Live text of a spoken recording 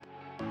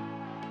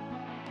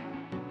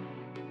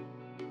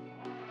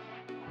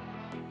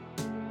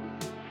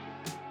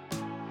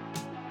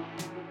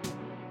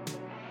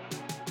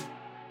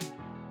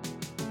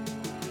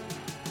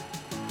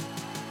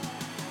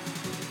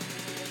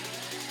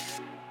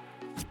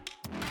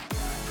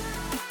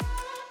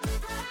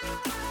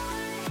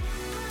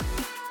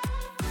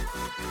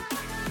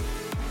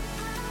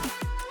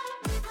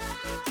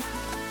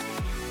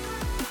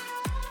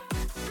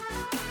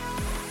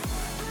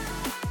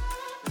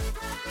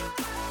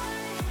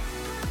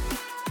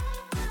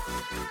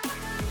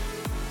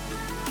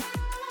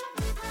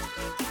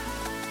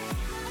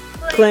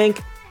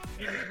Clink.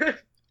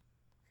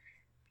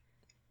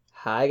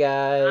 Hi,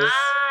 guys.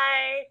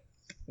 Hi.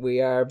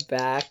 We are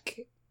back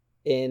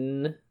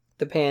in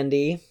the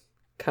Pandy,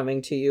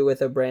 coming to you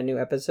with a brand new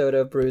episode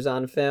of Brews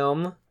on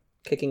Film,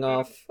 kicking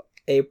off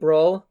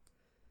April,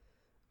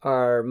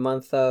 our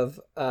month of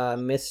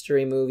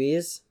mystery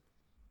movies.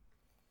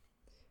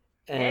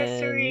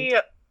 Mystery.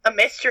 A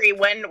mystery.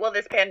 When will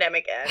this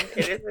pandemic end?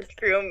 It is a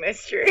true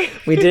mystery.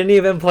 We didn't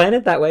even plan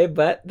it that way,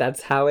 but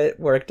that's how it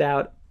worked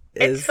out.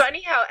 It's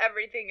funny how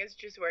everything is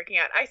just working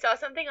out. I saw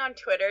something on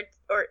Twitter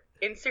or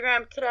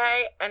Instagram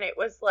today, and it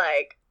was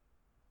like,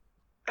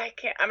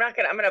 I'm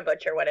gonna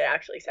butcher what it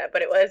actually said,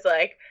 but it was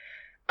like,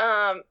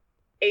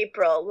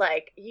 April,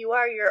 like, you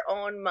are your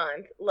own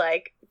month,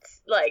 like,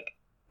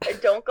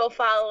 don't go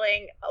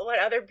following what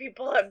other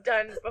people have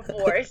done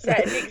before,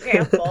 set an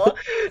example.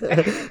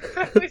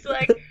 I was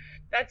like,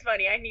 that's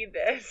funny, I need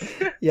this.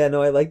 Yeah,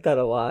 no, I like that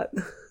a lot.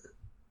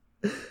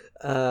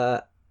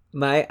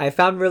 I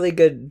found really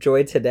good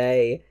joy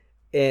today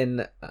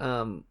in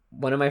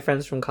one of my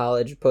friends from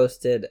college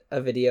posted a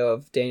video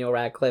of Daniel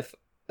Radcliffe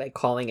like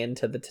calling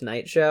into the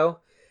Tonight Show.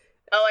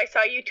 Oh, I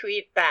saw you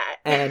tweet that.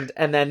 And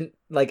then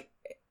like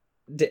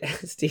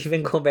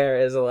Stephen Colbert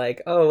is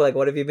like, oh, like,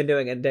 what have you been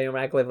doing? And Daniel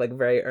Radcliffe like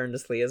very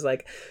earnestly is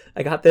like,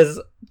 I got this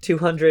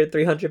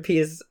 300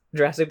 piece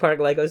Jurassic Park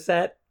Lego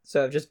set,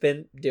 so I've just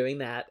been doing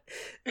that.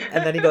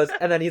 And then he goes,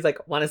 and then he's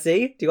like, want to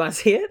see? Do you want to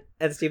see it?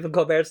 And Stephen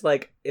Colbert's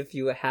like, if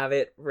you have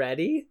it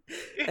ready.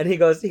 And he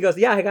goes,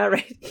 yeah, I got it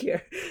right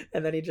here.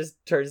 And then he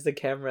just turns the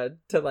camera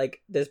to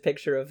like this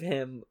picture of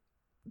him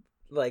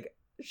like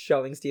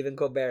showing Stephen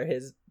Colbert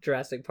his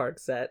Jurassic Park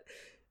set.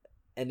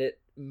 And it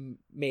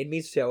made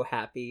me so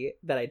happy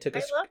that I took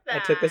a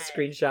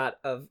screenshot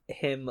of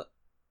him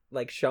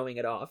like showing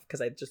it off,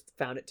 because I just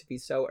found it to be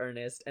so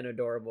earnest and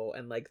adorable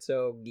and like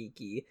so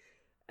geeky.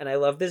 And I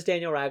love this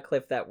Daniel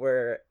Radcliffe that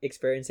we're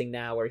experiencing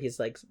now, where he's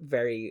like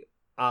very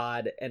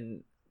odd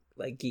and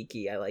like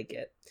geeky. I like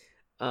it.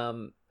 I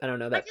don't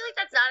know that. I feel like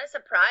that's not a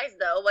surprise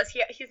though.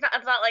 He's not.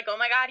 It's not like, oh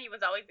my god, he was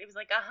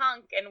like a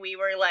hunk, and we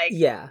were like,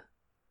 yeah.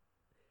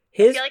 I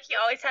feel like he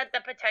always had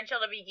the potential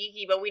to be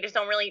geeky, but we just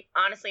don't really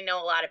honestly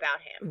know a lot about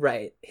him.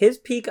 Right. His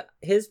peak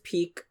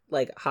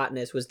like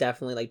hotness was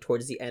definitely like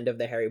towards the end of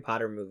the Harry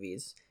Potter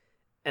movies,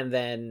 and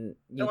then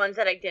the ones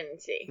that I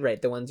didn't see.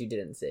 Right, the ones you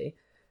didn't see.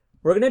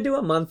 We're gonna do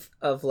a month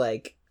of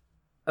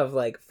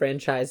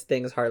franchise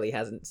things Harley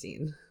hasn't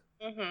seen.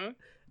 Mm-hmm.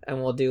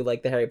 And we'll do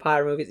like the Harry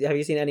Potter movies. Have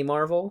you seen any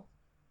Marvel?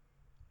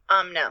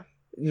 No.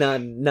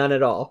 None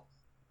at all.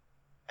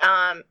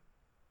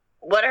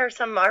 What are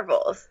some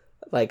Marvels?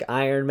 Like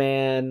Iron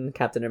Man,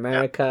 Captain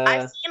America. No.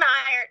 I've seen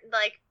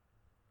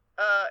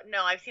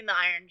I've seen the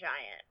Iron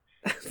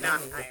Giant.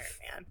 Not Iron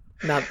Man.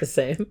 Not the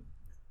same.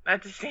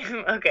 Not the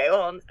same. Okay,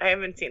 well, I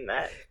haven't seen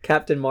that.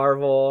 Captain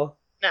Marvel.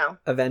 No.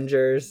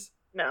 Avengers.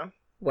 No.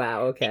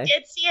 Wow, okay. I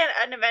did see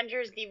an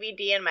Avengers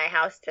DVD in my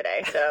house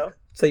today, so...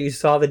 So you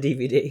saw the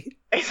DVD?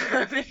 I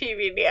saw the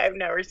DVD. I've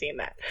never seen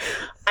that.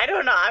 I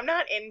don't know. I'm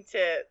not into...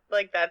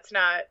 Like, that's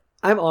not...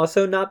 I'm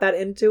also not that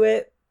into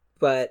it,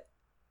 but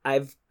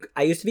I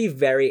used to be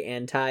very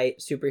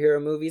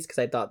anti-superhero movies because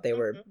I thought they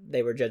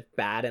were just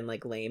bad and,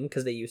 like, lame,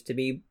 because they used to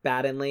be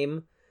bad and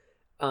lame.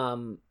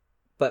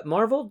 But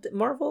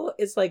Marvel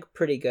is like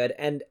pretty good,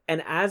 and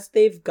as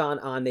they've gone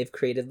on, they've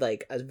created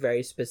like a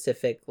very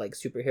specific like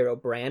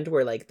superhero brand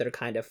where like they're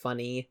kind of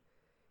funny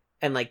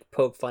and like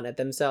poke fun at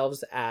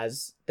themselves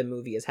as the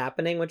movie is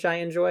happening, which I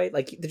enjoy.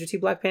 Like, did you see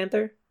Black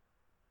Panther?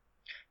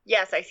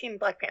 Yes, I've seen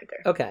Black Panther.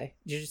 Okay.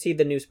 Did you see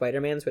the new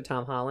Spider-Mans with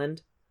Tom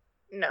Holland?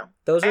 No.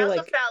 I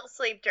also fell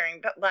asleep during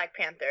Black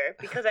Panther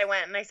because I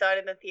went and I saw it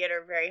in the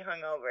theater very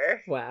hungover.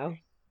 Wow.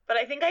 But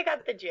I think I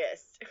got the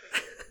gist.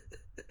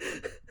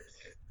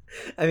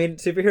 I mean,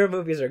 superhero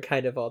movies are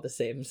kind of all the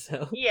same,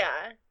 so...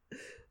 Yeah.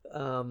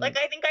 Like,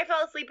 I think I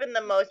fell asleep in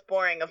the most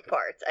boring of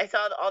parts. I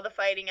saw all the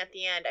fighting at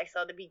the end. I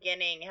saw the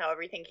beginning, how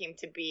everything came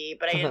to be,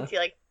 but I didn't see,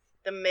 like,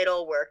 the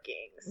middle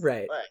workings.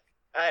 Right. Like,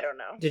 I don't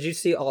know. Did you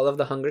see all of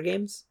the Hunger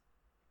Games?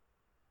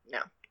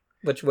 No.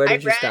 Where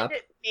did you stop? I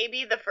read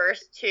maybe the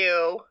first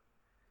two,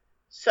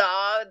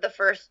 saw the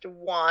first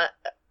one...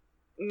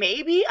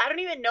 Maybe? I don't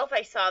even know if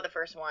I saw the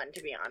first one,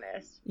 to be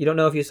honest. You don't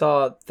know if you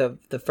saw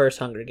the first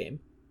Hunger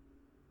Game?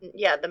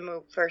 Yeah,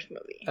 the first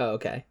movie. Oh,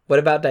 okay. What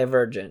about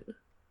Divergent?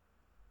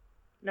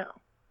 No.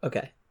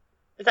 Okay.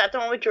 Is that the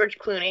one with George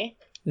Clooney?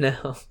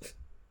 No.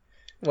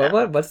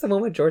 What's the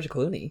one with George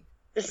Clooney?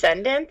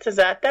 Descendants? Is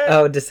that the...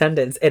 Oh,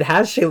 Descendants. It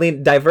has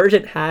Shailene.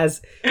 Divergent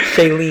has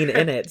Shailene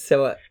in it,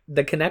 so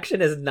the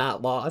connection is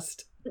not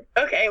lost.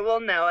 Okay, well,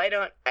 no, I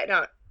don't,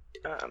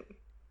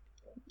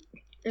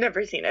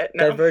 never seen it,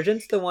 no.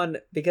 Divergent's the one,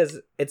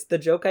 because it's the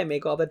joke I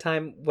make all the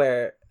time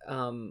where,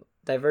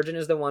 Divergent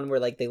is the one where,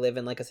 like, they live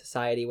in, like, a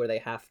society where they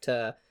have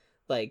to,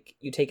 like,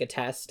 you take a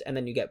test and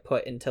then you get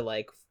put into,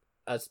 like,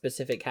 a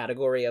specific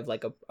category of,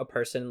 like, a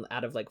person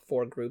out of, like,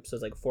 4 groups.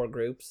 There's, like, 4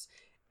 groups.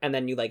 And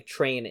then you, like,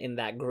 train in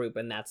that group,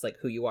 and that's, like,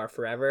 who you are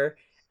forever.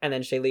 And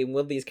then Shailene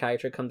Woodley's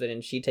character comes in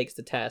and she takes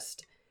the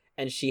test,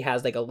 and she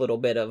has, like, a little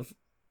bit of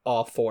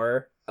all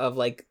 4 of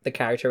like the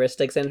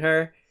characteristics in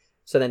her.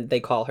 So then they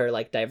call her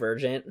like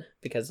Divergent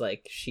because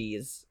like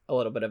she's a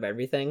little bit of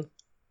everything.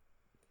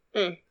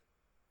 Mm.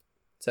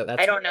 So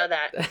that's I don't know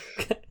that.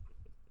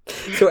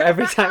 so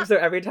every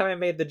time I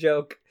made the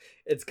joke,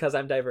 it's because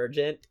I'm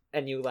Divergent,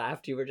 and you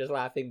laughed. You were just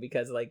laughing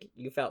because like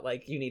you felt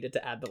like you needed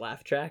to add the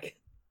laugh track.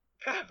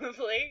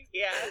 Probably,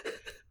 yeah.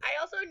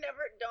 I also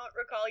don't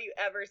recall you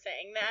ever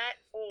saying that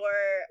or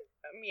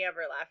me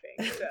ever laughing.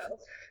 So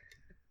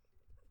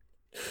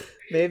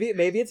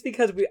maybe it's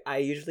because I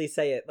usually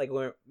say it like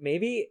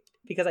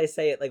because I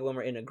say it like when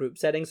we're in a group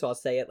setting, so I'll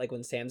say it like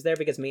when Sam's there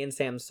because me and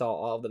Sam saw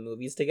all the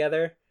movies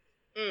together.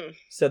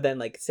 So then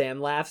like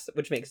Sam laughs,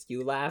 which makes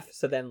you laugh.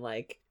 So then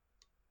like,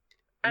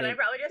 and I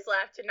probably just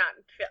laughed to not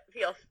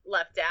feel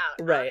left out.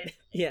 Right? Honestly.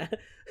 Yeah.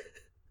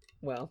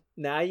 Well,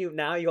 now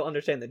you'll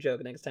understand the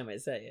joke next time I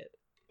say it.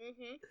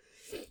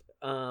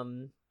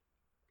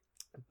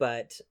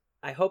 But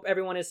I hope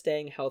everyone is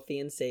staying healthy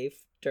and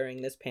safe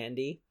during this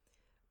pandy.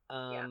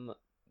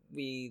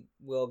 We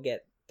will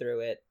get through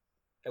it.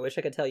 I wish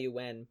I could tell you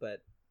when,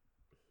 but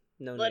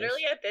no.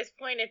 Literally news. at this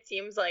point, it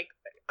seems like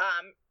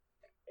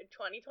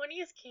 2020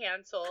 is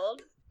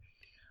canceled.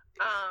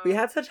 We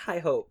had such high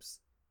hopes.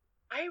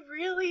 I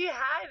really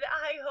had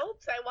high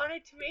hopes. I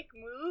wanted to make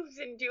moves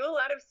and do a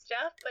lot of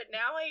stuff, but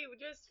now I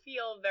just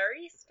feel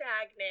very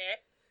stagnant.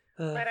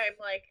 But I'm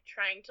like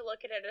trying to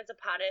look at it as a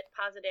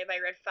positive. I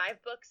read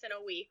 5 books in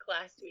a week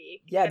last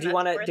week. Yeah, do you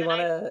want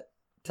to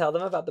tell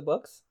them about the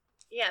books?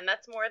 Yeah, and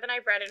that's more than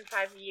I've read in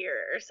 5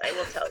 years. I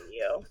will tell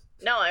you.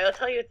 No, I will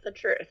tell you it's the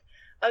truth.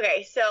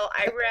 Okay, so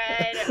I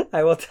read.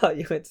 I will tell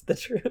you it's the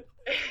truth.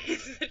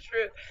 It's the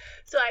truth.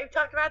 So I've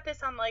talked about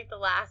this on like the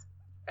last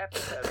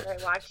episode that I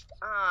watched.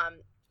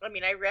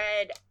 I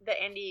read the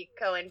Andy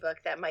Cohen book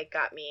that Mike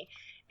got me,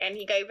 and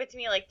he gave it to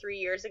me like 3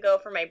 years ago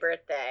for my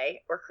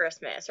birthday or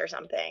Christmas or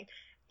something.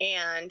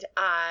 And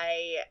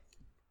I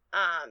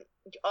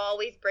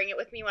always bring it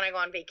with me when I go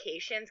on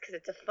vacations because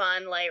it's a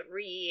fun light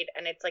read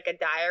and it's like a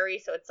diary,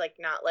 so it's like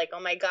not like, oh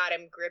my god,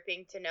 I'm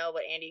gripping to know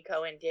what Andy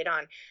Cohen did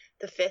on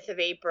the 5th of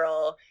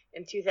April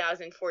in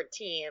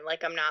 2014.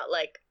 Like I'm not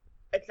like,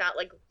 it's not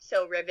like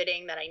so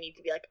riveting that I need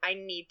to be like,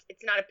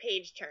 it's not a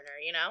page turner,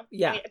 you know?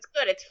 Yeah. I mean, it's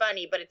good, it's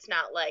funny, but it's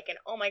not like an,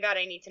 oh my god,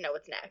 I need to know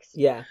what's next.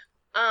 Yeah.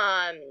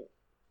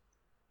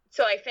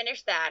 So I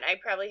finished that. I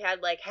probably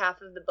had like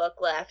half of the book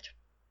left.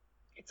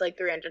 It's like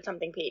 300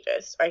 something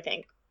pages, I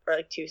think, or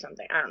like 2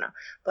 something, I don't know.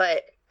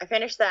 But I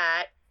finished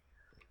that.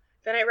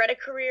 Then I read a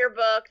career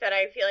book that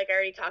I feel like I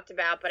already talked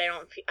about, but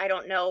I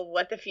don't know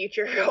what the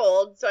future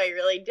holds. So I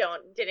really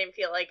didn't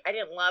feel like I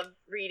didn't love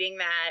reading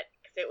that.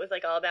 It was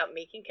like all about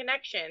making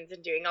connections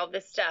and doing all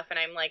this stuff, and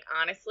I'm like,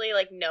 honestly,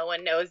 like no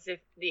one knows if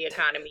the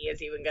economy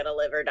is even gonna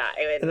live or die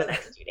in the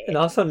next 2 days. And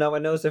also no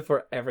one knows if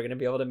we're ever gonna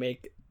be able to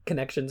make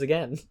connections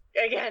again.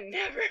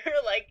 Never.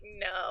 Like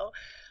no.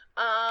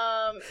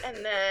 And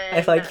then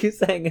I like you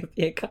saying if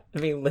the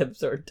economy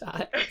lives or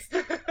dies.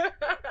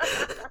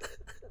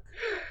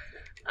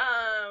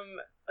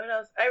 What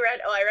else? I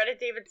read a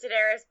David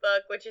Sedaris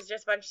book, which is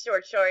just a bunch of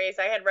short stories.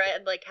 I had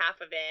read like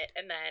half of it,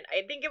 and then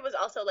I think it was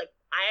also like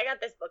I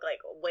got this book like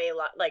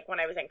like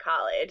when I was in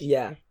college.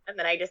 Yeah. And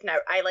then I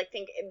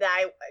think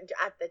that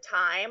at the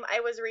time I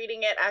was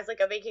reading it as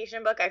like a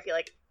vacation book. I feel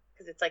like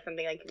because it's like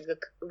something like you could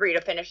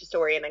read finish a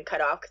story and then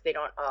cut off because they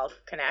don't all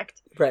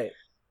connect. Right.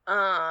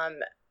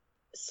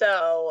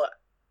 So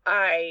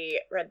I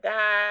read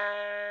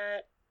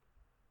that.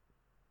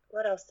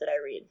 What else did I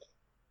read?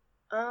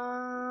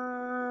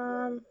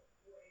 I'm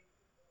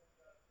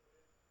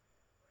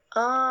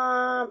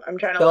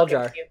trying to Bell look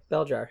Jar. at you.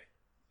 Bell Jar.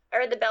 I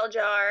read the Bell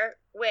Jar,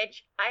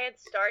 which I had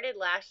started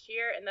last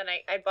year, and then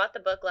I bought the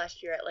book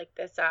last year at like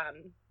this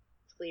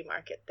flea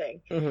market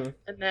thing. Mm-hmm.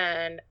 And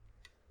then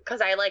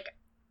because I like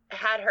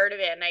had heard of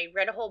it, and I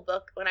read a whole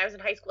book when I was in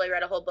high school. I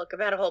read a whole book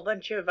about a whole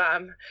bunch of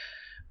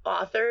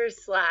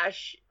authors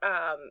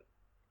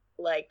 /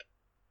 like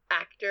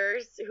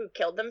actors who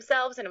killed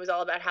themselves, and it was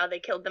all about how they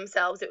killed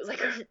themselves. It was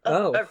like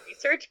a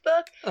research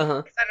book.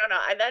 Uh-huh. Cause I don't know,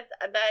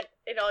 that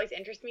it always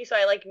interests me. So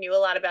I like knew a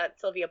lot about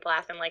Sylvia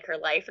Plath and like her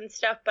life and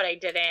stuff, but I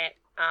didn't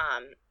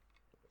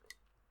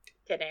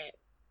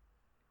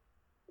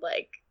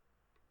like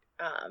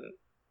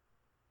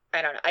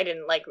I don't know. I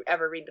didn't like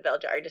ever read the Bell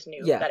Jar. I just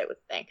knew that it was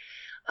a thing.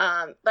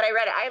 But I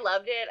read it. I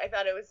loved it.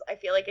 I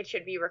feel like it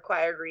should be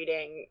required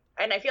reading,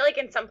 and I feel like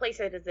in some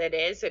places it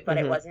is, but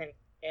it wasn't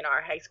in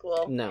our high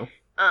school. No.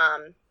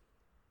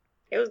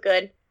 It was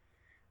good.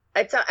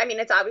 It's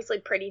obviously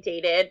pretty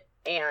dated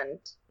and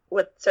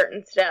with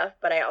certain stuff,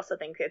 but I also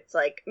think it's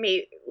like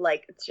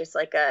it's just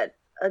like a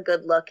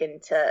good look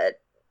into,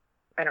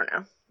 I don't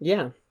know.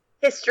 Yeah.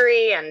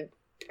 History and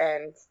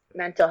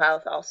mental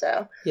health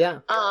also.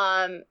 Yeah.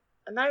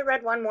 And then I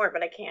read one more,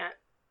 but I can't.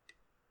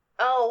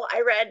 Oh,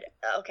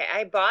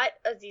 I bought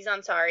Aziz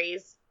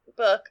Ansari's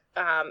book,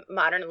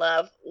 Modern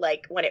Love,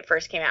 like when it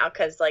first came out,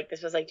 because like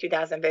this was like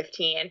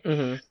 2015.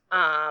 Mm-hmm.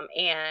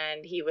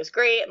 And he was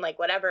great and like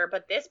whatever,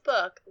 but this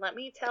book, let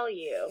me tell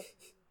you,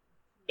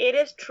 It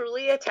is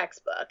truly a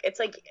textbook. It's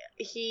like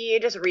he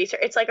just research.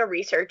 It's like a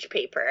research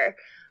paper,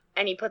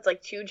 and he puts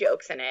like 2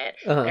 jokes in it.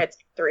 Uh-huh. And it's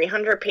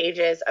 300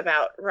 pages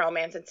about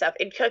romance and stuff.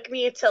 It took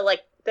me to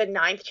like the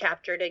 9th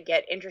chapter to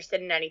get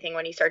interested in anything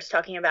when he starts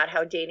talking about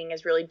how dating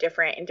is really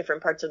different in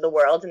different parts of the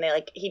world. And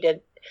he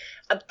did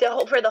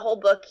for the whole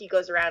book, he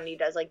goes around and he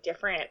does like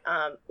different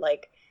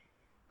like,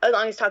 as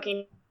long as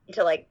talking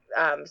to like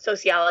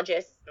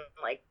sociologists and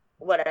like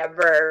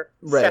whatever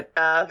Right.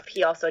 stuff.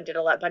 He also did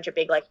bunch of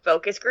big like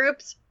focus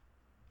groups.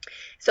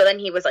 So then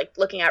he was like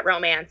looking at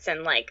romance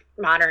and like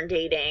modern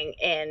dating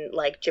in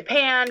like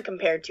Japan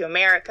compared to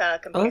America,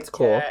 compared that's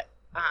cool.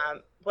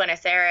 to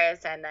Buenos Aires,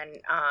 and then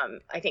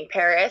I think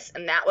Paris,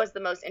 and that was the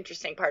most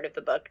interesting part of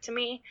the book to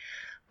me.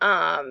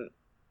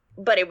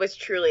 But it was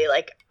truly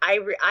like I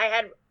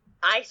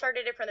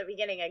started it from the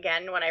beginning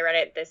again when I read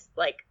it this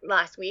like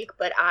last week,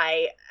 but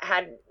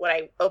when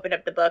I opened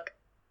up the book,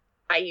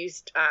 I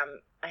used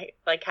I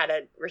like had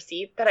a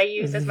receipt that I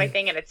used as my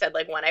thing, and it said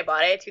like when I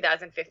bought it,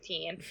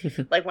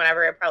 2015, like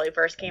whenever it probably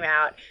first came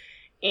out,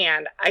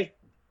 and I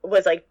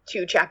was like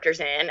 2 chapters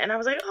in, and I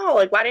was like, oh,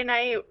 like why didn't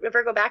I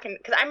ever go back? And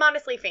because I'm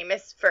honestly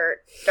famous for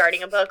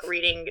starting a book,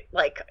 reading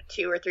like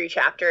 2 or 3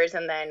 chapters,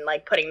 and then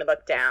like putting the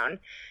book down.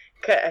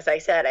 As I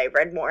said, I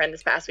read more in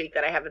this past week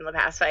than I have in the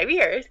past 5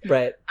 years.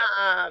 Right.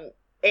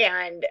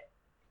 And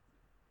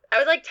I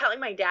was like telling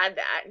my dad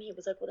that, and he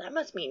was like, well, that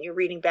must mean you're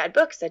reading bad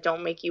books that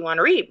don't make you want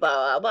to read, blah,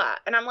 blah, blah.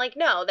 And I'm like,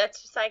 no,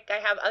 that's just like I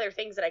have other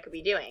things that I could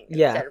be doing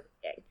instead of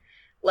reading.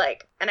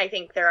 Like, and I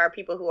think there are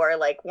people who are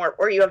like more,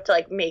 or you have to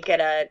like make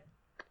it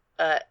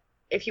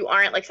if you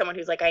aren't like someone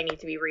who's like, I need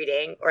to be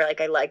reading, or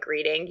like I like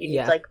reading, you need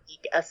to like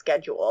make a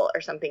schedule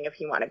or something if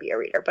you want to be a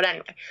reader. But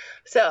anyway,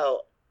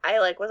 so I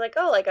like was like,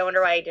 oh, like I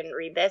wonder why I didn't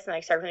read this, and I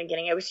started from the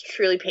beginning. It was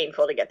truly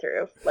painful to get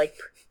through, like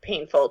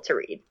painful to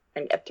read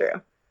and get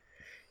through.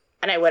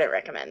 And I wouldn't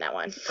recommend that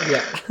one.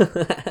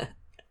 Yeah.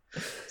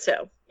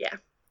 So, yeah.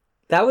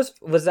 That was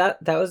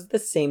the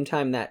same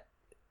time that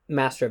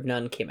Master of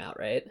None came out,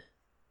 right?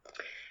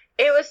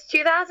 It was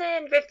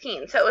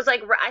 2015. So it was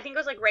like, I think it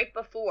was like right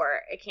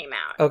before it came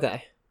out.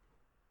 Okay.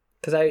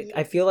 Because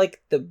I feel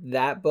like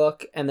that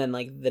book and then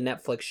like the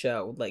Netflix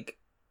show, like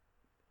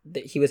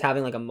he was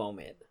having like a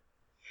moment.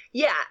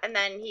 Yeah. And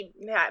then he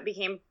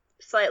became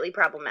slightly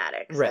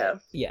problematic. Right. So.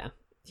 Yeah.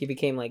 He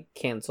became like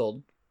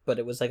canceled. But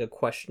it was like a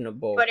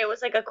questionable. But it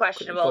was like a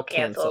questionable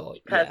cancel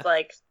because,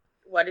 like,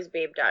 what has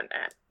Babe done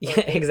at? Yeah,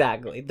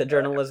 exactly. The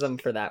journalism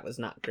for that was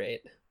not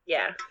great.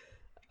 Yeah.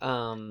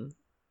 But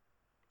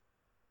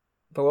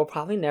we'll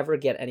probably never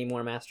get any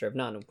more Master of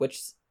None,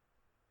 which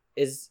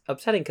is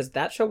upsetting because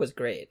that show was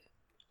great.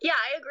 Yeah,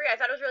 I agree. I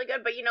thought it was really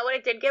good. But you know what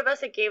it did give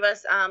us? It gave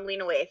us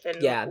Lena Waithe,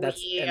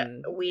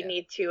 and we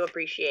need to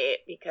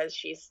appreciate because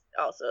she's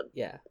also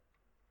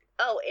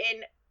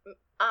in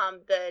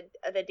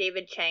the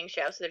David Chang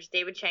show. So there's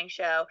David Chang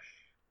show.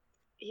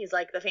 He's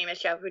like the famous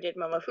chef who did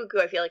Momofuku.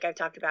 I feel like I've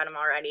talked about him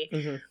already.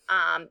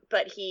 Mm-hmm.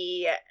 But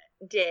he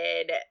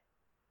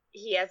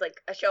has like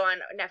a show on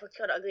Netflix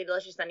called Ugly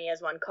Delicious, then he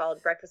has one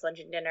called Breakfast,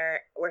 Lunch, and Dinner,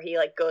 where he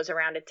like goes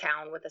around a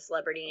town with a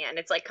celebrity, and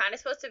it's like kind of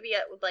supposed to be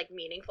like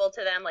meaningful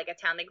to them, like a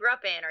town they grew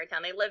up in, or a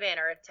town they live in,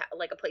 or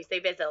like a place they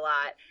visit a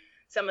lot.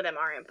 Some of them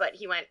aren't, but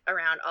he went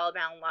around all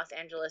around Los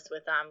Angeles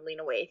with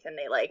Lena Waithe, and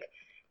they like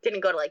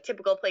didn't go to like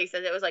typical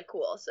places. It was like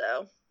cool.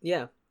 So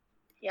yeah,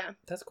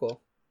 that's cool.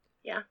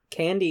 Yeah,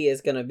 Candy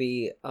is gonna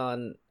be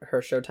on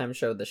her Showtime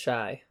show, The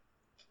Chi.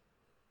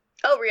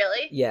 Oh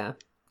really? Yeah,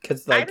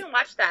 because like, I haven't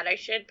watched that. I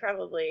should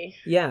probably.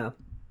 Yeah,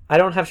 I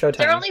don't have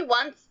Showtime.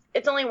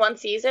 It's only one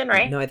season,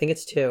 right? No, I think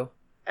it's 2.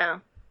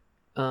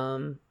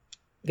 Oh.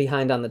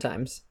 Behind on the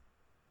times.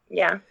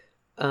 Yeah.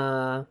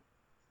 Well,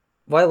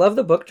 I love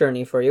the book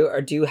journey for you.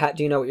 Or do you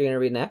know what you're gonna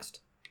read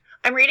next?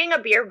 I'm reading a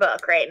beer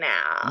book right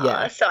now.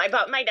 Yeah. So I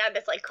bought my dad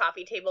this like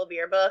coffee table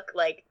beer book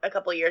like a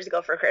couple years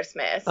ago for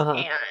Christmas,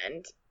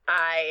 and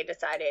I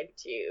decided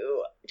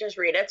to just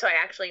read it so I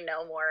actually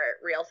know more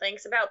real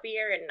things about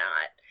beer and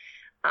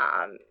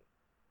not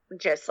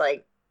just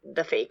like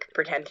the fake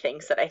pretend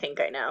things that I think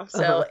I know.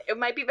 So it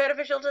might be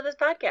beneficial to this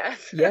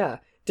podcast. Yeah.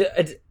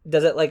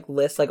 Does it like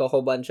list like a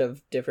whole bunch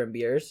of different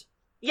beers?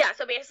 Yeah.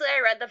 So basically,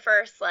 I read the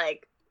first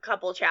like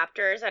couple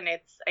chapters, and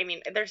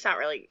there's not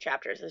really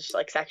chapters, it's just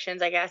like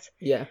sections, I guess.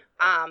 Yeah.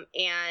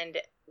 And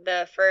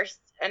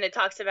it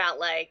talks about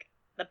like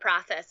the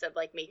process of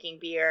like making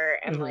beer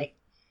and like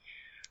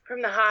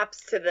from the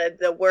hops to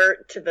the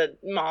wort to the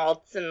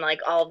malts and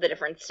like all of the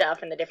different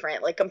stuff and the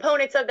different like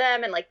components of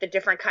them and like the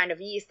different kind of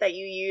yeast that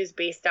you use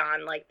based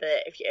on like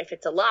if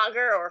it's a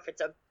lager or if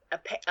it's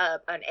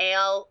an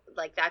ale,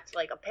 like that's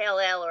like a pale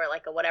ale or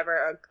like a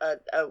whatever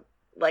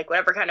like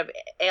whatever kind of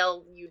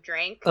ale you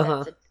drink, that's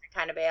a different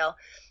kind of ale.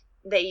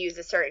 They use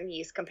a certain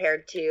yeast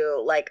compared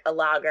to like a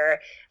lager,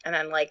 and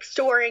then like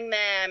storing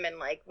them and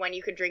like when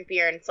you could drink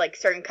beer, and it's like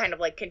certain kind of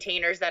like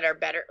containers that are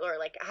better, or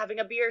like having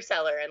a beer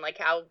cellar and like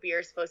how beer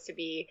is supposed to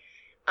be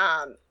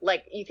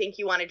like you think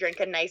you want to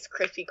drink a nice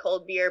crispy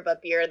cold beer,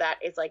 but beer that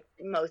is like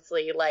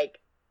mostly like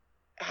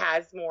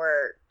has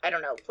more, I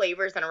don't know,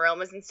 flavors and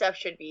aromas and stuff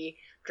should be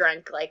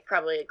drunk like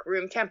probably like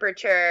room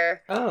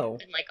temperature Oh,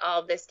 and like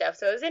all of this stuff.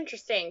 So it was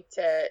interesting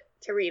to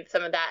read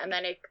some of that, and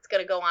then it's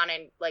gonna go on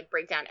and like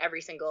break down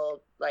every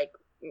single like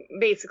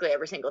basically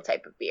every single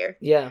type of beer.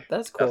 yeah,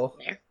 that's Go cool. from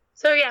there.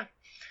 So yeah,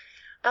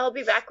 I'll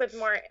be back with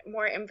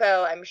more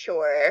info, I'm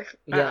sure.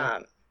 Yeah.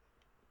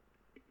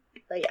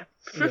 But yeah.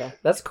 Yeah,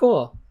 that's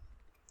cool.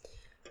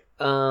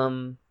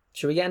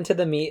 Should we get into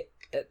the meat?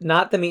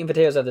 Not the meat and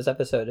potatoes of this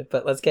episode,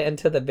 but let's get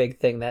into the big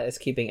thing that is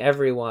keeping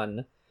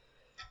everyone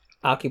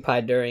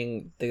occupied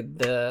during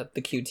the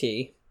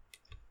QT.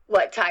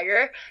 What,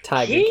 Tiger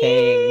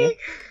King.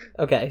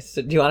 Okay,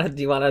 so do you want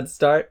to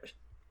start?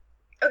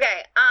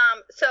 Okay,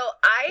 so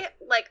I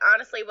like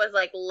honestly was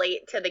like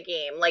late to the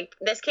game. Like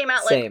this came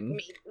out like Same.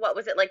 what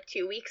was it, like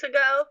 2 weeks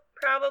ago,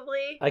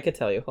 probably? I could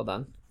tell you. Hold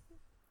on.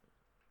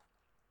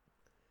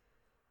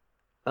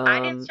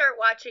 I didn't start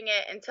watching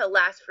it until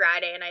last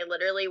Friday, and I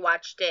literally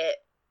watched it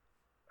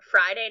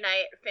Friday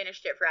night,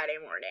 finished it Friday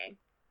morning.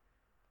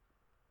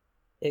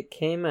 It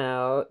came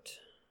out.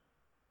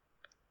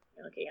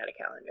 I'm looking at a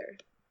calendar.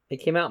 It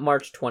came out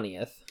March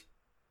 20th.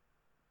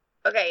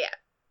 Okay, yeah.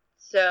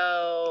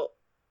 So,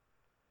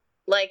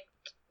 like,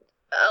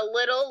 a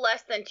little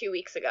less than 2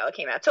 weeks ago it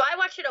came out. So I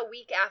watched it a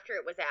week after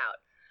it was out.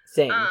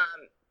 Same.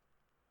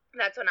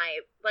 That's when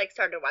I like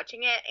started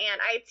watching it, and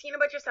I had seen a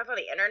bunch of stuff on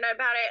the internet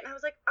about it, and I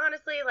was like,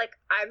 honestly, like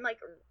I'm like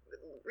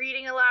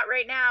reading a lot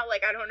right now.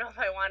 Like I don't know if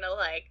I want to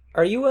like.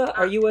 Are you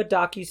a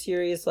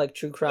docuseries like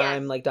true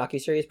crime yes. like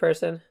docuseries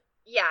person?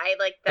 Yeah, I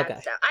like that Okay.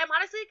 stuff. I'm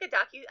honestly like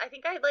I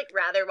think I'd like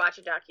rather watch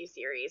a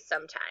docuseries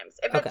sometimes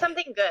if Okay. it's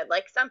something good.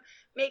 Like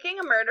Making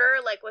a Murder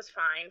like was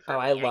fine for me.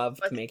 I loved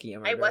Making a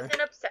Murder. I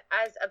wasn't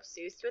as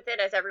obsessed with it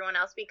as everyone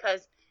else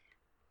because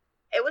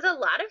it was a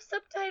lot of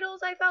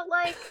subtitles, I felt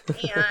like,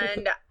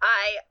 and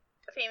I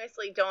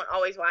famously don't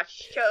always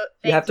watch shows.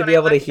 You have to be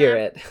able to hear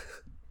it.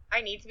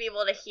 I need to be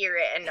able to hear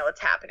it and know what's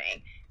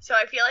happening. So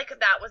I feel like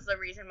that was the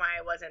reason why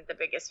I wasn't the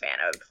biggest fan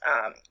of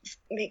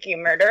Making a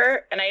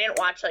Murder, and I didn't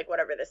watch like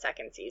whatever the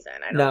second season.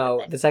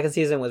 No, the second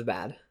season was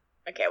bad.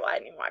 Okay, well I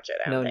didn't watch it.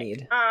 No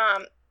need.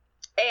 And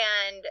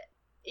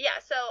yeah,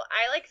 so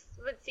I like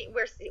was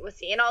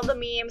seeing all the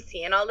memes,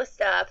 seeing all the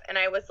stuff, and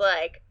I was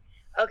like,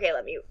 okay,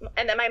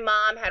 and then my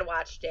mom had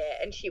watched it,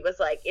 and she was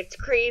like, it's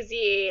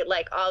crazy,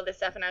 like all this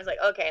stuff, and I was like,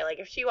 okay, like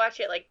if she watched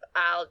it, like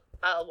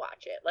I'll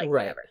watch it, like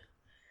right. whatever.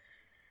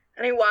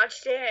 And I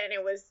watched it, and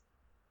it was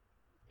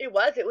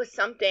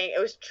something. It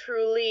was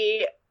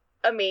truly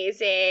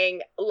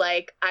amazing.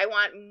 Like I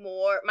want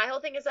more. My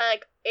whole thing is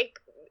like it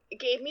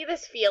gave me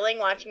this feeling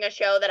watching a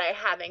show that I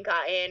haven't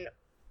gotten.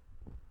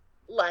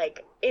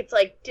 Like it's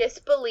like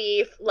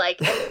disbelief,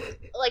 like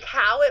like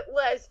how it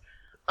was,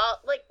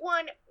 like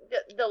one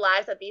the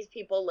lives that these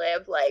people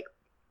live, like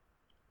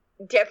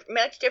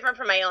much different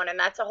from my own, and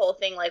that's a whole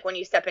thing. Like when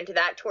you step into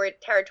that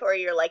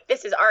territory, you're like,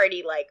 this is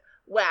already like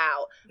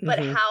wow. But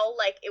how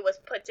like it was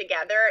put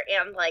together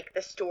and like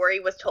the story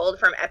was told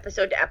from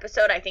episode to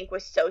episode, I think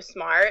was so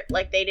smart.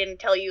 Like they didn't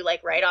tell you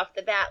like right off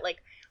the bat,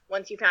 like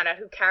once you found out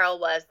who Carol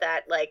was,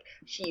 that like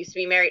she used to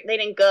be married, they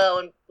didn't go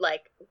and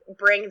like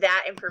bring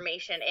that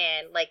information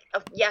in. Like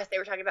yes, they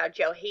were talking about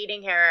Joe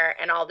hating her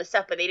and all this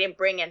stuff, but they didn't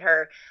bring in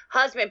her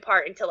husband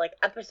part until like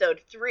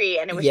episode 3,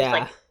 and it was just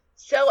like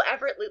so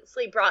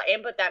effortlessly brought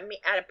in, but that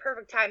at a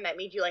perfect time that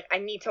made you like, I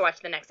need to watch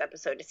the next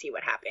episode to see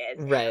what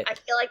happens. Right. I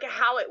feel like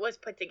how it was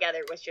put together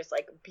was just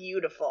like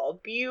beautiful.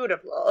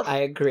 I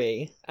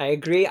agree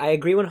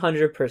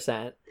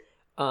 100%.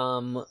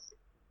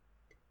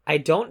 I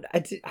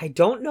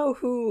don't know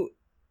who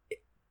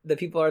the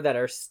people are that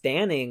are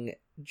standing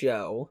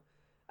Joe.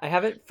 I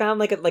haven't found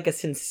like a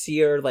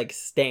sincere like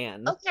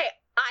stan. Okay,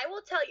 I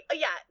will tell you.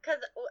 Yeah,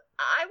 because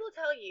I will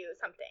tell you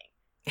something.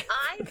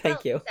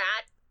 Thank you.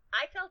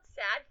 I felt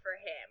sad for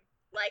him.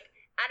 Like,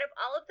 out of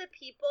all of the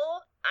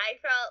people, I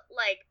felt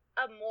like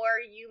a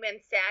more human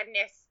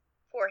sadness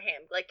for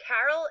him. Like,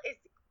 Carol is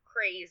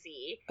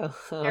crazy.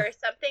 There's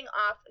something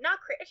off.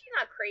 She's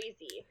not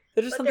crazy.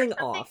 There's something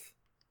off.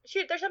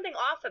 There's something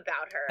off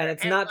about her. And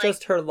it's not like,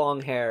 just her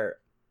long hair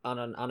on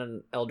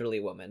an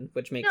elderly woman,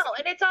 which makes... No,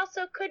 and it's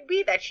also could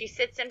be that she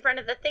sits in front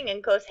of the thing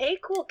and goes, hey,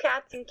 cool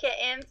cats and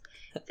kittens.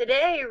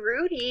 Today,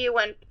 Rudy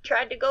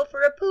tried to go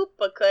for a poop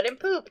but couldn't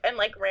poop, and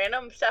like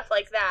random stuff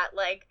like that.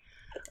 Like,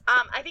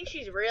 I think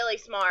she's really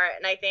smart,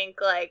 and I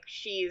think like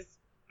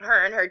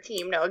her and her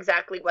team know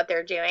exactly what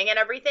they're doing and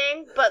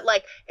everything. But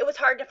like, it was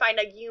hard to find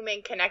a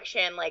human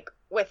connection like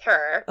with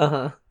her,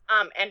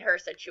 and her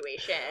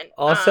situation.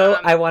 Also,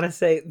 I want to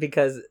say,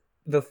 because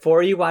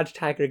before you watched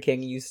Tiger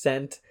King, you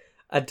sent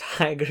a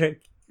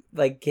Tiger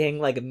King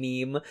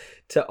meme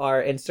to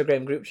our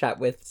Instagram group chat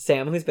with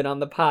Sam, who's been on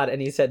the pod,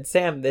 and you said,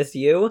 Sam, this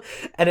you?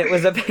 And it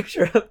was a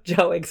picture of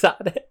Joe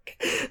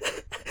Exotic.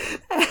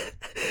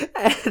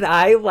 And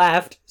I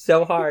laughed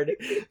so hard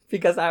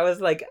because I was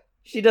like,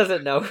 she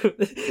doesn't know,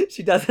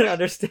 she doesn't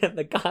understand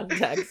the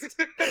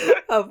context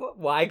of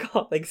why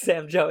calling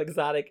Sam Joe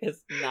Exotic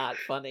is not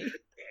funny.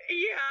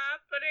 Yeah,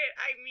 but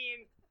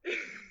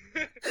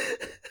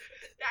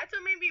that's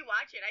what made me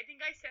watch it. I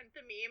think I sent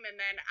the meme, and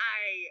then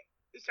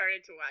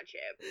started to watch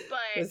it.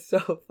 But It's so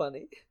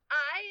funny.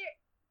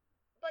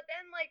 but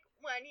then like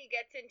when he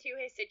gets into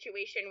his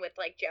situation with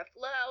like Jeff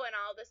Lowe and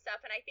all this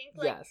stuff, and I think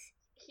like Yes.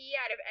 he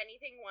out of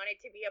anything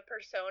wanted to be a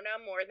persona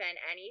more than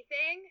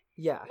anything.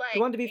 Yeah. Like,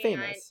 He wanted to be and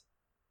famous.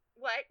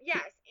 what?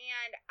 Yes,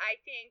 and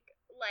I think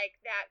like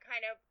that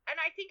kind of, and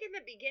I think in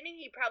the beginning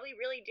he probably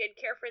really did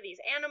care for these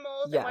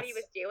animals and what he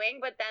Yes. was doing,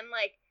 but then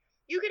like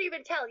you could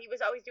even tell he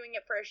was always doing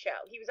it for a show.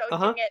 He was always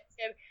Uh-huh. doing it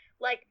to,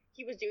 like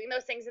he was doing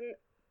those things, and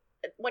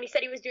when he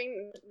said he was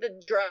doing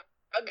the drug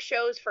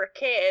shows for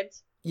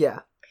kids,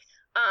 Yeah.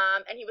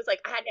 and he was like,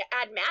 I had to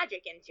add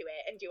magic into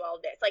it and do all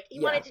this. Like he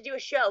Yeah. wanted to do a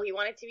show. He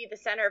wanted to be the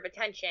center of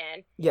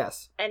attention,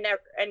 Yes. and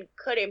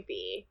couldn't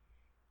be.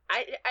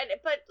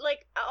 But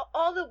like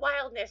all the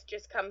wildness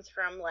just comes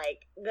from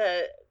like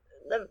the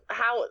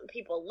how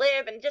people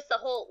live, and just the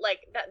whole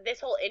like that this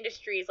whole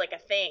industry is like a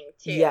thing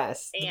too.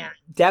 Yes. And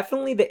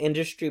Definitely the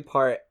industry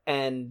part,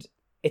 and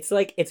it's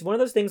like it's one of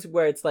those things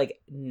where it's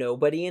like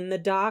nobody in the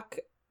doc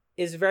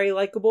is very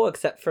likable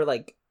except for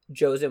like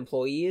Joe's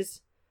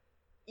employees.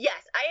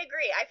 yes, I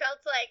agree. I felt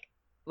like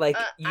Like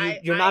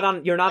you're not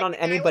on like, on the guy with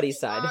anybody's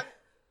the side.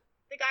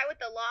 the guy with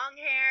the long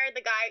hair,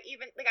 the guy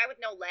with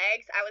no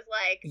legs. I was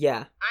like,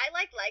 Yeah. I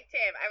liked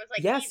him. I was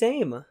like, Yeah,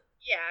 same.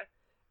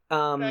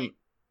 Yeah.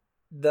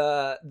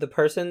 The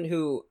person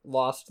who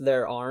lost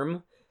their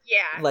arm,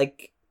 Yeah.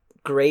 like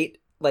great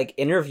like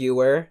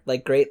interviewer,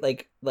 like great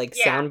like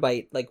Yeah.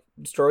 soundbite, like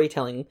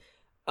storytelling.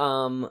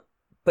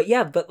 But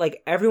yeah, but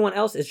like everyone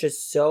else is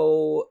just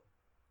so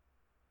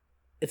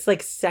it's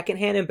like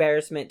secondhand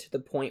embarrassment to the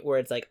point where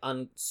it's like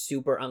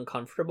super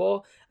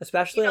uncomfortable,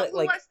 especially You know who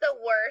like was the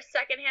worst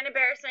secondhand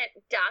embarrassment?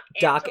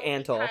 Doc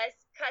Antle.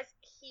 Because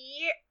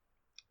he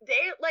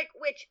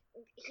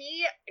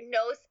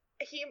knows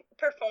he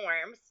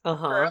performs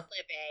for a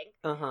living,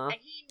 and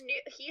he's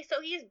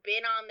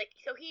been on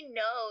so he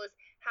knows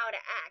how to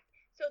act.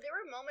 So there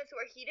were moments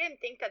where he didn't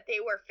think that they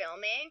were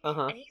filming,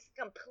 and he's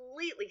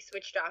completely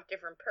switched off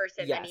different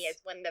person than he Yes.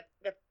 is when the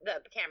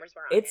cameras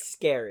were on It's him.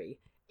 scary.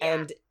 Yeah.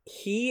 And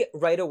he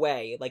right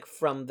away, like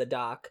from the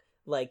doc,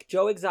 like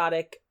Joe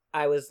Exotic,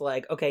 I was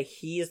like, okay,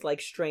 he's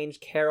like strange.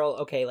 Carol,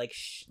 okay, like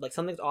like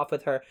something's off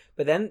with her.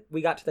 But then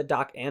we got to the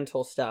Doc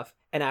Antle stuff,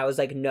 and I was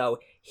like, no,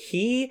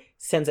 he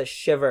sends a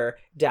shiver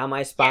down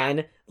my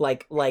spine, like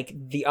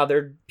the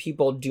other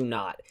people do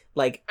not.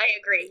 Like I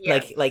agree.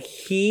 Yeah. like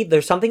he,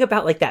 there's something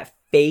about like that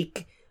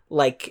fake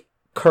like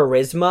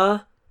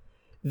charisma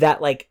that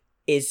like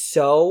is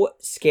so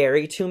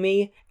scary to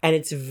me, and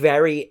it's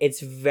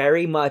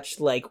very much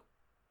like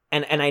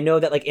and I know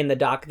that like in the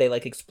doc they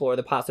like explore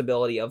the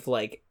possibility of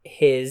like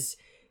his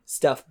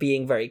stuff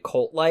being very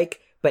cult like,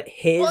 but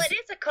his well, it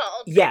is a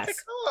cult. Yes. It's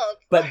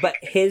a cult. but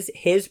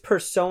his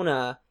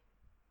persona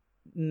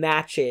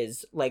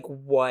matches like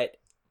what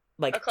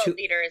like a cult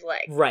leader is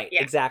like. right,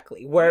 Yeah.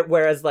 exactly.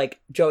 Whereas like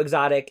Joe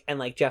Exotic and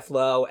like Jeff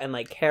Lowe and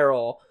like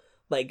Carol,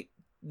 like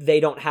they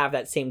don't have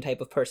that same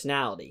type of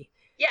personality.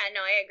 Yeah,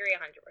 no, I agree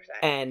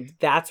 100%. And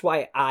that's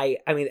why I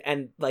mean,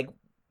 and like,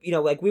 you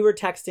know, like we were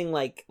texting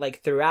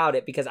like throughout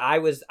it because I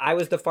was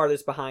the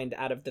farthest behind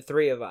out of the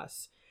three of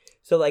us.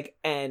 So like,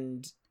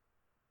 and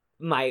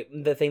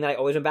the thing that I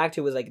always went back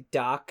to was like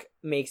Doc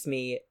makes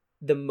me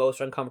the most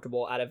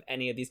uncomfortable out of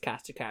any of these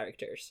cast of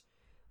characters.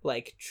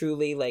 Like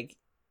truly like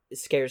it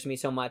scares me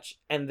so much.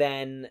 And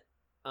then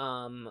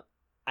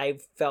I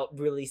felt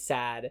really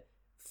sad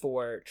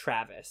for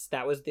Travis.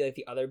 That was the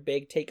other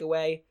big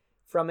takeaway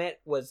from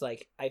it was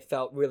like I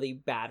felt really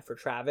bad for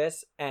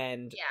Travis,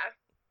 and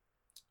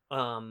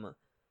and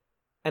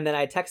then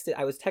I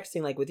was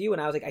texting like with you,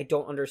 and I was like, I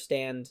don't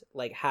understand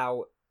like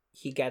how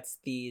he gets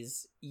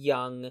these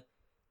young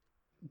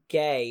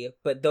gay,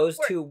 but those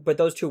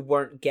two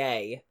weren't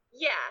gay.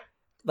 Yeah.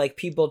 Like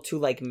people to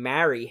like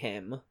marry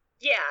him.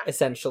 Yeah.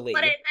 Essentially.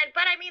 But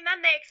I mean,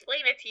 then they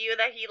explain it to you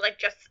that he like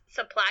just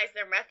supplies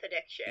their meth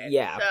addiction.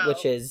 Yeah, so.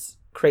 which is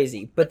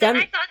crazy. But then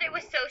I thought it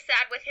was so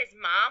sad with his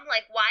mom.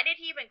 Like, why did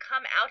he even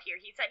come out here?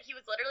 He said he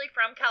was literally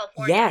from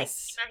California.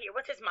 Yes. Not here.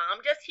 Was his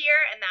mom just here?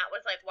 And that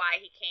was like why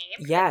he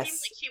came. Yes. It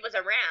seemed like she was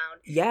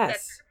around. Yes.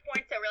 At certain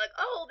points that were like,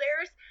 oh,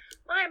 there's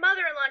my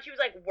mother-in-law. And she was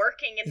like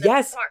working in the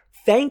Yes. park.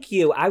 Thank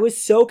you. I was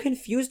so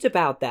confused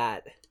about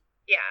that.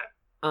 Yeah.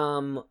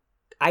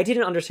 I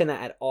didn't understand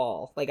that at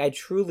all. Like I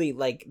truly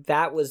like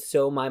that was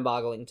so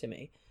mind-boggling to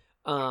me.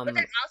 But then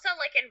also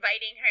like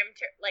inviting him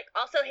to like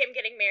also him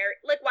getting married.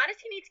 Like why does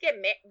he need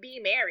to be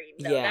married?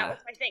 Though? Yeah. That was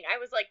my thing. I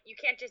was like, you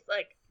can't just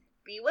like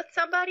be with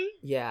somebody.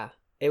 Yeah.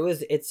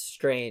 It's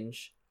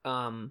strange.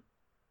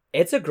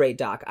 It's a great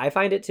doc. I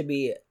find it to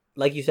be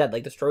like you said,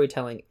 like the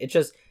storytelling. It's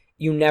just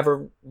you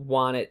never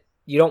want it.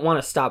 You don't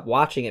want to stop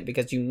watching it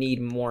because you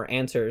need more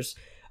answers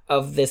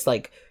of this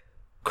like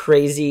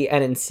crazy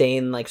and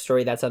insane like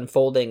story that's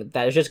unfolding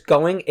that is just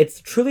going. It's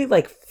truly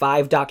like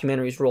 5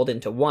 documentaries rolled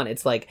into one.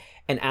 It's like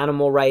an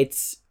animal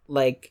rights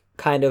like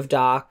kind of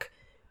doc.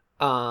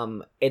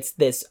 It's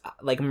this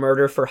like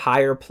murder for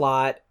hire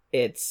plot.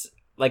 It's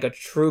like a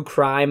true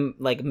crime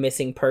like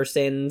missing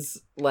persons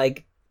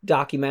like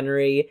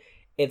documentary.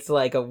 It's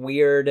like a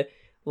weird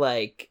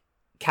like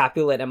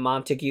Capulet and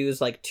Montague's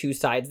like two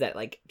sides that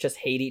like just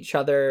hate each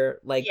other,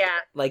 like thing.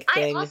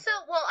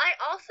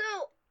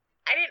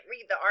 I didn't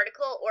read the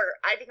article, or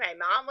I think my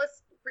mom was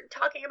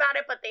talking about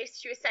it, but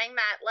she was saying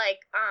that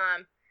like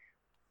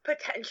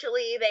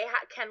potentially they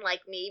can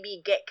like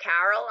maybe get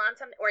Carol on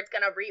something, or it's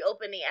gonna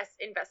reopen the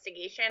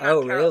investigation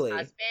on Carol's really?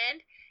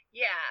 husband.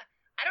 Yeah,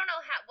 I don't know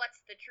what's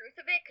the truth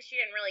of it because she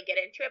didn't really get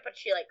into it, but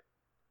she like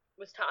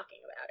was talking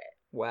about it.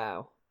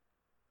 Wow.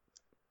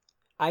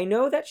 I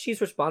know that she's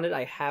responded.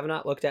 I have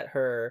not looked at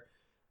her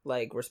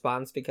like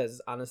response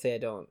because honestly I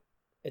don't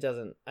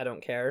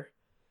care.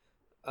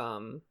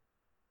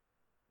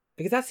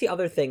 Because that's the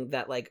other thing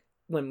that like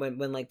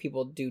when like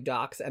people do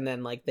docs and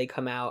then like they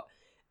come out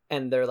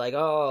and they're like,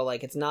 oh,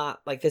 like it's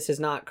not like this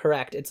is not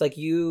correct. It's like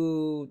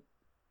you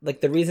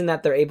like the reason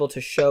that they're able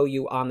to show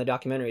you on the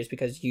documentary is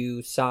because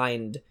you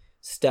signed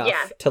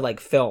stuff to like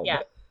film.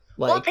 Yeah.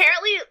 Like, well,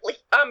 apparently,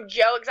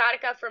 Joe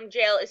Exotica from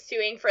jail is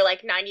suing for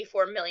like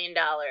 $94 million.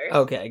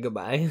 Okay,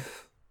 goodbye.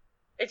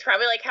 It's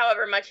probably like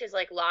however much his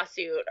like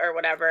lawsuit or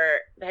whatever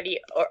that he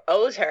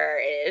owes her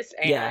is.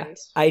 And... yeah,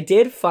 I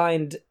did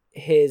find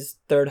his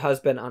third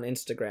husband on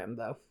Instagram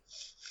though.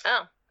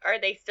 Oh, are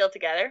they still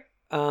together?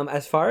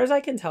 As far as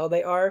I can tell,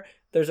 they are.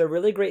 There's a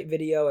really great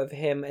video of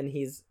him, and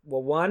he's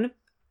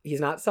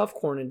not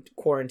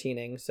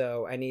self-quarantining,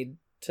 so I need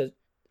to.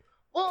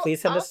 Well,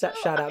 please send also, a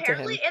shout out to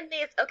him. Apparently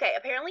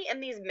in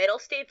these middle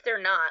states they're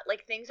not.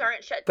 Like things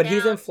aren't shut but down. But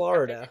he's in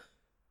Florida.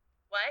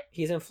 What?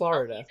 He's in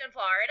Florida. Oh, he's in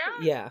Florida?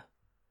 Yeah.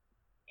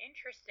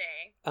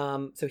 Interesting.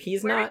 So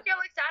he's Where not. Where is Joe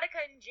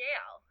Exotica in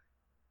jail?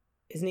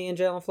 Isn't he in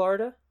jail in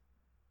Florida?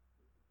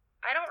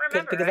 I don't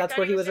remember. Because that's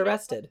where he was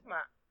arrested.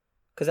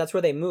 Because that's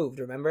where they moved,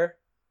 remember?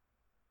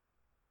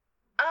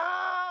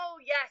 Oh,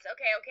 yes.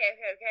 Okay.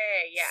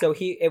 Yeah. So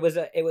it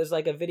was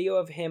like a video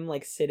of him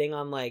like sitting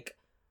on like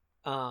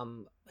a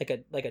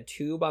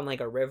tube on like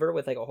a river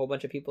with like a whole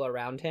bunch of people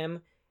around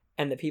him,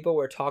 and the people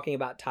were talking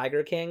about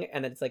Tiger King,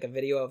 and it's like a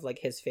video of like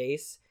his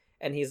face,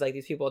 and he's like,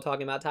 these people are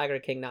talking about Tiger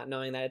King not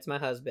knowing that it's my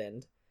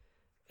husband.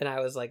 And I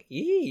was like,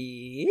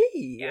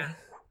 yeah.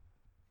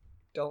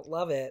 Don't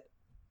love it.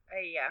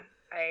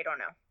 I don't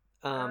know.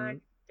 I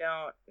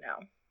don't know.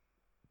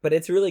 But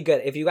it's really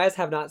good. If you guys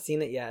have not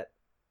seen it yet,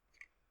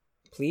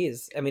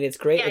 please. I mean, it's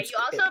great. Yeah, you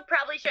also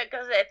probably should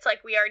because it's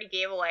like we already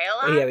gave away a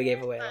lot. Yeah, we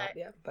gave away a lot.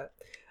 Yeah,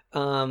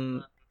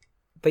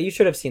 but you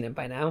should have seen it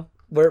by now.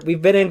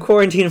 We've been in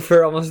quarantine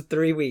for almost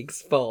 3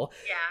 weeks full.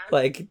 Yeah.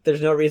 Like,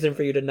 there's no reason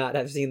for you to not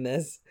have seen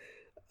this.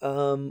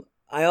 I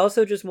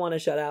also just want to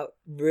shout out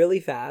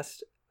really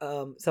fast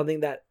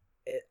something that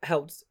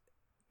helped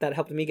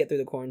me get through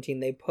the quarantine.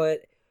 They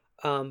put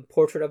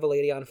Portrait of a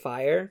Lady on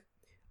Fire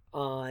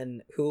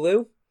on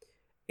Hulu.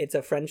 It's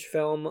a French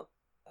film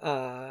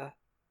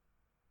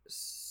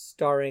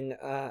starring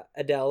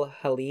Adele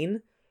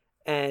Haline,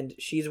 and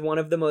she's one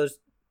of the most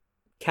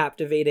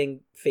captivating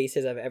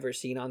faces I've ever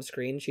seen on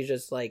screen. She's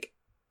just like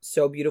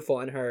so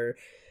beautiful, and her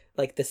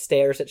like the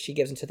stares that she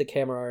gives into the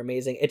camera are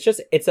amazing. It's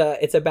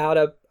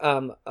about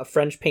a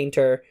French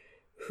painter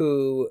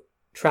who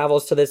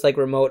travels to this like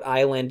remote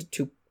island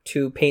to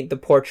paint the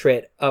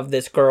portrait of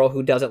this girl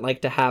who doesn't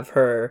like to have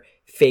her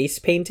face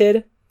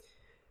painted,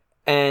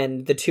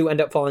 and the two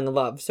end up falling in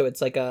love. So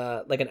it's like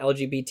an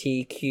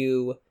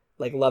LGBTQ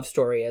like love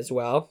story as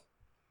well.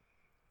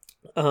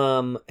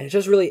 And it's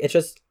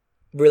just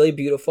really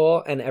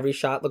beautiful, and every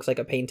shot looks like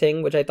a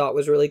painting, which I thought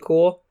was really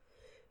cool.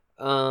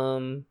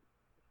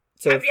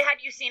 So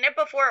had you seen it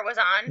before it was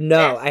on?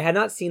 No, I had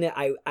not seen it.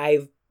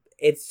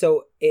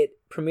 It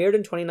premiered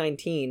in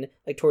 2019,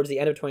 like towards the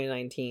end of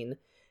 2019,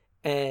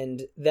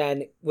 and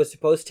then was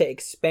supposed to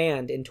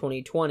expand in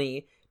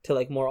 2020 to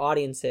like more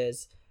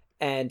audiences,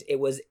 and it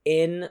was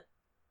in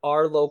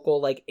our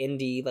local like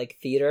indie like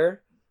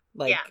theater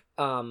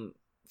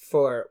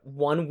for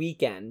one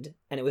weekend,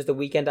 and it was the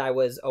weekend I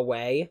was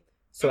away,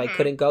 so I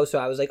couldn't go. So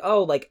I was like,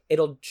 oh, like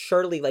it'll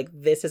surely like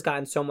this has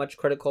gotten so much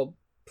critical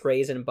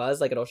praise and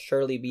buzz, like it'll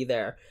surely be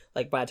there.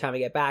 Like by the time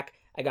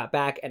I got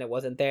back and it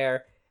wasn't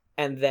there,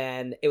 and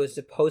then it was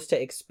supposed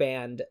to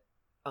expand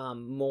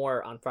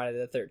more on Friday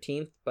the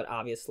 13th, but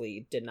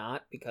obviously did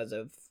not because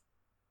of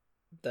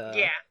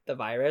the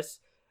virus.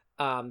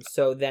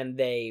 So then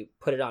they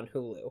put it on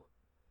Hulu.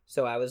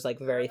 So I was like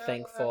very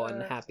thankful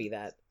and happy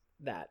that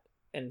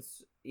and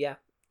yeah,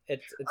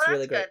 it's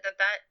really great that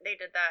they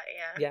did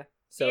that. Yeah.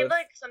 So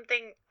like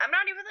something, I'm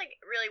not even like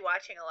really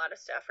watching a lot of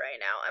stuff right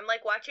now. I'm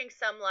like watching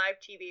some live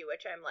TV,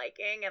 which I'm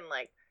liking, and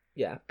like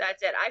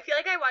that's it. I feel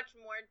like I watch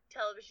more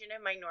television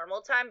in my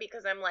normal time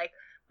because I'm like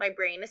my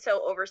brain is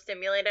so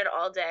overstimulated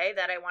all day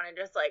that I want to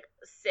just like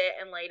sit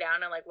and lay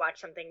down and like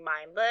watch something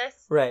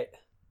mindless. Right.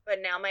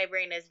 But now my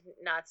brain is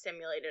not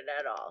stimulated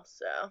at all.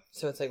 So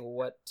it's like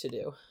what to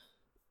do.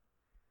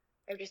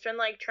 I've just been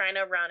like trying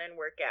to run and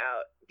work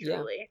out,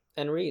 truly.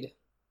 Yeah. And read.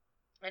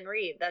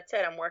 That's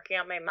it. I'm working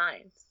out my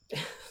mind.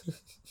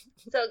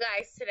 So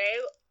guys, today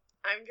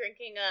I'm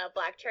drinking a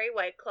black cherry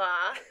White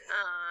Claw.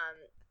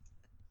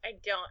 I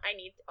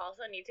need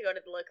to go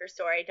to the liquor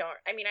store. I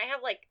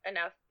have like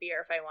enough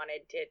beer if I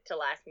wanted to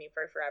last me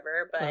for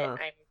forever, but I'm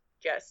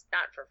just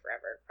not for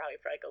forever, probably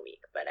for like a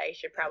week, but I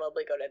should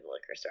probably go to the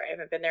liquor store. I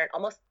haven't been there in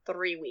almost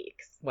 3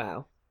 weeks.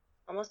 Wow.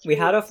 Almost 3 We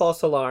had a weeks.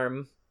 false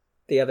alarm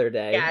the other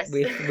day. Yes.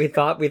 We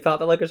thought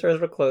the liquor stores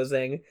were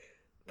closing,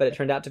 but it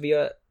turned out to be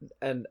a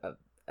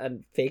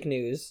fake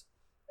news.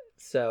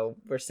 So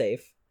we're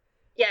safe.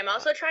 Yeah, I'm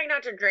also trying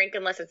not to drink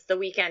unless it's the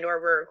weekend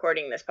or we're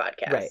recording this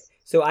podcast. Right.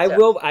 So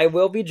I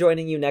will be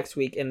joining you next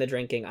week in the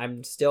drinking.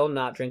 I'm still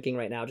not drinking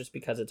right now just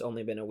because it's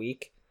only been a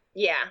week.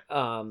 Yeah.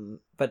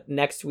 But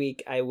next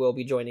week I will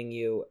be joining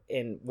you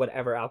in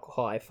whatever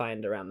alcohol I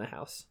find around the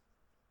house.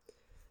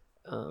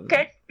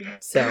 Okay.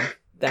 So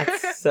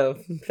that's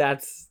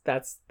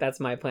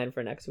my plan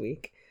for next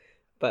week.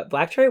 But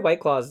Black Cherry White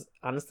Claws,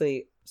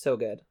 honestly, so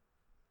good.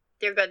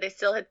 They're good. They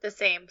still hit the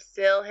same.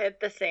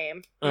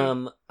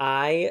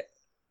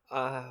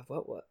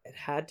 What it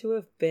had to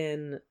have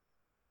been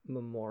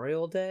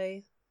Memorial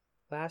Day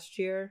last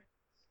year,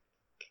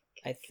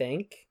 I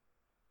think.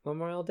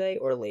 Memorial Day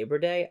or Labor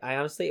Day.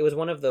 It was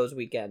one of those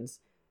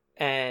weekends,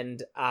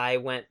 and I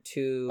went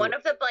to one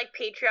of the like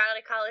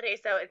patriotic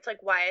holidays. So it's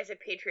like, why is it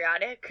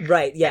patriotic?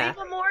 Right. Yeah. I mean,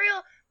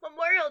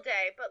 Memorial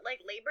Day, but like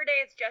Labor Day,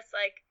 it's just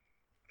like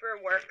for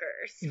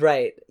workers.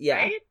 Right. Yeah.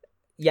 Right?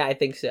 Yeah, I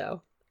think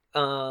so.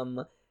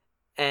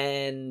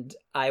 And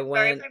I went.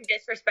 Sorry if I'm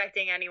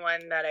disrespecting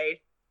anyone that I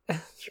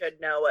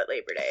should know what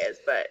Labor Day is,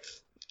 but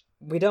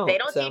we don't. They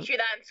don't teach you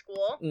that in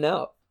school.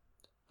 No.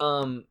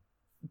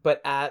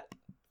 But at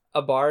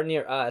a bar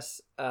near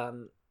us,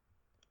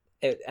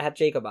 at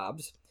Jacob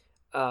Bob's,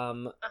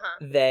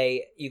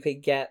 you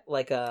could get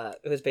like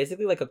it was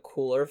basically like a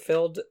cooler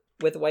filled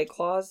with White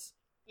Claws.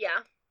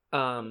 Yeah.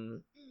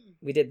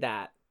 We did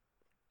that.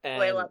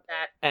 And, I love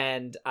that.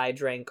 And I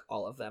drank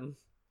all of them.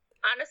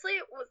 Honestly,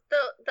 the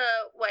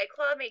White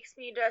Claw makes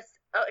me just,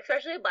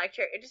 especially Black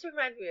Cherry, it just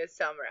reminds me of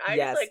summer.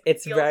 Yes,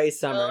 it's very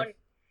summer.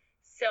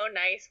 So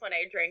nice when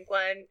I drink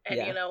one,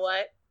 and you know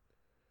what?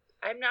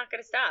 I'm not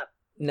gonna stop.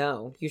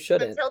 No, you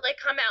shouldn't. Until they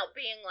come out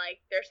being like,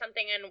 there's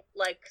something in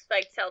like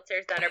spiked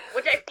seltzers that are,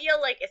 which I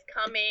feel like is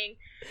coming.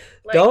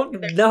 Like,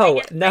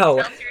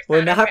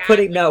 we're not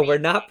putting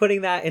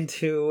that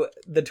into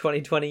the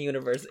 2020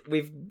 universe.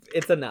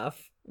 It's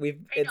enough.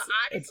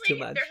 It's too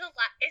much. There's a lot.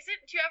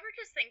 Do you ever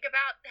just think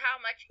about how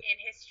much in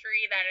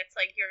history that it's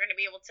like you're gonna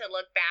be able to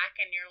look back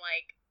and you're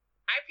like,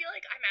 I feel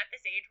like I'm at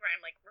this age where I'm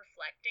like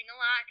reflecting a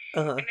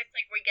lot, and it's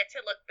like we get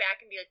to look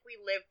back and be like,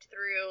 we lived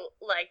through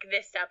like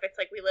this stuff.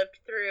 It's like we lived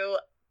through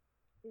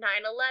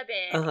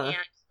 9/11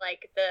 and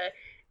like the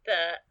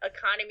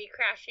economy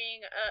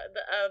crashing of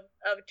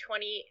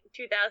 2008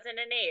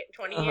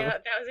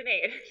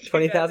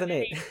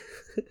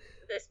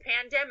 this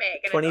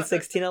pandemic, and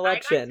 2016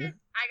 election.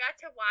 I got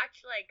to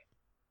watch like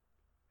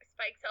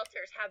spiked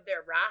seltzers have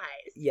their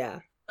rise. Yeah.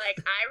 Like,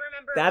 I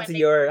remember that's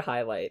your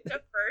highlight.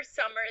 The first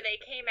summer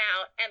they came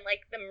out, and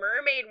like the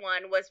mermaid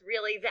one was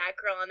really that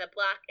girl on the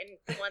block,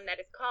 and one that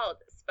is called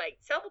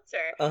spiked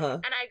seltzer. And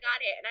I got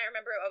it, and I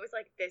remember I was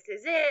like, this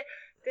is it.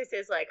 This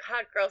is like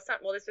hot girl summer.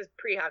 Well, this was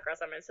pre-hot girl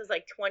summer. This was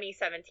like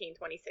 2017,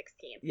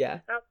 2016.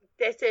 Yeah.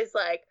 This is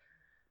like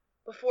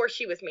before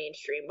she was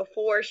mainstream. You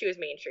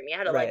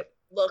had to like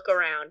look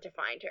around to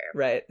find her.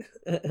 Right.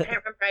 And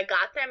I remember I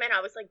got them, and I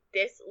was like,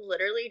 this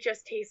literally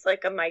just tastes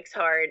like a Mike's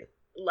Hard,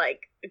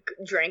 like,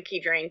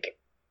 drinky drink.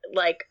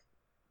 Like,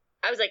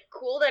 I was like,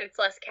 cool that it's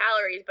less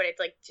calories, but it's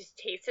like just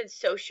tasted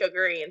so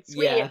sugary and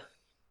sweet. Yeah.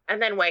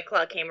 And then White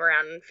Claw came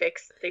around and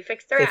fixed it.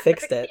 Yeah.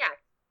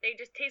 They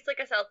just taste like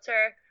a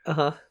seltzer.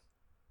 And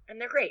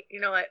they're great. You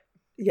know what?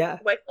 Yeah.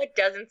 White Claw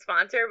doesn't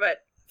sponsor, but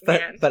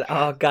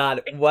oh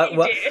god, what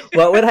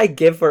would I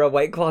give for a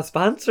White Claw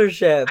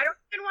sponsorship? I don't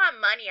even want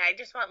money. I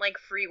just want like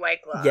free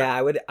White Claw. Yeah,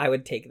 I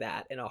would take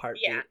that in a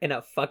heartbeat. Yeah. In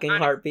a fucking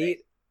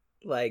heartbeat.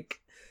 Like,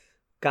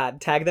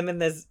 God, tag them in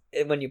this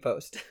when you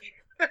post.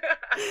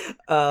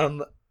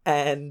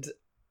 And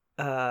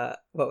what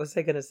was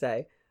I gonna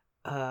say?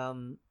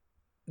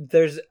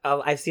 There's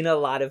I've seen a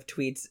lot of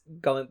tweets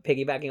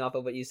piggybacking off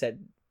of what you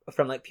said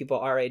from like people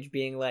our age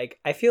being like,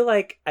 I feel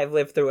like I've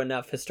lived through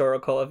enough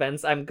historical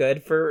events. I'm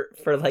good for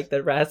like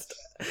the rest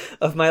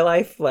of my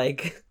life,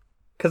 like,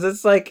 because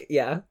it's like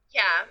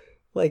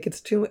like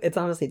it's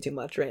honestly too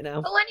much right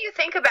now. But when you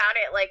think about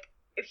it, like,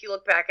 if you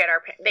look back at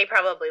they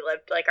probably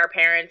lived, like, our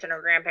parents and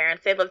our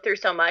grandparents, they lived through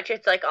so much.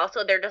 It's like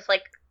also they're just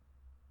like,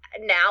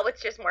 now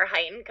it's just more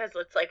heightened because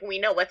it's like we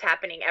know what's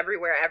happening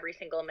everywhere every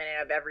single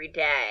minute of every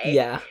day.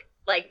 Yeah.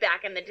 Like,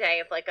 back in the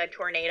day, if like a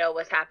tornado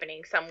was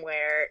happening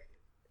somewhere,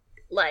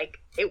 like,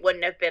 it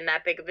wouldn't have been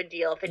that big of a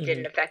deal if it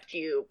didn't affect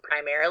you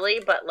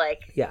primarily, but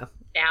like,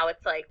 now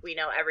it's like we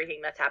know everything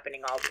that's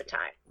happening all the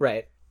time.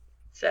 Right.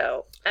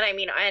 So, and I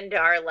mean, and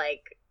our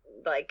like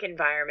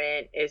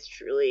environment is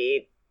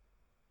truly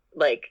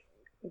like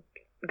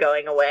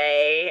going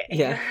away.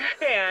 Yeah.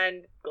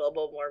 And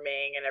global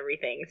warming and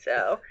everything.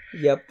 So.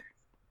 Yep.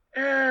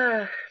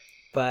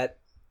 But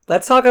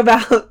let's talk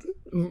about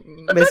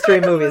mystery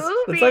movies.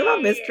 Let's talk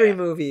about mystery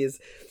movies.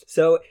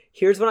 So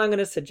here's what I'm going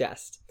to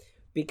suggest.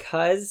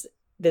 Because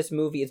this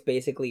movie is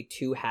basically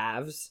two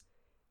halves,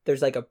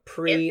 there's like a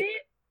Is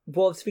it?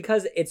 Well, it's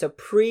because it's a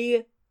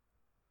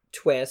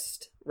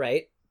twist,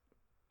 right?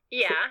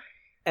 Yeah.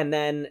 And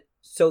then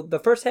so the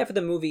first half of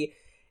the movie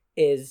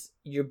is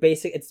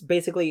it's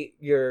basically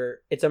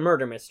it's a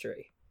murder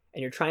mystery,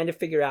 and you're trying to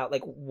figure out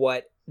like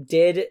what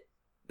did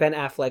Ben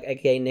Affleck,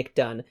 aka Nick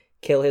Dunn,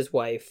 kill his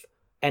wife,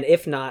 and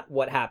if not,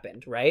 what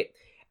happened, right?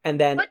 And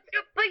then But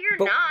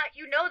you're not.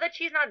 You know that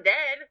she's not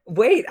dead.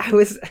 wait, I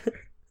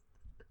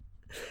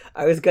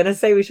was gonna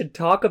say we should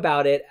talk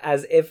about it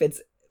as if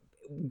it's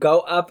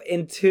go up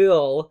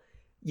until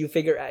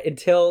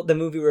until the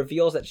movie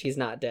reveals that she's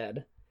not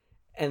dead.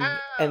 And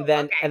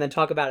then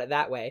talk about it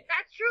that way.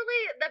 That's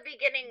truly the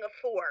beginning of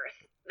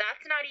fourth.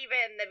 That's not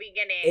even the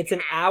beginning. It's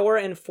an hour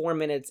and 4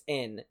 minutes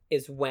in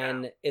is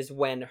when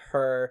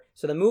her.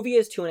 So the movie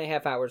is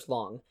 2.5 hours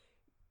long.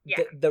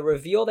 Yeah. The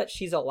reveal that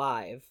she's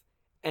alive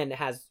and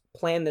has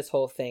planned this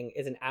whole thing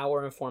is an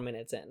hour and 4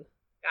 minutes in.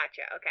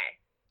 Gotcha. Okay.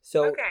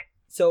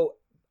 So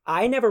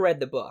I never read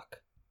the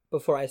book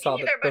before I saw I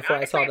feel the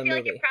like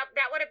movie.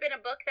 that would have been a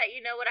book that,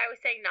 you know what I was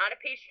saying, not a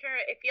page turner.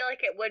 I feel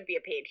like it would be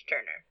a page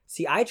turner.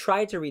 See, I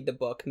tried to read the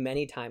book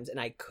many times and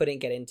I couldn't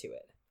get into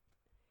it.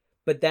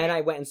 But then I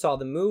went and saw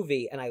the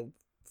movie and I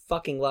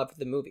fucking loved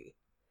the movie.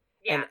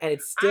 Yeah. And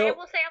it's still... I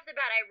will say off the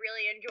bat, I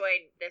really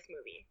enjoyed this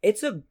movie.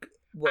 It's a...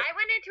 I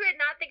went into it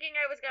not thinking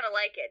I was going to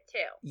like it,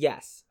 too.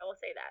 Yes. I will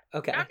say that.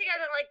 Okay. Not thinking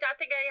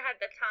I had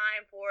the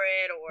time for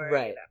it or...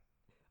 Right.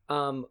 You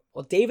know.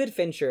 Well, David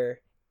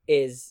Fincher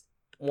is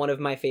one of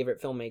my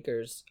favorite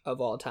filmmakers of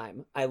all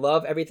time. I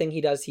love everything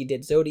he does. He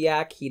did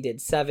Zodiac. He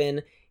did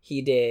Seven.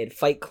 He did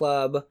Fight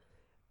Club.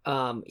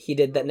 He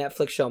did that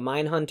Netflix show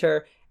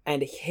Mindhunter.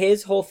 And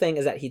his whole thing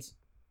is that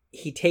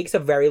he takes a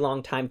very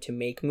long time to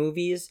make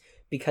movies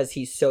because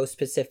he's so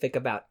specific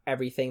about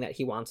everything that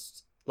he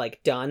wants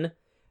like done.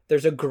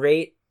 There's a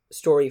great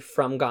story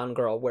from Gone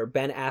Girl where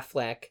Ben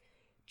Affleck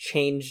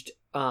changed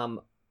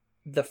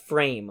the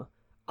frame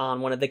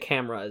on one of the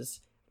cameras,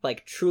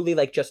 like truly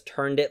like just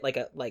turned it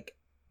like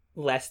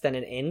less than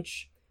an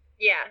inch.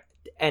 Yeah.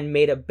 And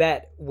made a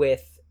bet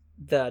with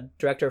the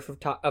director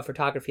of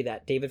photography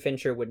that David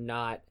Fincher would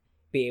not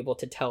be able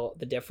to tell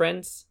the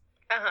difference.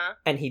 Uh-huh.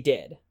 And he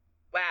did.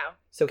 Wow.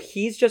 So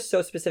he's just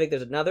so specific.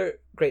 There's another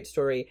great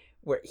story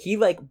where he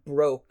like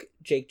broke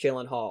Jake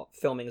Gyllenhaal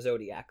filming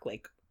Zodiac,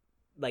 like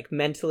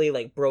mentally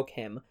like broke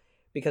him,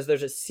 because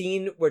there's a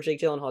scene where Jake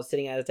Gyllenhaal is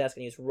sitting at his desk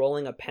and he's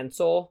rolling a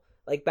pencil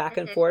like back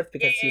and forth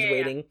because he's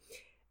waiting.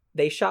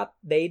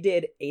 They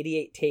did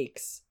 88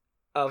 takes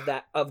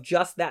of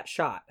just that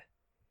shot.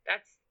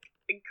 That's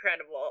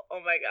incredible.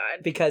 Oh my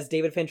god. Because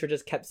David Fincher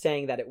just kept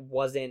saying that it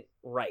wasn't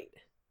right.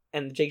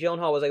 And Jake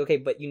Gyllenhaal was like, okay,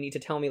 but you need to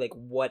tell me like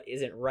what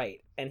isn't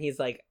right. And he's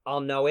like, I'll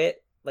know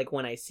it like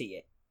when I see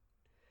it.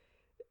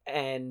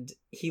 And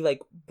he like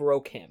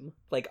broke him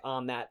like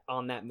on that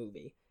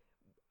movie.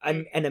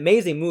 An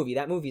amazing movie.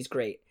 That movie's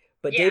great.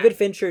 But David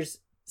Fincher's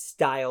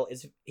style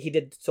is, he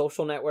did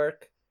Social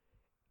Network.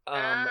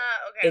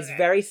 It's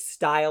very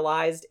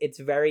stylized. It's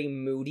very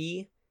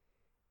moody.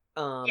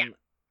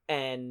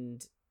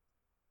 And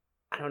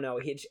I don't know.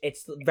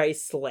 It's very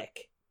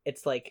slick.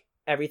 It's like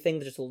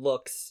everything just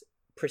looks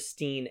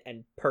pristine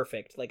and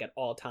perfect like at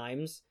all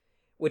times,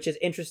 which is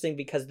interesting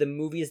because the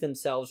movies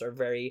themselves are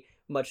very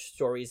much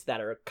stories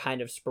that are kind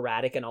of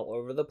sporadic and all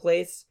over the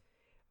place.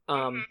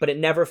 But it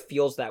never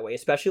feels that way,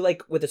 especially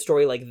like with a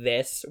story like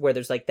this where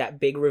there's like that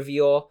big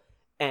reveal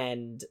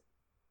and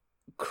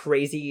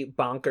crazy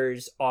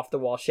bonkers off the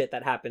wall shit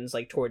that happens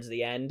like towards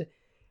the end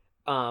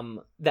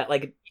that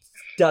like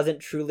doesn't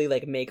truly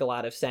like make a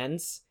lot of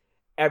sense.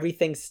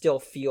 Everything still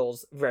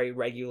feels very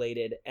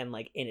regulated and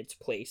like in its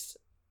place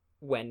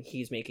when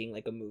he's making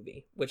like a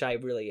movie, which I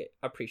really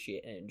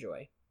appreciate and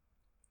enjoy.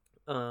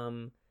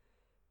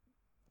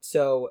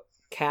 So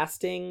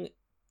casting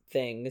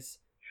things.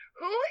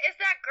 Who is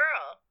that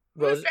girl?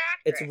 Who's the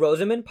actress? It's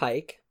Rosamund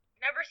Pike.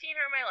 Never seen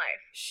her in my life.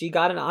 She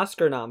got an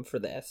Oscar nom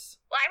for this.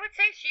 Well, I would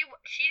say she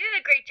did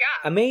a great job.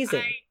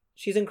 Amazing.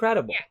 She's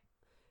incredible. Yeah.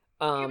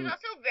 She was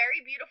also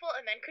very beautiful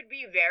and then could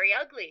be very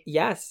ugly.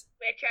 Yes.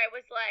 Which I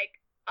was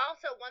like,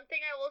 also, one thing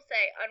I will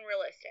say,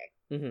 unrealistic.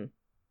 Mm-hmm.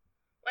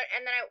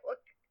 And then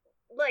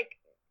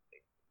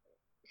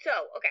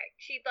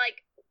she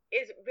like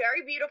is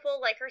very beautiful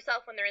like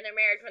herself when they're in their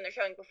marriage, when they're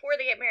showing before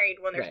they get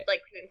married, when they're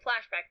like doing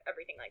flashbacks,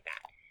 everything like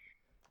that.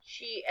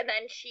 She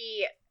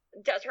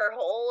does her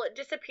whole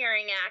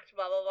disappearing act,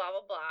 blah blah blah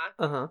blah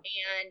blah,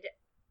 and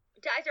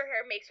dyes her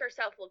hair, makes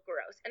herself look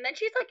gross, and then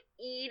she's like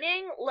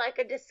eating like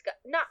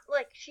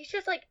she's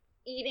just like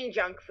eating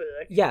junk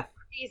food. Yeah.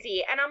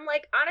 Easy. And I'm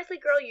like, honestly,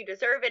 girl, you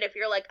deserve it. If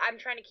you're like, I'm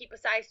trying to keep a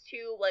size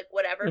 2, like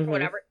whatever,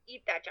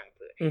 eat that junk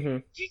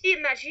food. She's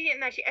eating that,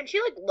 and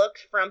she like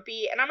looks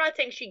frumpy. And I'm not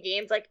saying she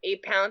gains like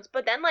 8 pounds,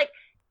 but then like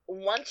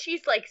once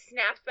she's like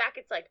snaps back,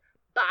 it's like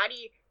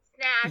body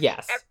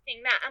snatch,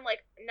 everything that. I'm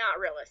like, not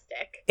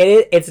realistic.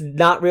 It's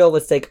not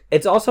realistic.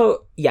 It's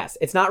also, yes,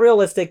 it's not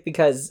realistic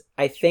because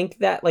I think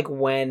that like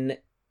when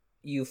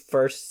you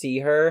first see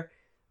her,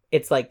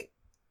 it's like,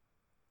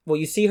 well,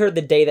 you see her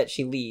the day that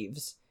she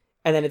leaves.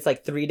 And then it's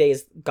like 3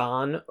 days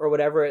gone or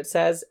whatever it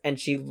says. And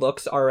she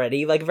looks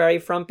already like very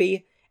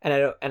frumpy.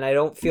 and I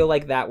don't feel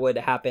like that would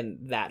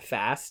happen that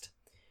fast.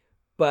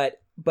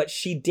 But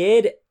she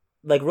did,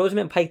 like,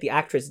 Rosamund Pike, the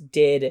actress,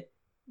 did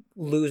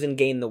lose and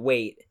gain the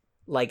weight,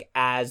 like,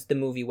 as the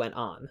movie went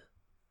on.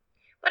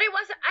 But I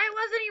wasn't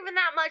even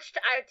that much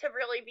to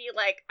really be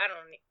like, I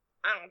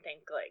don't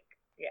think, like,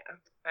 yeah,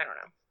 I don't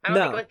know. I don't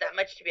think it was that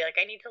much to be like,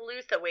 I need to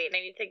lose the weight, and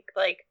I need to,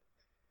 like...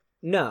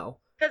 No.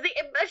 Because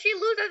she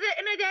loses it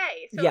in a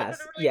day, so yes, it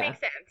doesn't really make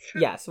sense.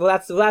 Yes, well,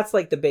 that's,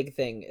 like, the big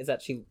thing, is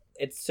that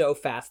it's so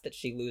fast that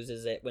she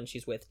loses it when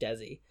she's with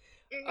Desi.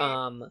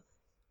 Mm-hmm.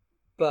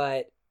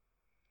 But,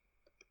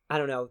 I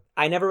don't know.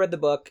 I never read the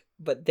book,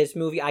 but this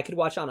movie I could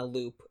watch on a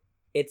loop.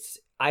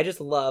 I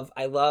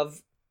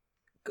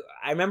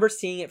remember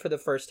seeing it for the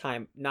first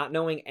time, not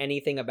knowing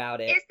anything about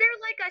it. Is there,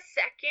 like, a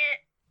second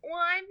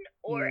one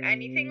or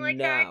anything like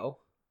that? No.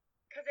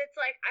 Because it's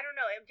like, I don't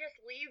know, it just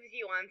leaves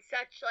you on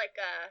such, like,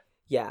 a...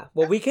 Yeah,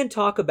 well, we can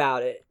talk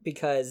about it,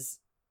 because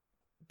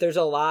there's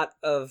a lot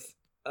of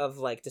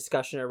like,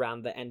 discussion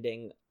around the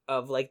ending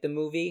of, like, the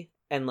movie,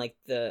 and, like,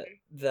 the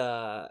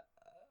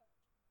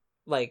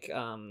like,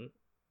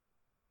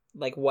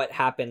 what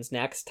happens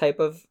next type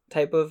of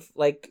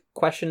like,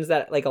 questions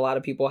that, like, a lot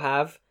of people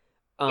have.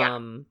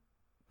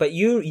 But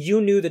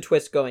you knew the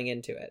twist going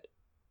into it.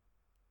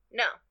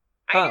 No,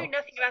 I knew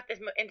nothing about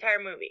this entire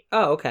movie.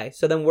 Oh, okay.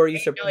 So then were you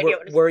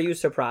you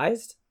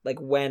surprised,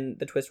 like, when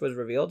the twist was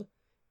revealed?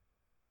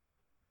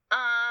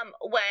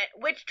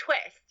 Which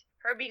twist?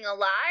 Her being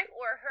alive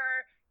or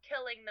her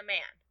killing the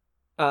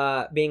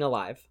man? Being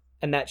alive,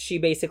 and that she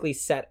basically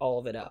set all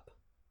of it up.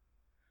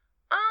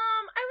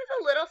 I was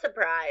a little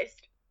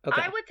surprised.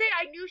 Okay. I would say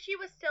I knew she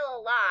was still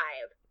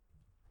alive.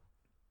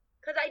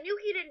 Because I knew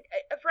he didn't,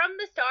 from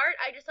the start,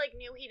 I just, like,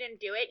 knew he didn't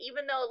do it,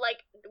 even though,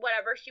 like,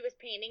 whatever, she was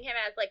painting him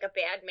as, like, a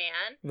bad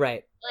man.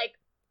 Right. Like,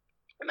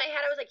 in my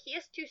head, I was like, he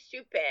is too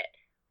stupid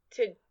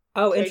to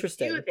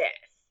interesting. do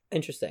this.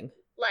 Interesting.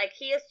 Like,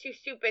 he is too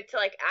stupid to,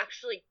 like,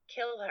 actually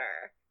kill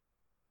her.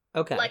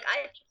 Okay. Like,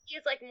 I think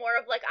he's, like, more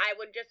of, like, I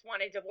would just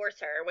want to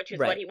divorce her, which is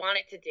what he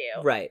wanted to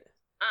do. Right.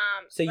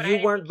 So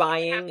you weren't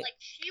buying...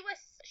 like, she's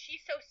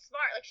so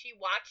smart. Like, she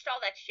watched all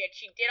that shit.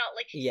 She did all,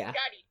 like, she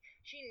studied.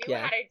 She knew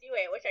how to do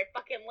it, which I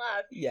fucking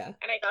love. Yeah.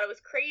 And I thought it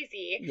was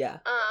crazy. Yeah.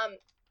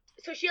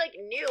 So she, like,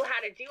 knew how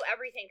to do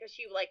everything because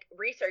she, like,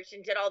 researched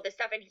and did all this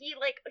stuff. And he,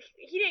 like,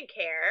 he didn't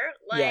care.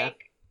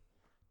 Like,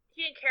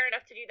 he didn't care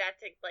enough to do that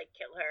to, like,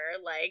 kill her.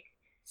 Like...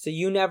 So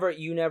you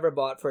never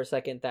bought for a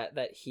second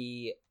that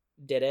he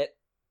did it?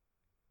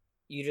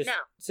 You just... No.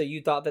 So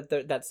you thought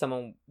that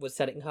someone was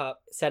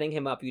setting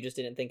him up, you just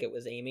didn't think it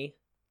was Amy?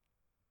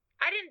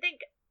 I didn't think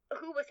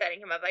who was setting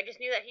him up. I just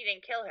knew that he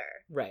didn't kill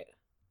her. Right.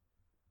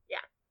 Yeah.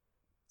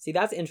 See,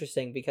 that's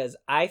interesting, because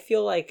I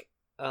feel like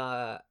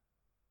part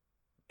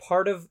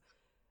of...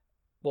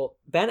 Well,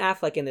 Ben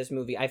Affleck in this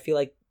movie, I feel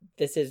like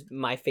this is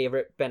my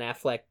favorite Ben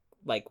Affleck,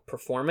 like,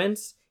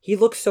 performance. He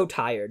looks so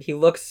tired. He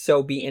looks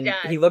so beaten.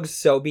 He looks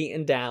so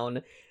beaten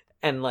down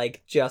and,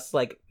 like, just,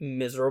 like,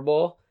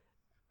 miserable.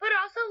 But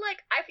also,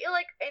 like, I feel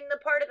like in the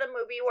part of the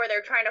movie where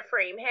they're trying to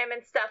frame him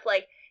and stuff,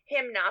 like,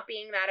 him not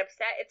being that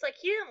upset, it's like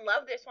he didn't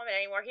love this woman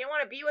anymore. He didn't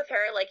want to be with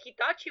her. Like, he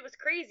thought she was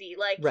crazy.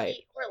 Like,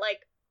 or,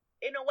 like,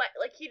 in a way,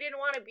 like, he didn't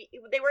want to be...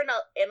 They were in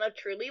a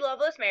truly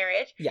loveless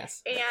marriage.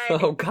 Yes.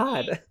 And oh,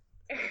 God.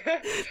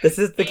 This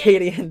is the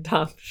Katie and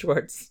Tom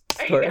Schwartz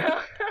story. I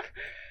know.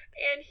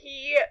 And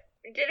he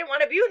didn't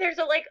want to be with her,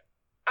 so, like,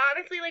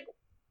 honestly, like,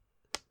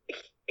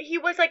 he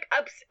was, like,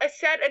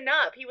 upset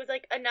enough. He was,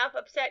 like, enough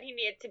upset he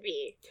needed to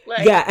be.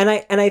 Like, yeah,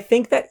 and I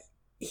think that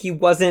he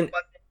wasn't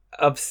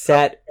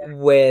upset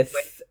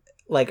with,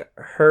 like,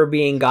 her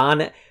being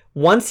gone.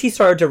 Once he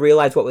started to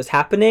realize what was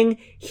happening,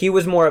 he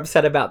was more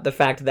upset about the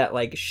fact that,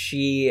 like,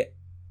 she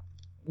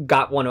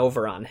got one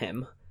over on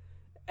him.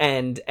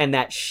 And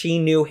that she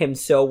knew him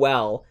so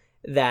well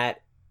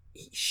that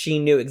she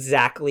knew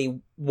exactly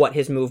what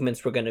his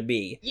movements were going to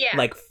be. Yeah.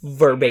 Like,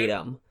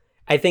 verbatim.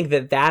 I think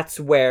that's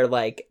where,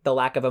 like, the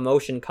lack of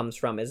emotion comes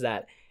from, is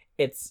that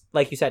it's,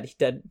 like you said, he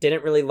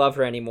didn't really love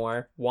her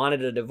anymore,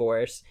 wanted a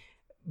divorce.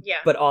 Yeah.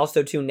 But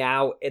also, too,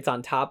 now it's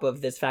on top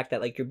of this fact that,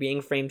 like, you're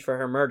being framed for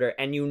her murder,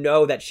 and you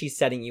know that she's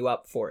setting you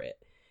up for it.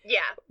 Yeah.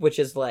 Which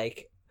is,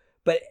 like...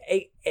 But,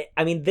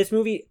 I mean, this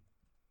movie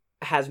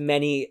has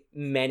many,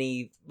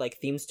 many, like,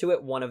 themes to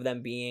it, one of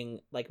them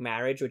being, like,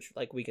 marriage, which,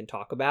 like, we can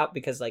talk about,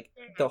 because, like,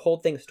 the whole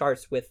thing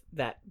starts with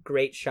that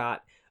great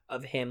shot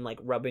of him, like,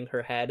 rubbing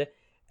her head,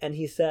 and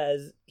he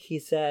says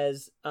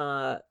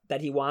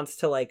that he wants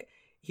to, like,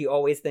 he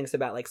always thinks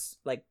about, like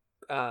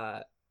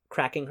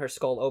cracking her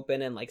skull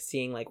open and, like,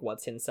 seeing, like,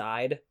 what's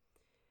inside,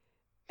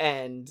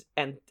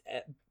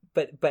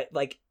 but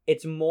like,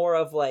 it's more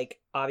of, like,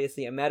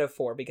 obviously a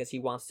metaphor, because he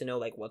wants to know,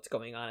 like, what's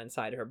going on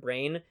inside her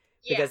brain.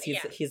 Because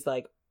he's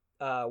like,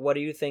 what are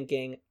you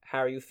thinking? How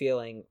are you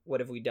feeling? What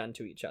have we done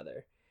to each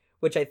other?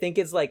 Which I think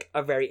is, like,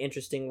 a very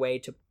interesting way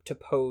to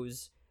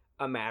pose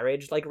a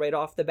marriage, like, right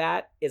off the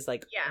bat, is,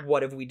 like,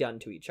 what have we done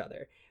to each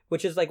other?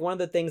 Which is, like, one of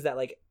the things that,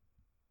 like,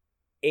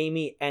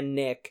 Amy and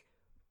Nick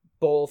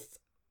both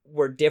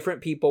were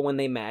different people when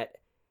they met,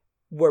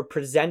 were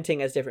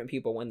presenting as different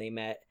people when they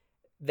met,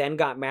 then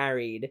got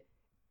married,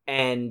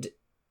 and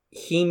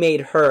he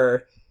made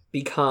her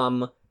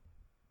become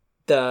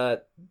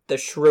the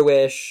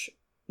shrewish,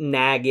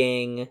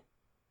 nagging,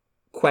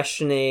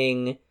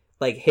 questioning,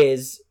 like,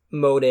 his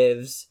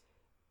motives,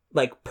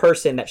 like,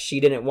 person that she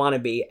didn't want to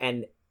be,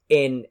 and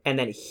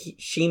then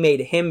she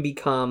made him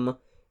become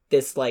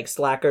this, like,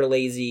 slacker,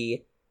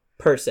 lazy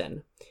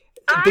person.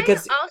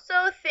 Because I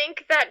also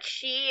think that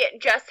she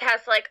just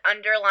has, like,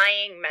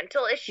 underlying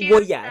mental issues.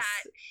 Well, yes.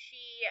 That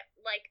she,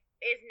 like,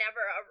 is never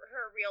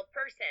her real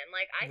person.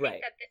 Like, I Right.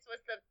 think that this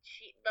was the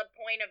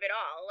point of it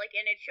all. Like,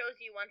 and it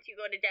shows you once you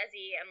go to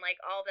Desi and, like,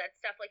 all that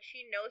stuff. Like,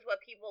 she knows what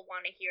people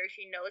want to hear.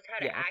 She knows how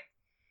to Yeah. act.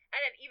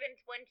 And then even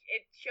when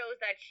it shows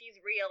that she's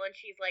real and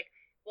she's like,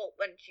 well,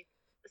 when she's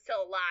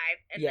still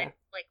alive and Yeah. then,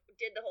 like,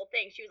 did the whole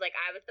thing, she was like,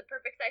 I was the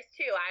perfect size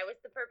too. I was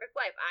the perfect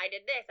wife. I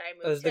did this. I I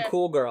moved was the to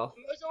cool girl.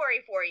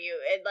 Missouri for you.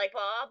 And, like,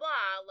 blah, blah,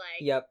 blah.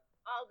 Like, Yep.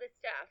 all this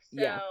stuff.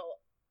 So, Yeah.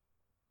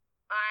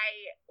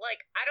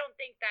 I don't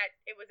think that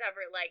it was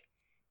ever, like,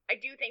 I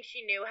do think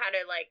she knew how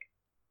to, like,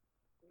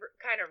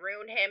 kind of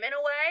ruin him in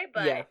a way,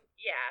 but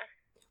yeah.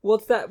 Well,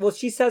 it's that. Well,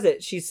 she says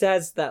it. She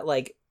says that,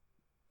 like,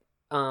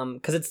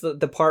 because it's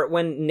the part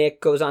when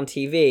Nick goes on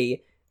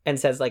TV and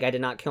says, like, I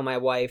did not kill my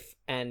wife,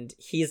 and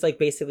he's, like,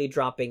 basically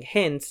dropping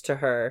hints to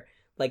her,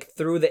 like,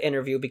 through the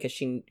interview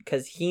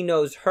because he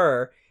knows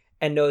her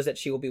and knows that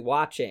she will be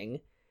watching,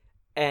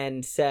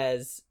 and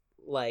says,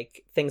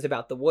 like, things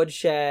about the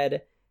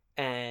woodshed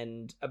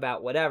and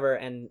about whatever,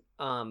 and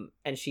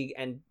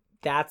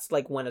that's,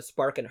 like, when a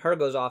spark in her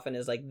goes off and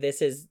is like,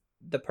 this is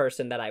the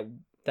person that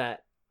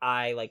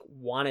I like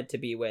wanted to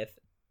be with.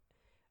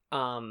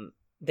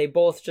 They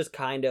both just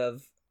kind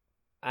of,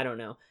 I don't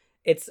know.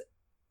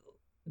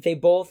 They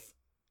both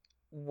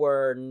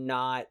were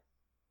not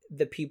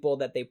the people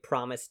that they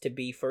promised to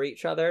be for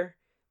each other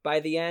by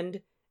the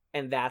end,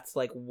 and that's,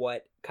 like,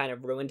 what kind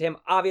of ruined him.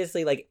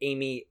 Obviously, like,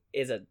 Amy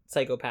is a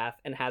psychopath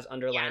and has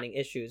underlying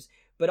issues,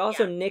 but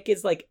also Nick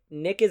is not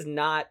he's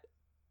not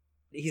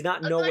he's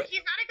not a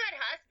good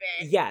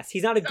husband. Yes,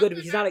 he's not a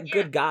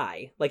good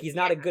guy. Like, he's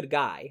not a good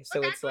guy.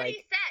 So that's it's what like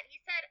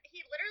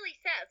he literally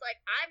says,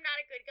 like, I'm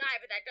not a good guy,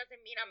 but that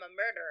doesn't mean I'm a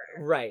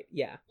murderer. Right,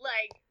 yeah.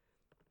 Like,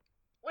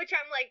 which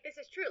I'm like, this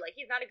is true. Like,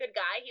 he's not a good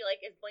guy. He, like,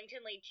 is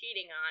blatantly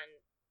cheating on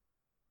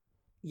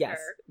her.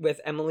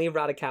 With Emily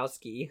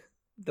Ratajkowski,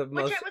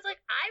 Which I was like,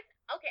 I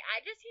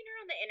just seen her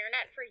on the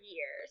internet for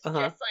years.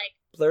 Just, like,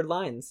 Blurred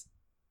Lines.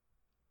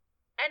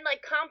 And,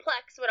 like,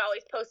 Complex would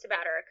always post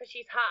about her because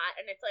she's hot,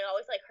 and it's, like,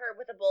 always, like, her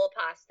with a bowl of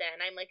pasta,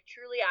 and I'm, like,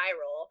 truly eye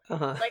roll.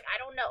 Like, I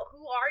don't know.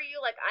 Who are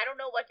you? Like, I don't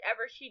know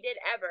whatever she did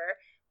ever,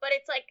 but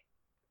it's, like,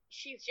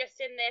 she's just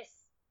in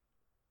this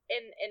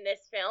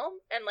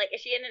film, and, like,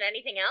 is she in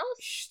anything else?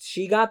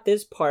 She got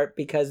this part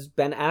because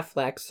Ben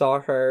Affleck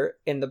saw her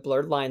in the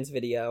Blurred Lines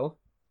video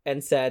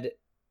and said,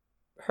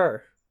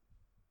 her.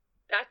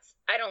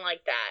 I don't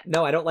like that.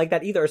 No, I don't like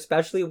that either,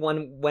 especially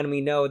when we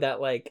know that,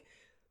 like,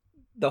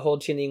 the whole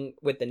cheating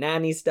with the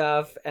nanny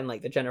stuff and,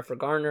 like, the Jennifer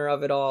Garner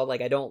of it all,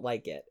 like, I don't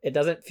like it. It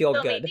doesn't feel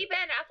good. Maybe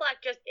Ben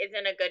Affleck just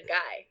isn't a good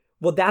guy.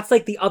 Well, that's,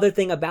 like, the other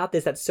thing about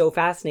this that's so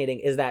fascinating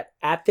is that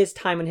at this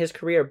time in his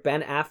career,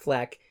 Ben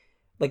Affleck,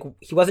 like,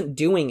 he wasn't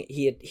doing,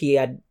 he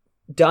had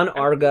done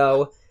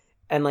Argo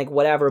and, like,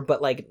 whatever,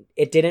 but, like,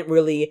 it didn't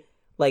really,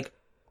 like,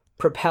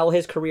 propel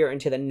his career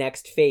into the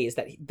next phase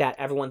that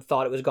everyone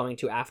thought it was going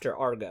to after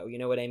Argo. You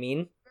know what I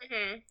mean?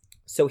 Mm-hmm.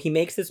 So he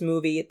makes this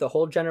movie, the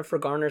whole Jennifer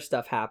Garner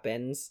stuff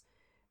happens.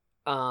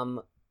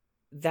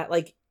 That,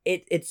 like,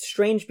 it's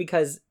strange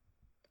because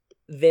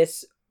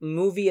this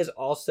movie is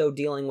also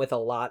dealing with a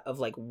lot of,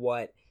 like,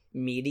 what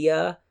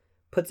media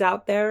puts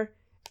out there.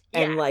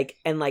 And, like,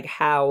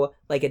 how,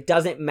 like, it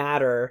doesn't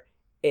matter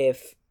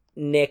if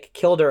Nick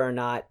killed her or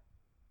not.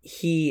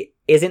 He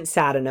isn't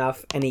sad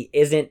enough and he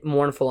isn't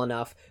mournful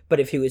enough. But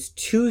if he was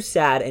too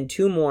sad and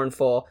too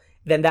mournful,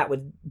 then that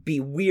would be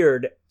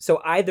weird. So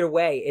either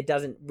way, it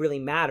doesn't really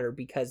matter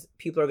because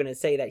people are going to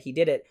say that he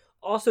did it.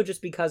 Also,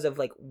 just because of,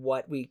 like,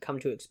 what we come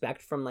to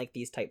expect from, like,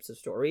 these types of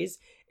stories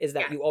is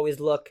that you always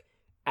look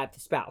at the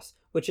spouse,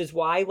 which is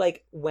why,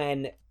 like,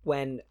 when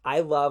I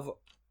love,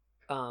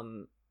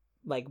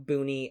 like,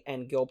 Booney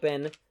and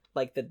Gilpin,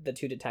 like, the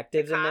two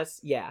detectives in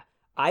this. Yeah.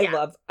 I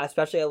love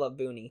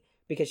Booney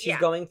because she's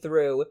going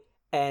through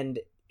and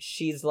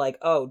she's like,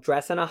 oh,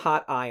 dress in a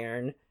hot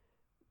iron.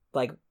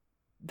 Like,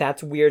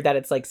 that's weird that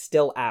it's, like,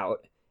 still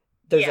out.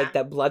 There's like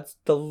that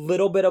the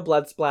little bit of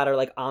blood splatter,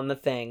 like, on the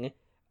thing.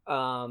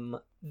 I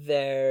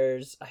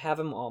have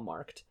them all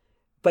marked,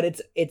 but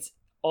it's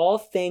all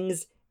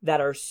things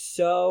that are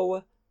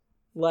so,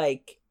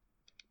 like,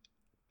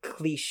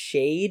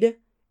 cliched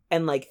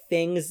and, like,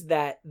 things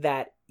that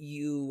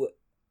you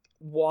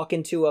walk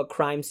into a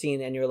crime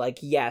scene and you're like,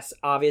 yes,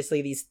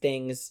 obviously these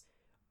things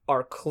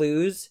are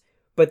clues,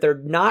 but they're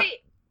not.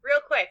 Wait, real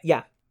quick.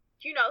 Yeah.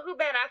 Do you know who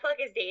Ben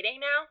Affleck is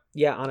dating now?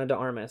 Yeah, Ana de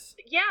Armas.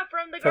 Yeah,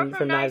 from the girl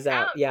from Knives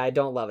Out. Yeah, I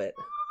don't love it.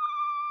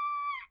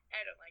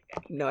 I don't like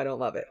that. No, I don't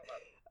love it.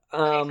 Okay,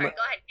 sorry, go ahead,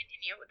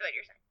 continue with what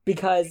you're saying.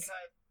 Because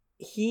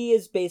he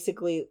is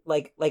basically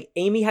like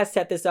Amy has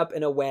set this up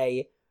in a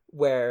way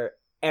where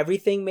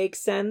everything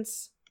makes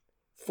sense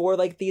for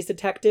like these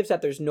detectives,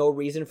 that there's no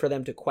reason for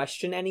them to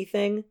question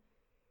anything.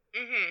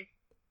 Mm-hmm.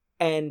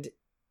 And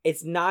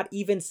it's not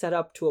even set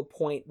up to a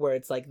point where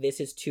it's like, this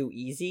is too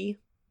easy.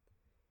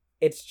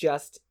 It's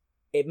just,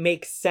 it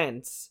makes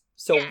sense.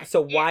 So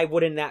why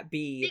wouldn't that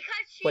be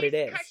what it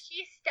is? Because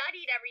she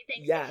studied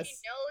everything, yes. So she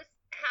knows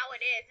how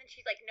it is, and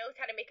she's like knows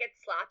how to make it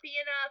sloppy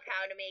enough,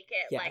 how to make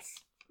it yes. like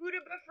who to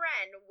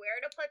befriend, where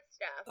to put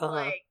stuff.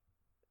 Like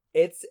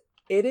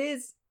it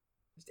is.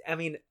 I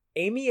mean,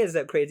 Amy is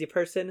a crazy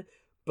person,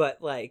 but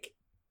like,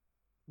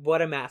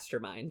 what a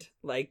mastermind.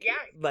 Like,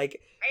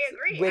 like I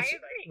agree.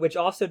 Which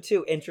also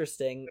too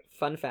interesting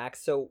fun fact.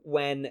 So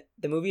when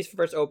the movie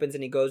first opens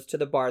and he goes to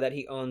the bar that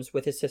he owns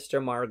with his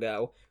sister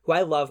Margot, who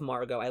I love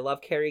Margot. I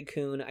love Carrie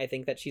Coon. I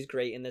think that she's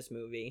great in this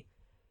movie.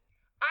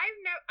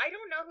 I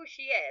don't know who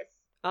she is.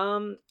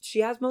 She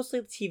has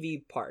mostly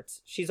TV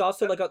parts. She's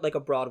also like a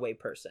Broadway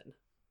person.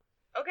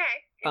 Okay.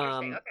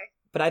 Interesting. Okay.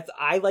 But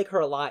I like her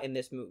a lot in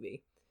this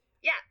movie.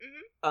 Yeah.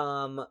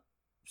 Mm-hmm.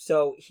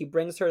 So he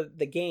brings her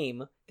the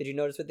game. Did you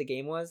notice what the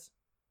game was?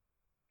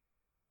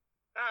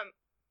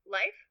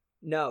 Life?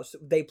 No, so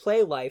they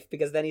play Life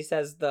because then he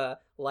says the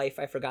Life,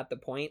 I forgot the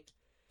point.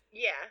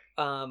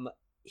 Yeah.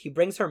 He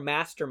brings her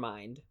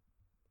Mastermind.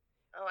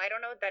 Oh, I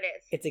don't know what that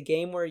is. It's a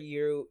game where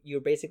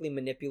you're basically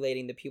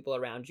manipulating the people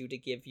around you to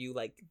give you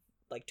like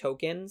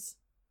tokens.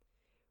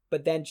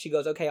 But then she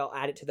goes, okay, I'll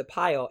add it to the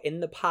pile. In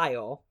the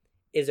pile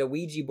is a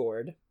Ouija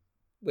board,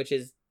 which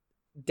is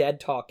dead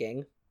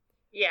talking.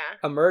 Yeah.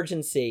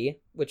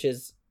 Emergency, which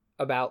is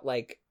about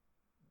like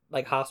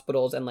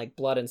hospitals and like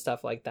blood and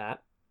stuff like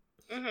that.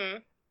 Mm-hmm.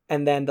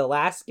 And then the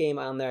last game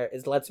on there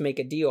is Let's Make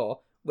a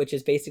Deal, which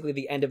is basically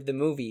the end of the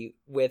movie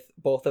with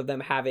both of them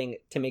having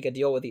to make a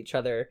deal with each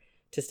other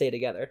to stay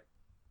together.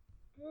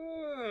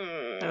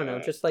 I don't know,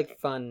 just like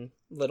fun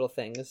little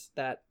things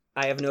that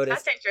I have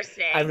noticed. That's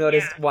interesting. I've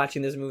noticed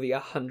watching this movie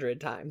 100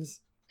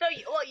 times. So,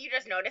 you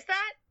just noticed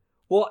that?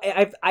 Well,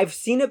 I've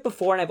seen it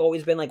before, and I've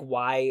always been like,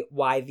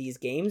 why these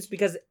games?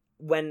 Because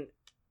I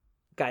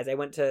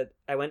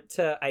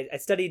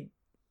studied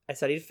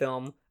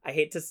film. I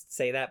hate to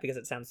say that because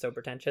it sounds so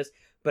pretentious,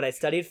 but I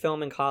studied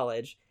film in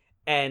college,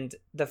 and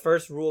the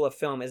first rule of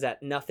film is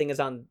that nothing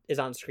is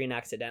on screen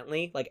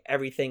accidentally. Like,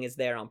 everything is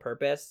there on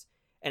purpose,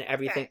 and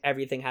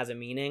everything has a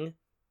meaning.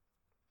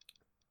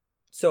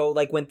 So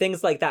like when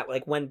things like that,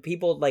 like when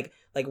people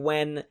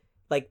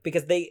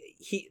because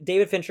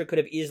David Fincher could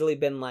have easily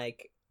been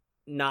like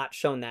not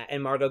shown that,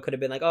 and Margot could have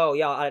been like, oh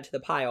yeah, I'll add it to the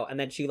pile, and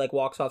then she like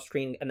walks off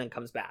screen and then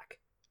comes back.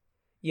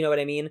 You know what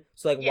I mean?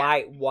 So like,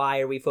 why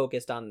are we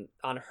focused on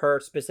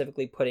her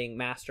specifically putting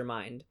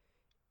Mastermind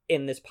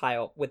in this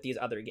pile with these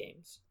other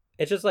games?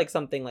 It's just like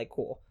something like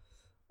cool.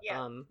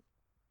 Yeah.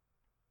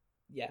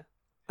 Yeah.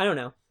 I don't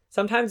know.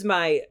 Sometimes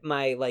my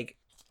like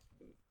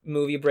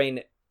movie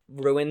brain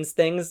ruins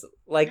things,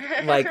 like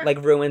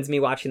ruins me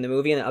watching the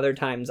movie, and other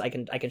times I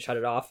can shut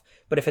it off.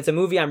 But if it's a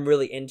movie I'm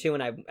really into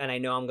and I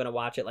know I'm gonna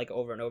watch it like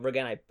over and over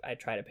again, I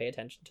try to pay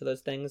attention to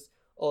those things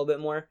a little bit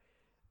more.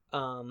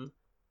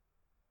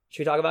 Should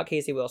we talk about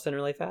Casey Wilson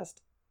really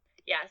fast?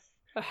 Yes.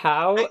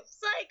 How? I was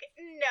like,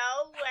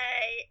 no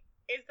way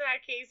is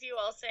that Casey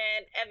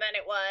Wilson, and then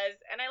it was,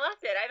 and I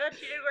loved it. I thought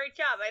she did a great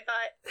job. I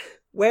thought,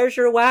 where's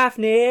your wife,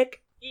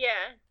 Nick? Yeah.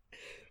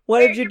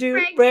 What'd you do?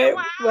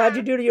 What'd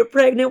you do to your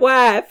pregnant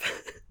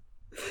wife?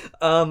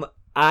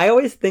 I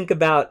always think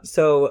about,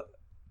 so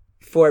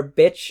for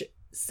Bitch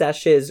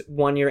Sesh's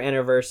 1-year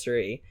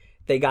anniversary,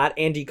 they got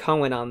Andy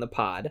Cohen on the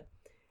pod,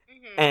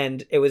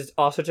 and it was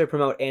also to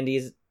promote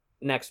Andy's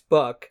next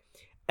book,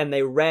 and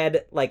they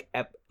read like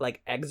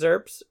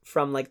excerpts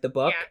from like the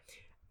book,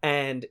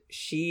 and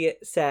she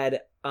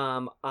said,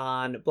 on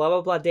blah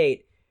blah blah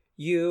date,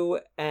 you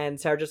and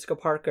Sarah Jessica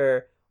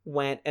Parker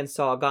went and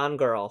saw Gone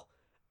Girl.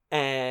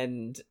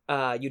 And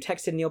you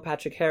texted Neil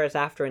Patrick Harris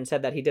after and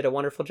said that he did a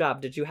wonderful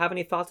job. Did you have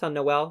any thoughts on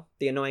Noelle,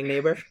 the annoying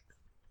neighbor?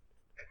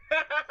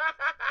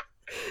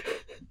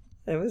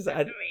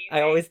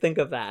 I always think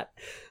of that.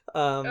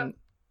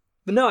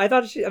 But no, I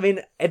thought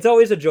it's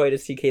always a joy to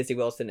see Casey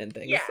Wilson in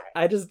things. Yeah.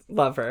 I just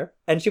love her.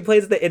 And she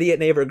plays the idiot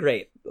neighbor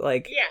great.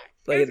 Like,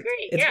 it's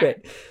great. It's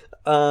great.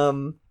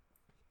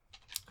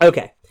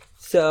 Okay.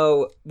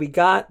 So we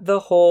got the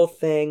whole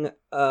thing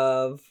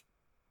of,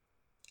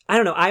 I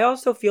don't know. I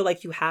also feel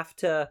like you have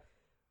to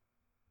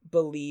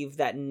believe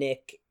that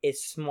Nick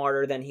is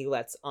smarter than he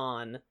lets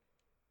on,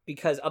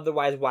 because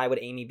otherwise, why would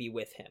Amy be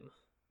with him?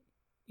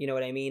 You know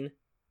what I mean?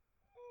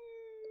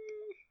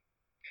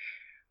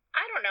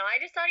 I don't know. I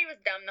just thought he was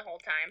dumb the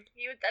whole time.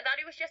 I thought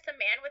he was just a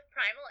man with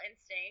primal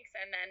instincts,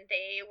 and then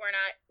they were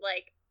not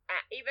like,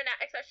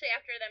 especially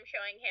after them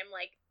showing him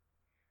like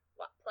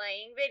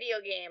playing video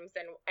games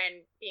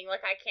and being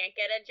like, I can't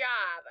get a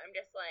job. I'm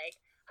just like,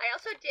 I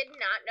also did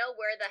not know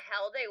where the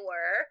hell they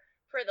were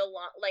for the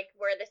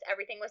where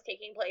everything was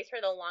taking place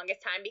for the longest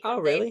time, because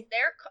really?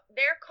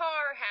 Their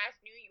car has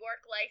New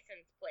York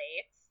license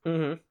plates,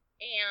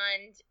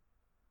 and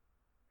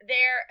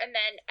there, and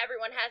then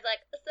everyone has like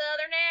a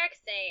southern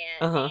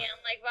accent, Uh-huh.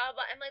 and like blah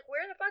blah. I'm like,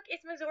 where the fuck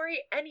is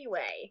Missouri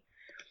anyway?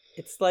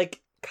 It's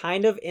like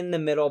kind of in the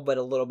middle, but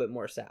a little bit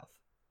more south.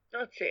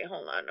 Let's see.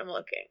 Hold on, I'm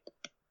looking.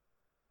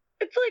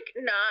 It's like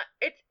not.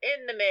 It's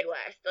in the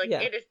Midwest. Like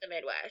Yeah. it is the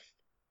Midwest.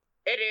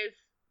 It is.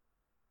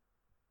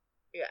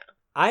 Yeah.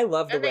 I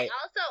love the And they way.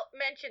 also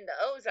mentioned the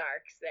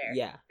Ozarks there.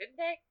 Yeah, Didn't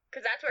they?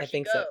 Because that's where I she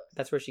think goes. so.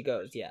 That's where she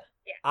goes. Yeah.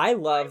 Yeah. I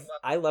love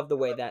the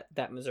way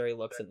that Missouri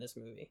looks in this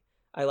movie.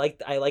 I like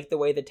the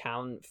way the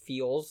town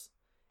feels.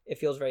 It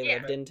feels very Yeah.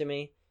 lived in to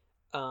me.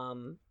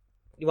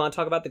 You want to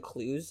talk about the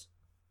clues?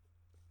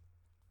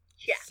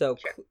 Yeah. So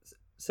sure.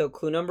 so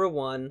clue number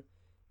 1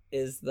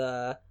 is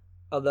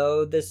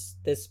although this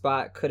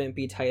spot couldn't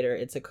be tighter,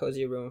 it's a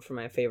cozy room for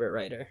my favorite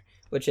writer,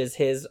 which is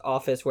his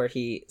office where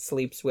he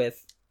sleeps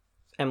with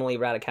Emily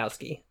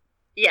Ratajkowski.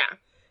 Yeah.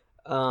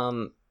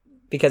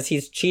 Because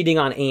he's cheating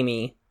on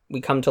Amy, we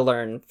come to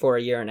learn, for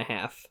a year and a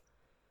half,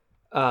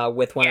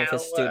 with one of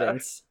his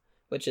students,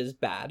 which is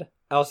bad.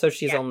 Also,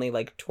 she's only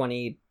like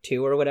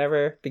 22 or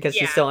whatever, because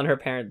she's still on her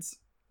parents'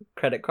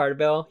 credit card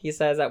bill, he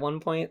says at one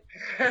point.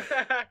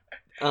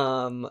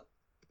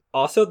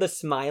 Also, the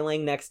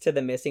smiling next to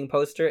the missing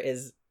poster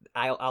is,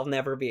 I'll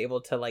never be able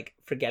to like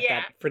forget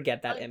that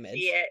image.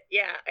 See it.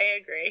 Yeah, I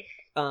agree.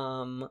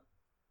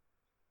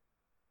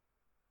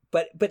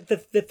 But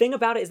the thing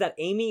about it is that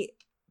Amy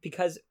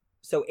is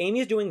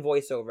doing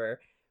voiceover,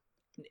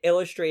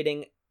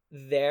 illustrating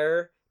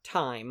their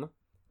time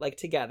like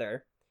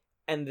together,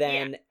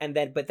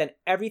 but then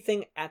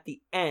everything at the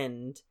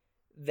end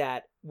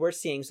that we're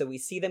seeing, so we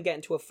see them get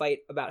into a fight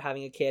about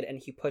having a kid and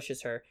he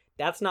pushes her.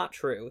 That's not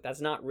true.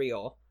 That's not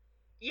real.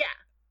 Yeah.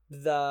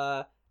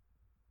 Because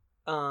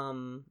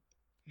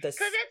that's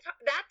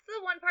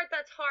the one part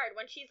that's hard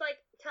when she's like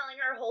telling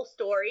her whole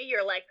story.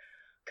 You're like,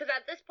 because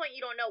at this point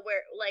you don't know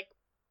where, like,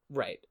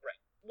 right,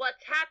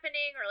 what's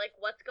happening or like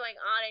what's going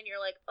on, and you're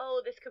like,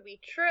 oh, this could be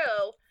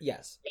true.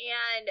 Yes.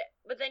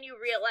 But then you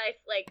realize,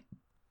 like,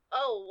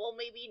 oh, well,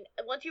 maybe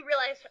once you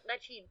realize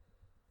that she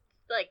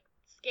like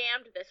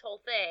scammed this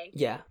whole thing,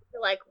 yeah,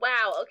 you're like,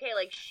 wow, okay,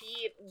 like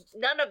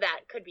none of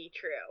that could be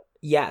true.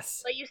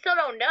 Yes. But you still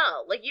don't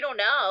know. Like, you don't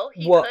know.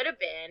 He could have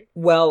been.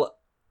 Well,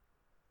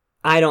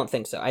 I don't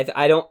think so.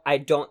 I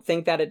don't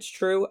think that it's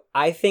true.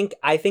 I think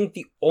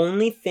the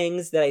only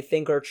things that I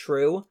think are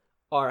true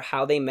are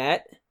how they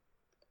met,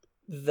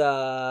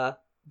 the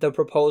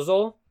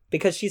proposal,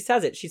 because she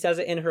says it. She says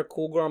it in her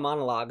cool girl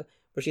monologue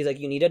where she's like,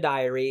 you need a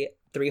diary,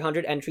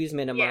 300 entries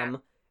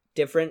minimum,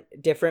 different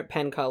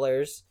pen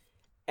colors,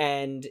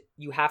 and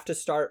you have to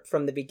start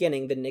from the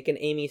beginning, the Nick and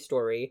Amy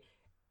story,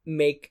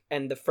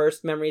 and the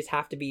first memories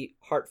have to be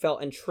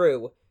heartfelt and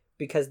true,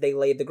 because they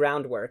laid the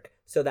groundwork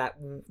so that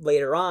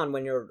later on,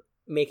 when you're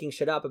making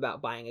shit up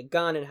about buying a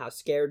gun and how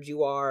scared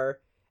you are,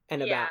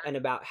 and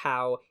about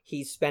how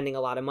he's spending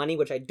a lot of money,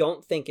 which I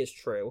don't think is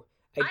true.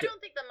 I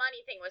don't think the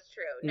money thing was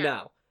true.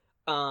 No.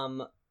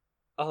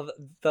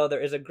 Although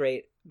there is a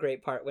great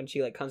part when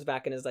she like comes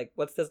back and is like,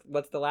 what's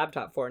the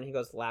laptop for? And he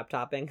goes,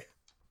 laptopping.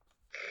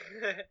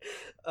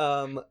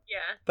 But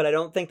I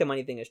don't think the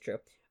money thing is true.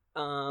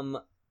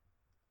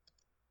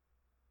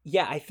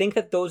 Yeah, I think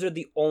that those are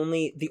the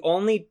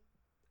only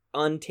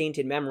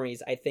untainted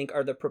memories, I think,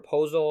 are the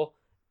proposal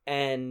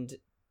and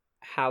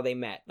how they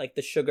met. Like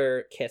the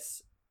sugar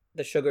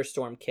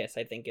storm kiss,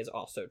 I think, is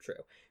also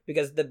true.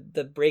 Because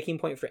the breaking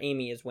point for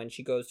Amy is when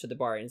she goes to the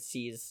bar and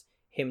sees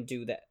him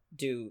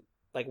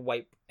like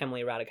wipe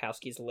Emily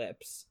Ratajkowski's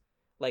lips.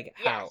 Like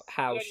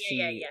how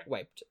she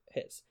wiped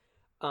his.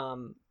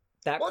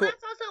 That's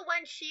also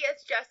when she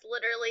is just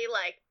literally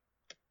like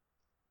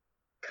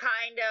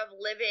kind of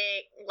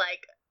living,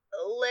 like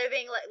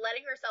letting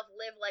herself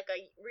live like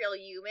a real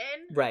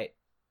human. Right.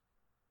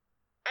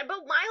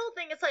 But my whole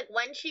thing is like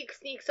when she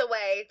sneaks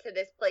away to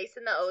this place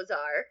in the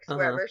Ozarks,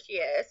 wherever she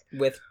is,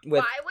 with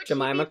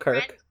Jemima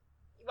Kirk.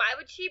 Why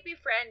would she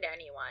befriend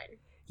anyone?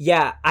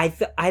 Yeah,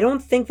 I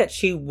don't think that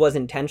she was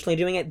intentionally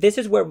doing it. This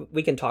is where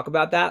we can talk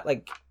about that,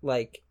 like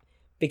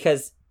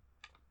because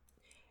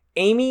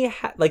Amy,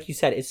 like you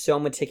said, is so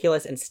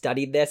meticulous and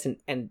studied this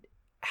and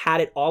had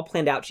it all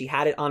planned out. She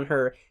had it on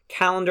her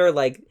calendar,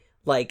 like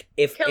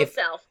if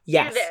self,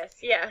 yes, do this,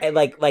 yeah, and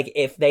like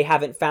if they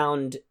haven't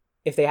found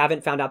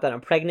out that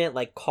I'm pregnant,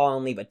 like call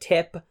and leave a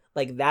tip,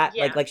 like that,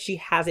 like she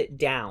has it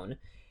down,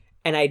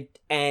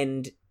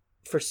 and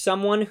for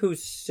someone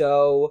who's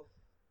so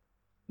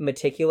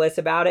meticulous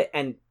about it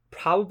and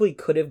probably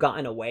could have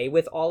gotten away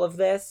with all of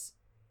this,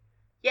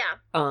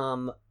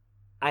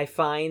 I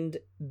find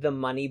the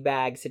money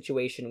bag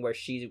situation where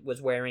she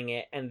was wearing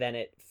it and then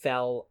it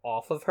fell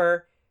off of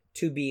her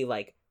to be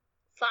like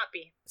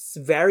sloppy,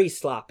 very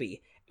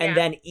sloppy. And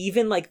then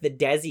even like the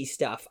Desi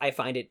stuff, I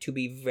find it to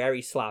be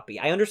very sloppy.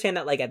 I understand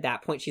that like at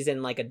that point she's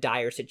in like a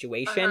dire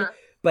situation,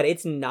 but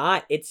it's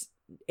not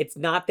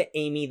the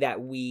Amy that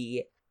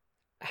we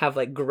have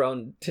like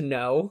grown to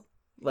know,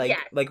 like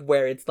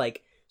where it's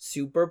like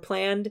super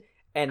planned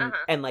and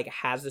like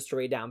has the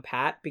story down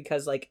pat,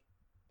 because like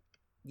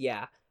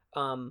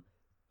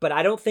but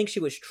I don't think she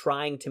was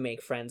trying to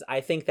make friends. I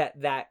think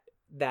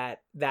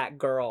that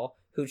girl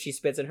who she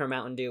spits in her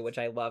Mountain Dew, which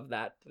I love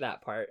that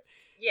part.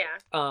 Yeah.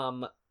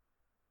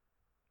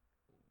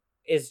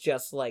 Is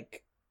just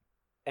like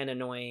an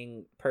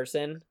annoying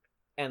person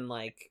and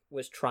like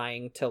was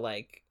trying to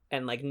like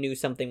and like knew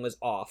something was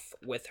off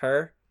with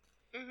her.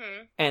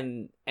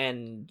 Mm-hmm.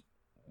 And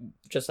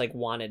just like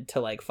wanted to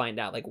like find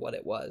out like what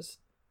it was.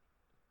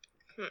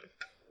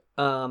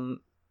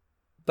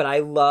 But I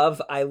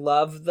love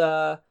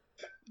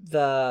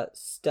the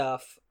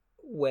stuff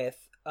with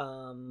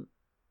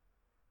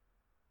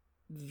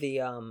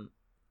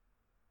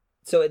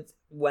so it's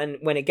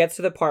when it gets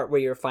to the part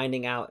where you're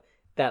finding out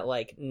that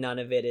like none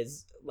of it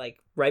is like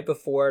right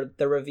before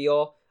the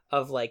reveal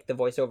of like the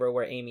voiceover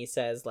where Amy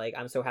says like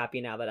I'm so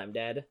happy now that I'm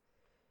dead.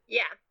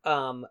 Yeah.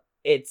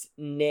 It's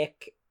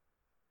Nick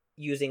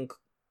using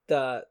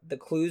the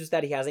clues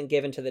that he hasn't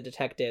given to the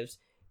detectives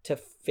to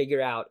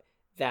figure out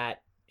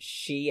that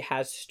she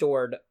has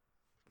stored,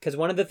 because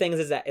one of the things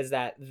is that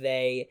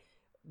the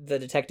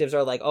detectives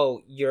are like,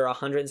 oh, you're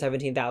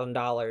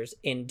 $117,000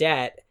 in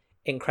debt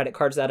in credit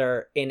cards that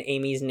are in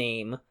Amy's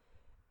name,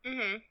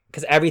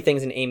 because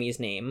everything's in Amy's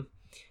name,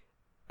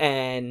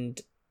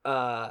 and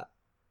all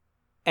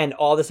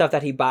the stuff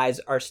that he buys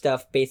are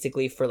stuff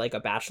basically for like a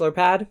bachelor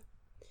pad.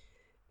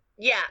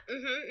 Yeah.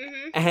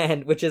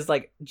 And which is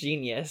like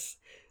genius.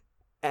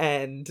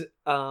 And he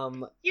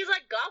was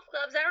like, golf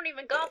clubs, I don't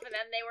even golf, and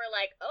then they were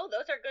like, oh,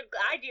 those are good,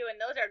 I do, and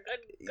those are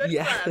good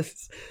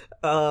yes.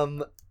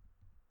 clubs.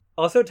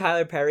 Also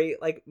Tyler Perry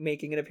like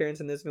making an appearance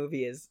in this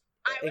movie is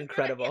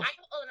incredible. I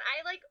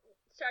like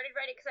started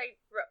writing because I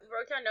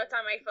wrote down notes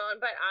on my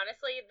phone, but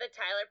honestly the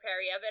Tyler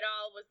Perry of it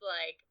all was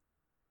like,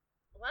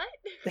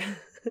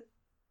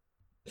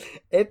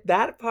 what?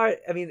 That part,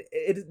 I mean,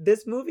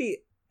 this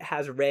movie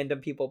has random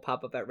people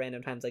pop up at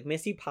random times, like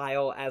Missy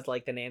Pyle as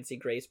like the Nancy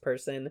Grace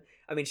person.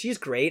 I mean, she's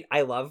great.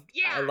 I love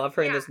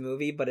her in this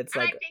movie, but it's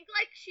and like I think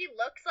like she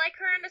looks like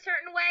her in a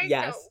certain way,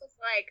 yes. So it was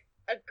like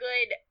a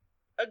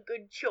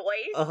good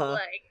choice.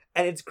 Like,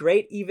 and it's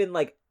great even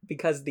like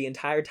because the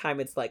entire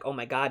time it's like, oh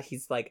my god,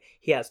 he's like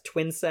he has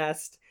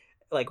twincest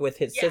like with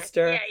his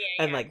sister,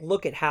 and like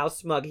look at how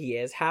smug he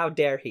is, how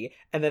dare he.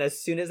 And then as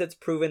soon as it's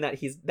proven that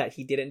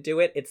he didn't do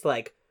it, it's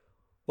like,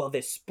 well,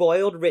 this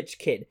spoiled rich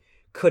kid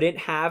couldn't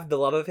have the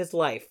love of his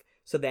life,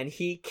 so then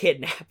he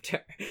kidnapped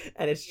her.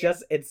 And it's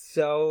just it's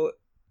so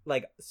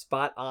like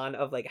spot on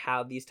of like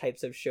how these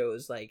types of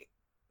shows like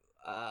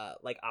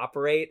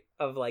operate,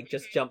 of like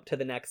just jump to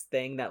the next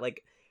thing that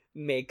like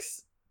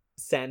makes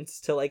sense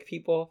to like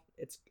people.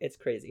 It's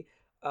crazy.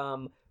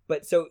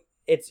 But so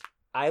it's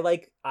I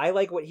like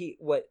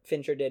what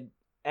Fincher did,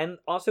 and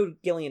also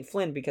Gillian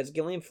Flynn, because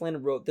Gillian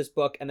Flynn wrote this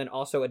book and then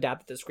also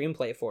adapted the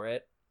screenplay for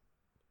it,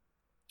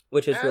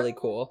 which is really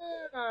cool.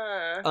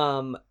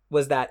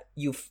 Was that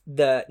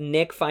the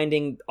Nick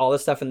finding all the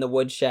stuff in the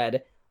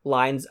woodshed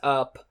lines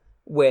up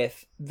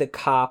with the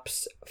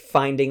cops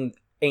finding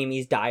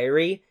Amy's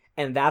diary,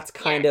 and that's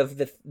kind of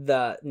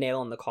the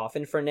nail in the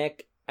coffin for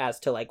Nick as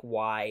to like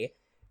why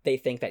they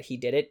think that he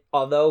did it.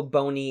 Although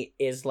Boney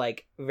is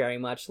like very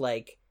much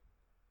like,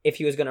 if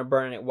he was gonna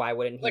burn it, why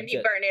wouldn't he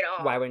burn it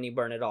all? Why wouldn't he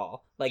burn it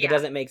all? Like it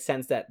doesn't make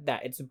sense that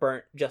it's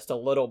burnt just a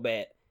little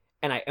bit,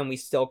 and we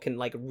still can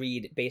like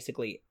read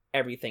basically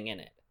everything in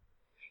it.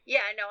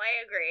 Yeah, no,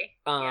 I agree.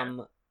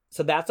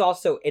 So that's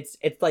also it's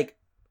like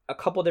a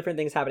couple different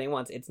things happening at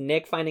once. It's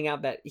Nick finding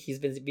out that he's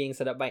been being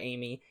set up by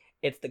Amy.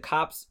 It's the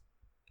cops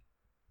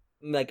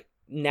like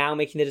now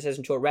making the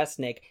decision to arrest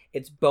Nick.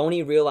 It's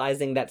Boney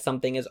realizing that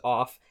something is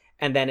off,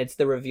 and then it's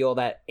the reveal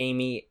that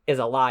Amy is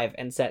alive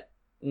and set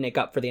Nick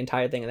up for the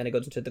entire thing, and then it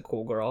goes into the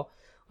cool girl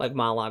like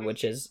monologue,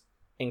 which is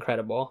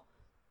incredible.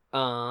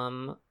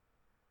 And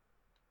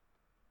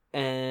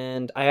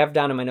I have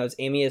down in my notes,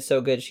 Amy is so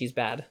good she's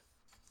bad.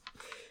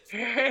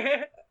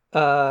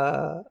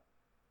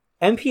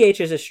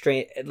 MPH is a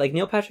strange, like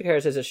Neil Patrick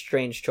Harris is a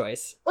strange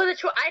choice. Well, I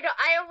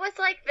was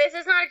like, this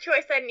is not a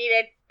choice that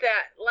needed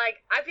that. Like,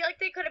 I feel like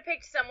they could have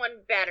picked someone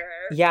better.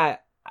 Yeah,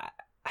 I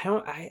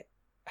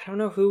don't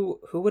know who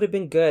would have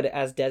been good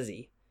as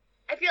Desi.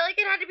 I feel like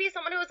it had to be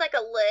someone who was like a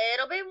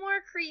little bit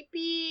more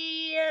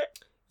creepy.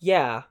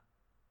 Yeah,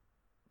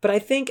 but I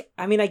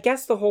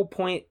guess the whole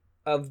point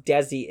of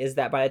Desi is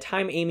that by the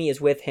time Amy is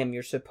with him,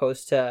 you're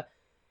supposed to.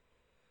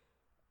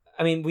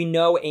 I mean, we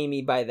know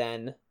Amy by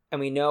then, and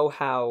we know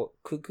how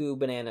cuckoo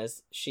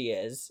bananas she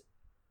is,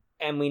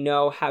 and we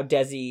know how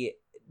Desi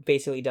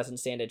basically doesn't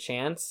stand a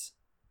chance,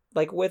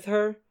 like, with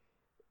her,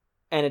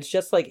 and it's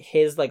just, like,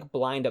 his, like,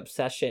 blind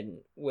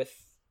obsession with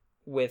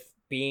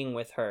being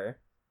with her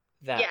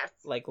that,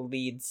 like,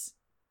 leads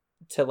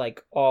to,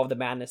 like, all the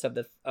madness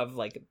of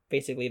like,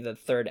 basically the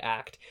third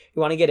act.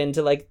 You want to get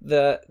into, like,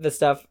 the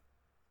stuff,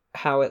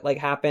 how it, like,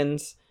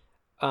 happens?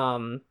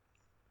 So,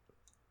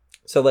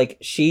 like,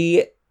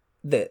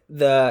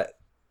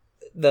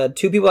 the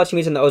two people that she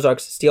meets in the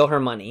Ozarks steal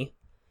her money.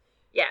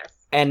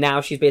 Yes. And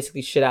now she's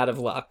basically shit out of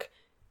luck.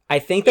 I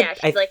think that... Yeah,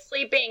 she's like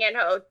sleeping in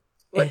her...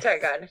 Sorry,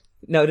 God.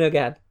 No, go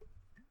ahead.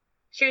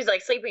 she was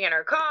like sleeping in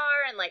her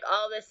car and like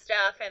all this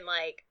stuff, and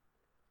like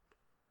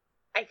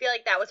I feel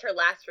like that was her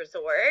last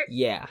resort.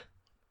 Yeah.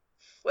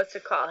 Was to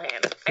call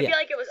him. I feel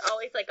like it was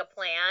always like a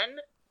plan.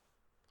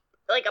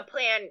 Like a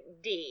plan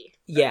D.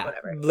 Yeah,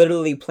 whatever.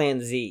 literally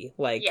plan Z.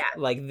 Like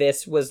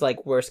this was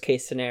like worst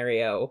case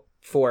scenario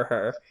for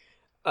her.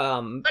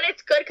 But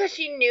it's good because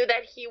she knew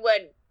that he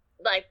would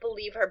like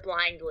believe her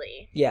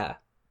blindly. Yeah.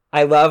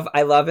 I love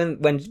him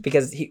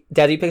because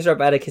Daddy picks her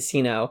up at a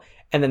casino,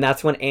 and then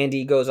that's when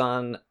Andy goes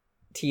on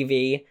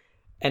TV,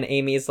 and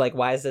Amy's like,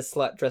 "Why is this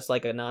slut dressed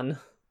like a nun?"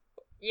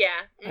 Yeah.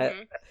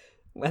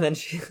 Mm-hmm. And then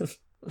she,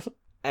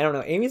 I don't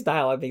know, Amy's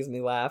dialogue makes me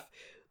laugh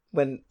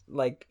when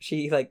like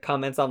she like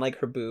comments on like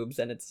her boobs,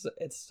 and it's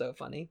so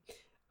funny.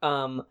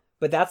 But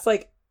that's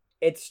like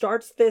it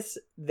starts this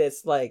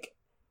like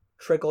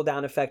trickle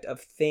down effect of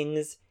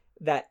things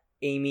that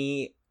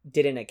Amy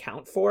didn't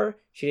account for.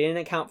 She didn't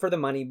account for the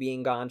money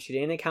being gone. She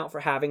didn't account for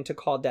having to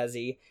call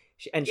Desi.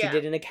 She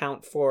didn't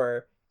account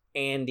for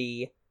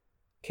Andy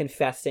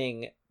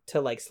confessing to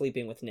like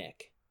sleeping with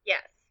Nick.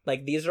 Yes.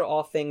 Like these are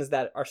all things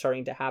that are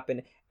starting to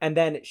happen. And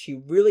then she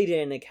really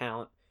didn't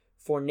account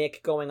for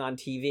Nick going on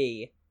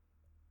TV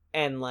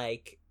and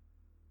like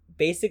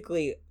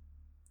basically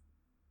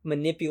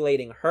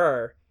manipulating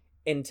her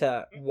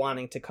into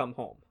wanting to come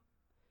home.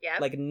 Yeah.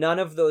 Like none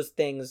of those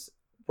things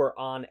were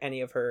on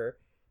any of her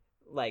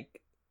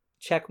like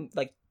checklists.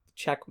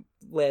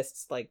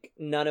 Like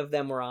none of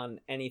them were on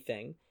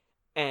anything.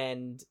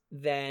 And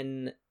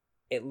then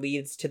it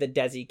leads to the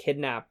Desi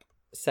kidnap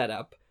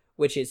setup,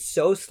 which is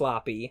so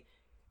sloppy.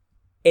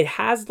 It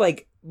has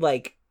like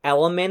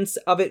elements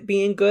of it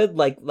being good,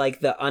 like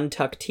the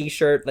untucked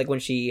t-shirt, like when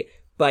she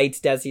bites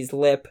Desi's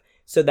lip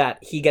so that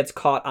he gets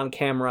caught on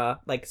camera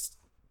like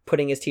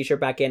putting his t-shirt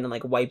back in and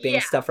like wiping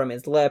stuff from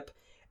his lip,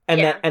 and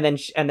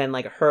then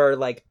like her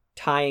like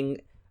tying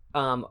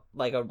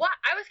like a. What?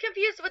 I was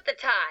confused with the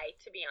tie,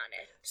 to be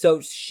honest. So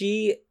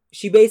she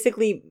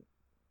basically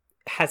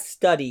has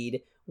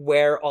studied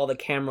where all the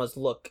cameras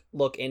look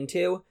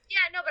into.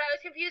 Yeah, no, but I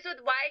was confused with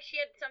why she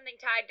had something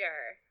tied to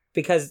her.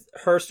 Because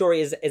her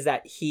story is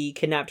that he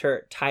kidnapped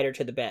her, tied her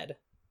to the bed.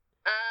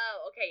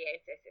 Oh, okay,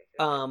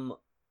 yes.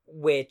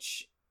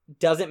 Which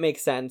doesn't make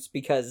sense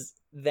because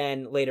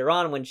then later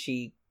on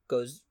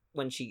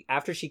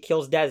after she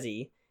kills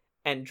Desi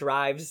and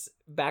drives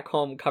back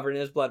home covered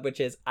in his blood, which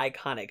is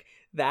iconic.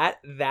 That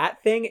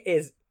thing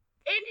is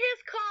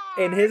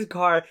in his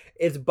car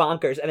is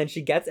bonkers. And then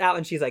she gets out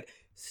and she's like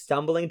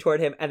stumbling toward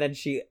him, and then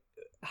she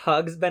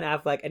hugs Ben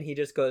Affleck and he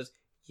just goes,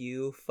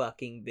 "You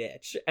fucking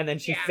bitch," and then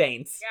she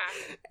faints.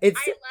 Yeah, it's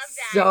I love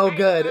that. So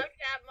good. I love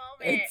that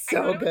moment. It's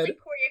so good. It was like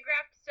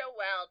choreographed so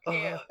well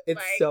too. It's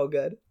like, so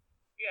good.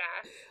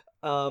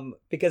 Yeah.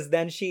 Because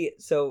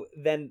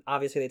then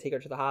obviously they take her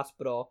to the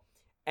hospital,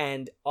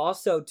 and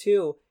also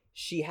too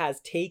she has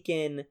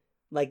taken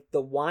like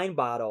the wine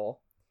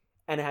bottle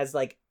and has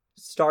like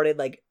started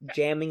like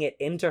jamming it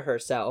into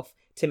herself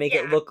to make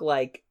it look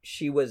like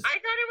she was. I thought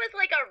it was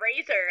like a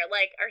razor,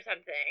 like or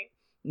something.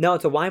 No,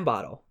 it's a wine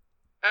bottle.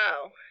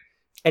 Oh.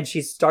 And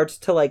she starts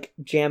to like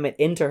jam it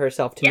into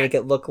herself to make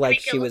it look like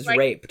she was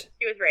raped.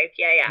 She was raped.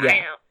 Yeah.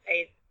 I know.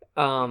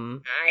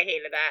 I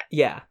hated that.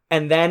 Yeah.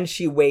 And then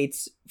she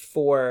waits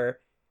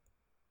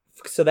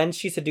so then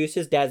she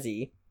seduces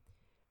Desi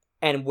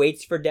and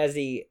waits for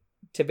Desi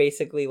to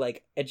basically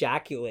like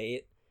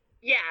ejaculate.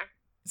 Yeah.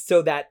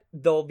 So that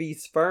there'll be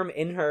sperm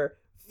in her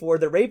for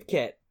the rape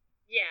kit.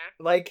 Yeah.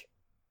 Like,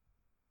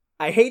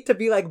 I hate to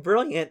be like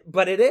brilliant,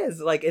 but it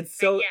is. Like, it's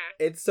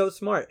so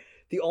smart.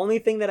 The only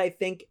thing that I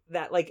think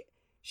that like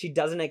she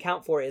doesn't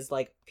account for is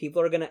like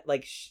people are gonna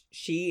like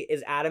she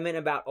is adamant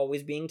about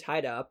always being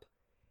tied up,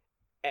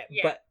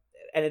 but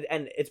and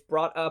it's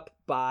brought up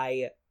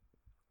by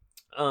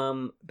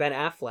Ben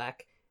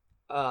Affleck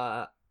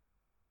of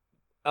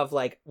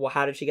like, well,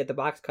 how did she get the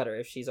box cutter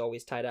if she's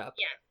always tied up?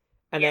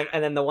 And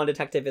then the one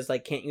detective is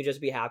like, can't you just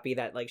be happy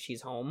that like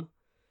she's home?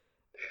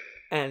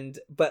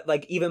 But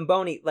like even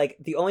Boney, like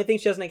the only thing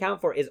she doesn't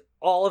account for is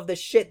all of the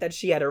shit that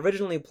she had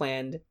originally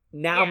planned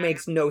now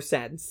makes no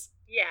sense.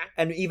 Yeah.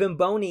 And even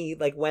Boney,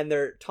 like when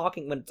they're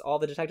talking, when it's all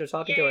the detectives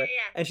talking to her,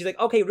 and she's like,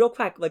 okay, real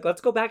quick, like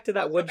let's go back to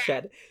that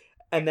woodshed.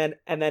 And then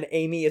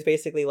Amy is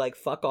basically like,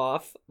 fuck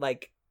off,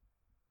 like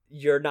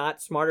you're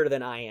not smarter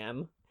than I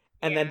am.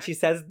 And then she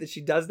says that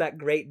she does that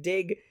great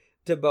dig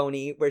to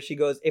Boney where she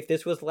goes, if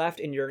this was left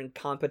in your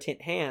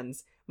incompetent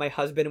hands, my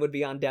husband would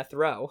be on death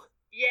row.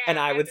 Yeah. And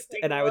I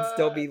would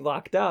still be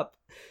locked up.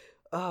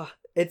 Oh,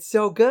 it's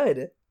so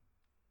good.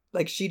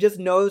 Like she just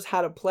knows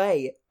how to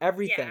play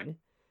everything.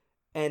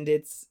 And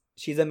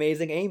she's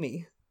amazing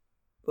Amy.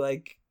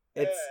 Like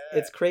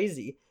it's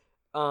crazy.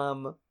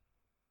 But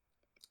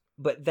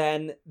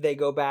then they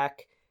go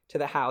back to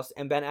the house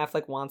and Ben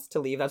Affleck wants to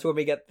leave. That's where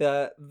we get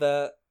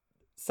the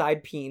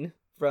side peen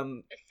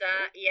from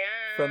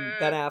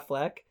Ben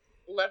Affleck.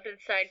 Loved the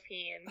side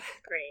peen.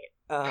 Great.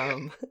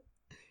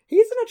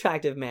 He's an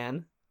attractive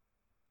man.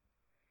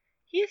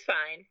 He's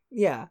fine.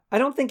 Yeah. I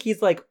don't think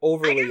he's like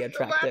overly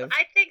attractive.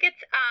 I think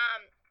it's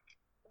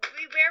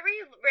we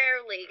very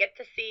rarely get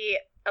to see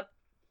a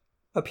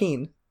a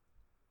peen.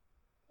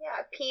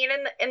 Yeah, peen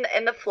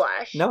in the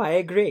flesh. No, I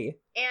agree.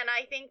 And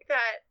I think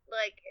that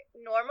like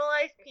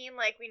normalize peen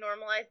like we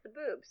normalize the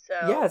boobs.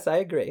 So Yes, I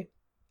agree.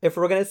 If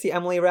we're gonna see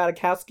Emily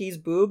Ratajkowski's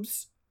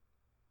boobs,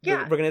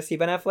 yeah, we're gonna see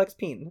Ben Affleck's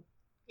peen.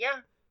 yeah.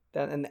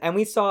 And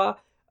we saw,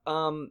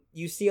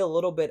 you see a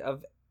little bit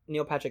of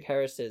Neil Patrick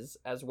Harris's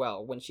as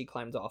well when she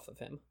climbs off of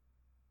him.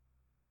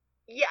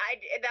 Yeah,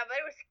 that but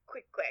it was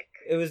quick.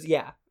 It was,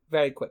 yeah,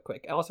 very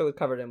quick. Also, it was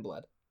covered in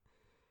blood.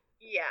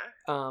 Yeah.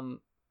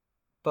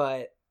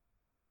 But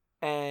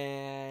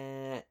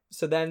and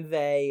so then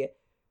they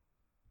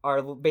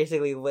are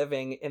basically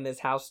living in this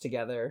house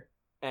together,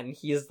 and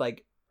he's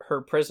like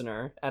her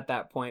prisoner at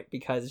that point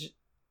because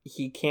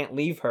he can't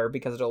leave her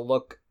because it'll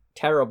look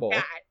terrible.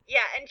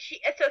 Yeah, and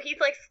he's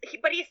like,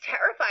 but he's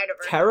terrified of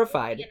her.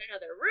 Terrified. In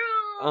another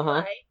room.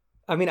 Like...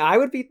 I mean, I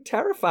would be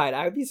terrified.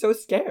 I would be so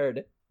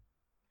scared.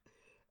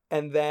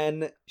 And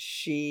then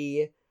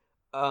she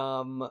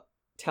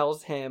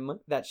tells him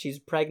that she's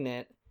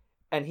pregnant,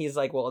 and he's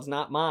like, well, it's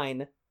not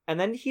mine. And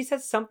then he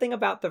says something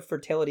about the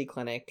fertility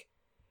clinic.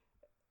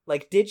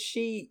 Like, did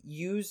she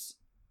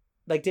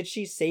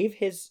save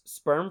his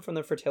sperm from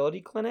the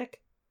fertility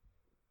clinic?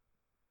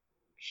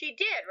 She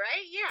did,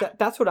 right? Yeah.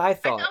 That's what I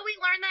thought. I thought we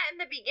learned that in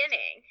the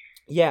beginning.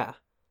 Yeah.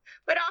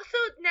 But also,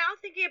 now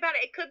thinking about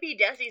it, it could be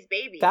Desi's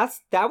baby.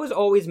 That was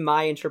always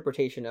my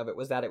interpretation of it,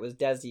 was that it was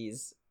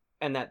Desi's,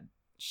 and that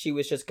she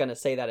was just gonna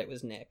say that it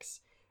was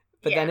Nick's.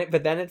 But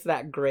then it's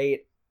that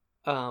great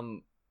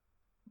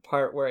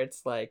part where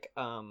it's like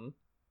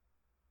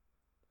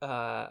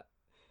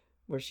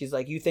where she's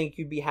like, you think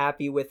you'd be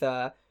happy with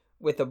a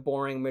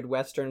boring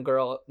Midwestern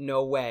girl?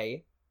 No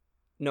way,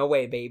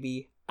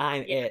 baby.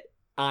 I'm it.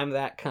 I'm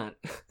that cunt.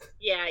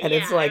 Yeah. And yeah,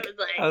 it's like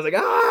I was like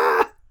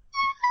ah.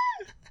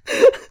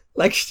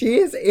 Like, she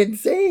is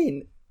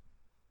insane.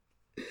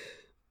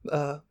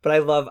 But I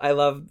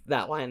love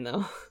that line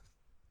though.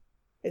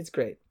 It's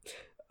great.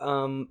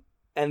 And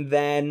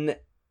then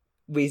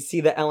we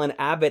see the Ellen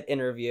Abbott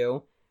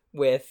interview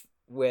with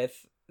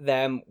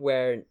them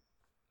where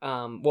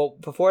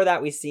before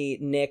that we see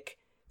Nick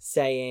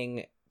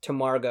saying to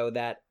Margot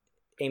that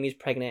Amy's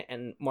pregnant,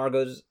 and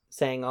Margot's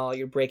saying, "Oh,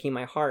 you're breaking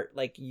my heart.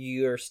 Like,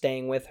 you're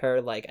staying with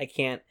her. Like, I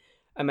can't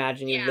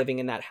imagine you living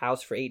in that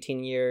house for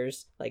 18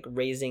 years, like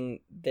raising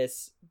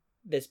this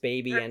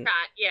baby." And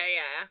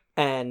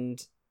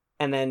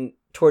then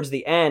towards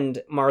the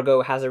end,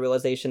 Margot has a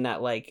realization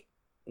that like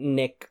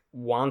Nick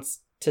wants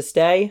to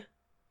stay,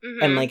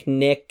 and like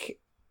Nick,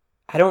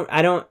 I don't.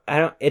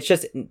 It's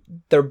just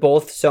they're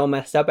both so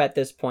messed up at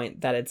this point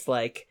that it's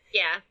like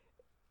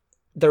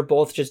they're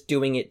both just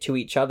doing it to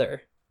each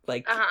other,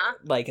 like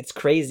it's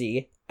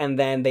crazy. And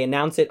then they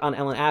announce it on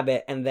Ellen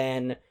Abbott, and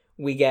then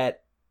we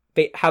get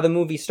how the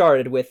movie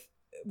started with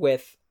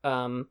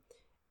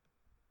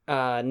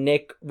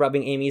Nick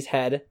rubbing Amy's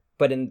head,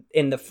 but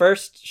in the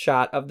first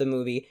shot of the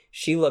movie,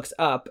 she looks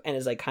up and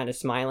is like kind of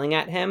smiling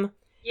at him.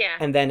 Yeah.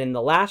 And then in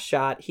the last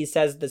shot, he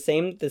says the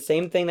same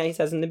thing that he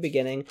says in the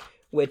beginning,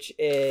 which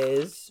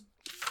is,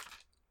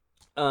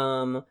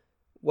 what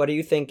are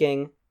you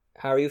thinking?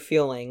 How are you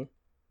feeling?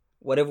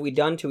 What have we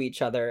done to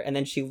each other? And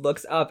then she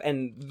looks up,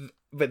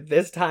 but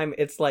this time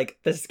it's like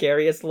the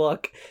scariest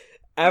look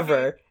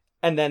ever.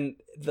 And then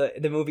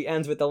the movie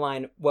ends with the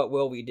line, "What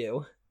will we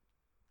do?"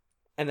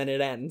 And then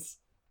it ends.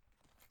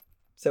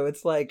 So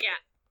it's like... Yeah.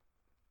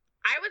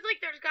 I was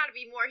like, there's got to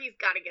be more. He's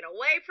got to get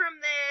away from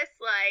this.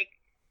 Like...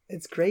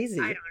 It's crazy.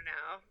 I don't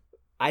know.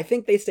 I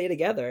think they stay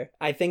together.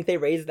 I think they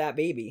raise that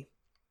baby.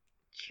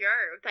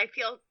 Sure. I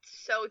feel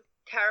so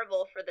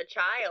terrible for the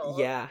child.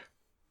 Yeah.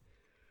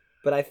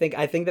 But I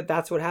think that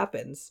that's what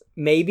happens.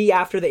 Maybe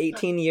after the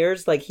 18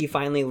 years, like, he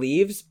finally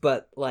leaves,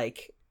 but,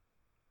 like,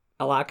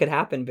 a lot could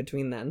happen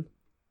between then.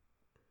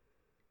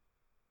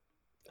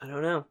 I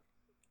don't know.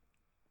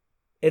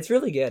 It's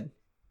really good.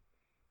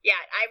 Yeah,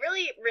 I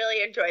really,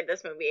 really enjoyed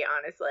this movie,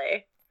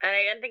 honestly. And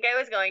I didn't think I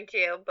was going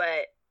to,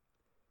 but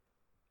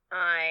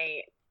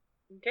I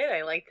did.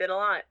 I liked it a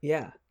lot.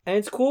 Yeah. And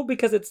it's cool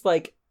because it's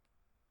like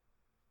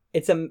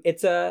it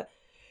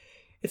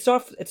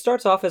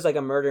starts off as like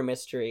a murder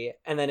mystery,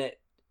 and then it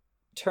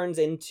turns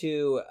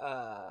into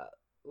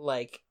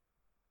like,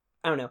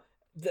 I don't know,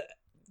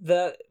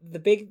 the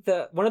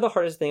one of the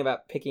hardest thing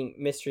about picking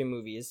mystery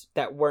movies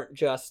that weren't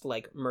just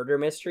like murder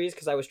mysteries,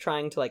 because I was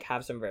trying to like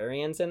have some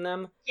variance in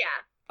them. Yeah.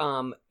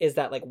 Is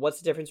that like, what's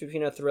the difference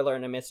between a thriller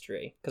and a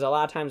mystery? Because a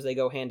lot of times they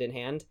go hand in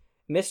hand.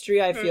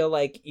 Mystery, I feel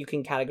like you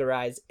can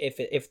categorize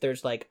if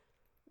there's like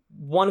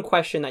one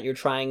question that you're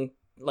trying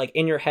like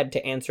in your head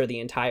to answer the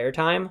entire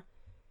time.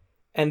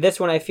 And this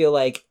one, I feel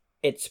like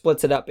it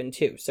splits it up in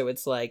two. So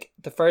it's like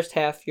the first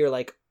half, you're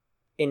like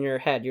in your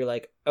head, you're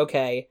like,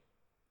 okay,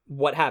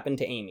 what happened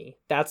to Amy?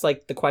 That's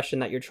like the question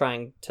that you're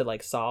trying to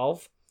like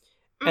solve.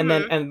 And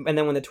then and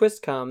then when the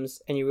twist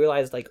comes and you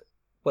realize like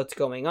what's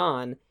going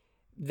on,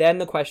 then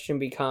the question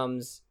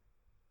becomes,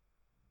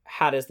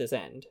 how does this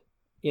end?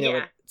 You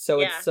know,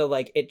 it's so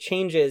like it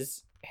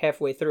changes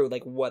halfway through,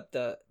 like what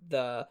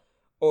the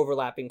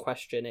overlapping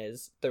question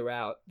is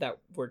throughout that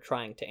we're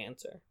trying to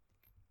answer.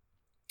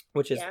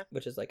 which is Yeah.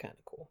 like kind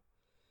of cool.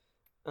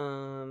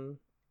 It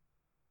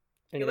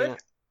Anything was,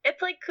 else?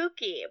 it's like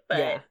kooky, but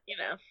Yeah. you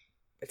know.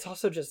 It's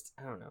also just,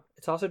 I don't know.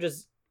 It's also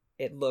just,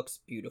 it looks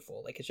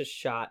beautiful. Like, it's just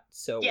shot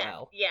so Yeah,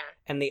 well. yeah,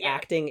 And the yeah.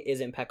 acting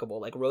is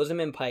impeccable. Like,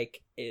 Rosamund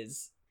Pike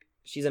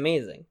she's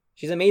amazing.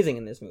 She's amazing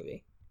in this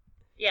movie.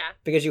 Yeah.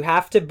 Because you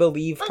have to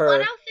believe But her.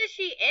 what else is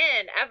she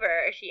in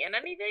ever? Is she in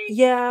anything?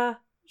 Yeah.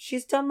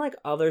 She's done, like,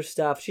 other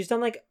stuff. She's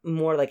done, like,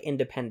 more, like,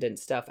 independent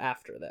stuff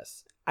after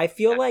this. I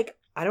feel like,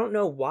 I don't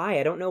know why.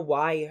 I don't know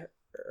why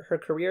her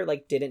career,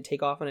 like, didn't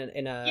take off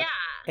in a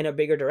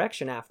bigger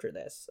direction after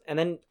this. And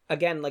then,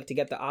 again, like, to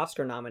get the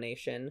Oscar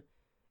nomination,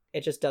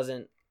 it just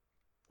doesn't,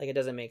 like, it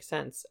doesn't make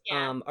sense.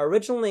 Yeah.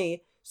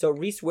 Originally, so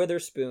Reese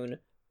Witherspoon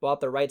bought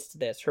the rights to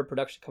this. Her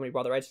production company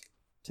bought the rights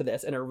to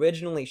this. And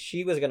originally,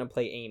 she was going to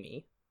play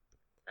Amy.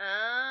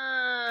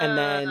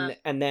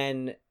 And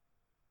then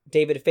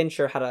David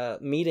Fincher had a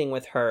meeting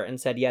with her and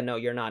said, yeah, no,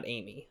 you're not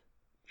Amy.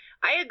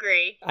 I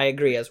agree. I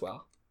agree as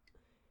well.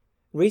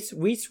 Reese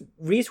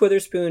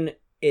Witherspoon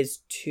is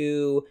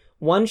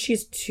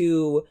she's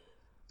too,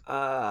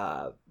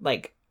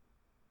 like,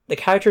 the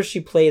characters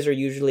she plays are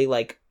usually,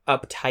 like,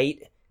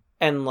 uptight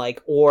and,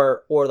 like,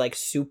 or like,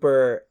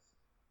 super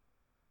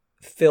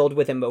filled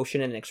with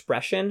emotion and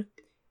expression.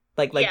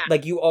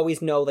 Like you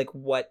always know, like,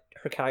 what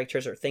her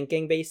characters are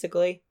thinking,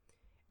 basically.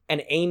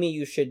 And Amy,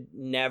 you should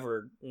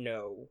never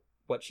know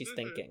what she's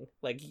thinking.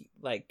 Like,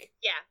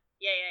 Yeah.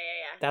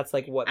 that's,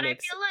 like, what and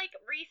makes... I feel like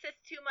Reese is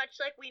too much,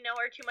 like, we know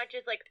her too much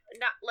as, like,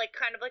 not, like,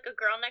 kind of like a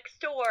girl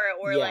next door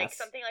or, like, Yes.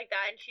 something like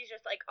that. And she's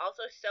just, like,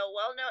 also so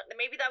well known.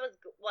 Maybe that was,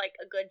 like,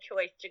 a good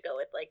choice to go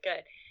with, like,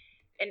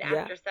 an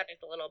actress that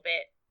is a little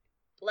bit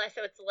less,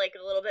 so it's, like,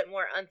 a little bit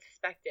more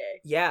unsuspected.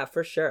 Yeah,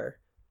 for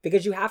sure.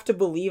 Because you have to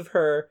believe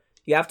her.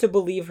 You have to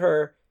believe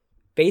her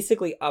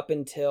basically up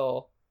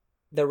until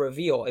the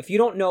reveal. If you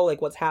don't know, like,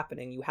 what's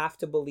happening, you have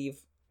to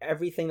believe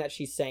everything that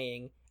she's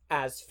saying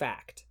as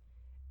fact.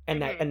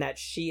 And that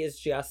she is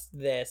just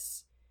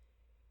this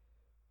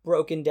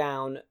broken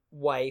down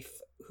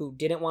wife who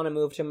didn't want to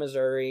move to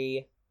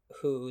Missouri,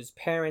 whose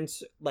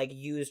parents, like,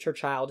 used her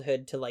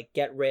childhood to, like,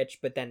 get rich,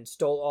 but then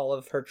stole all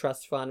of her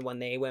trust fund when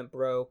they went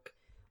broke.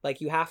 Like,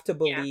 you have to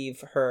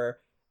believe her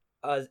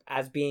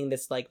as being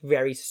this, like,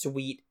 very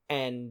sweet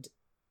and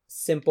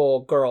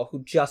simple girl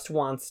who just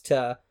wants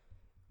to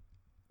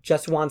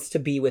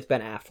be with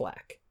Ben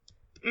Affleck.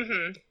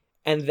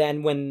 And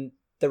then when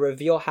the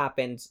reveal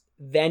happens,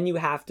 then you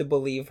have to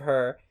believe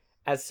her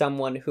as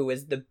someone who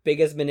is the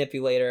biggest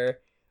manipulator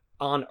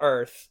on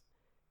Earth.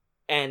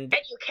 And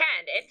you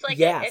can. It's like,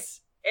 yes.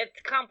 It's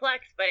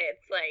complex, but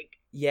it's like,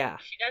 yeah.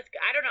 She does,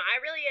 I don't know, I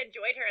really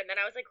enjoyed her, and then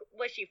I was like,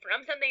 was she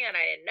from something that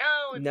I didn't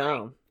know? It's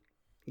no. like...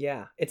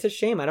 Yeah. It's a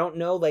shame. I don't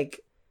know,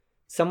 like,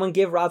 someone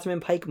give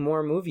Rosamund Pike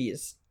more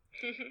movies.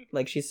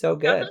 Like, she's so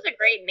good. That was a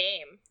great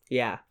name.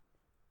 Yeah.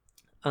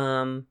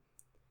 But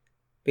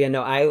yeah,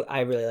 no,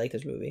 I really like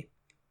this movie.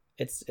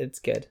 It's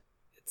good.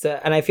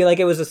 And I feel like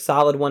it was a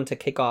solid one to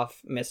kick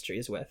off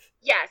Mysteries with.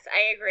 Yes,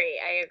 I agree.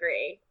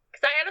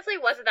 Because I honestly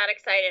wasn't that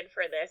excited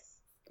for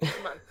this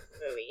month's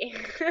movie.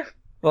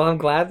 Well, I'm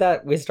glad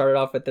that we started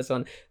off with this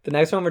one. The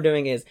next one we're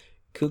doing is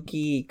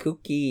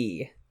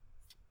Kooky.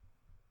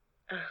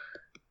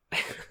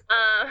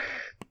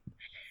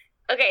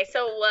 Okay,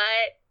 so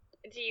what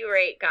do you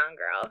rate Gone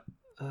Girl?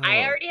 Oh.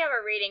 I already have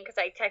a rating because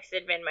I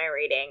texted Vin my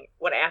rating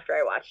after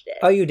I watched it.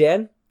 Oh, you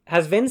did?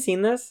 Has Vin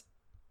seen this?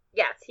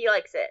 Yes, he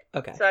likes it.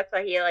 Okay. So that's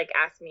why he, like,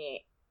 asked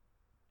me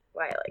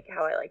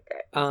how I liked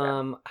it.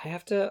 I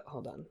have to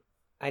hold on.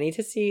 I need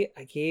to see.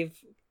 I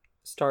gave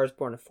Stars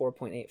Born a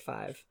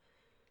 4.85.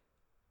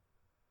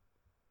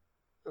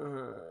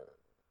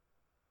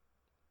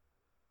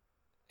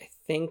 I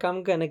think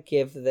I'm gonna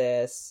give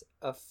this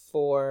a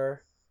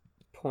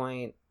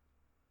 4.7.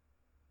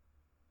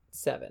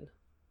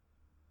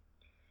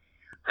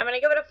 I'm gonna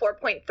give it a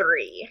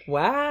 4.3.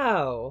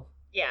 Wow.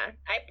 Yeah,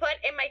 I put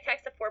in my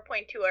text a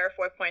 4.2 or a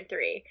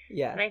 4.3.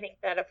 Yeah. And I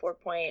think that a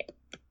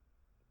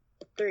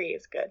 4.3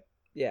 is good.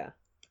 Yeah.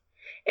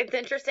 It's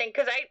interesting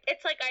because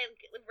it's like I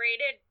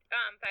rated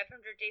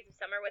 500 Days of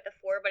Summer with a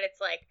 4, but it's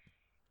like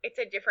it's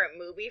a different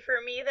movie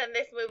for me than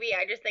this movie.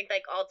 I just think,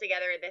 like,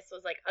 altogether this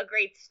was, like, a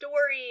great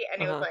story,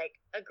 and it was, like,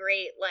 a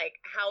great, like,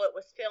 how it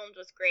was filmed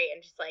was great,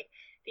 and just, like,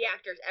 the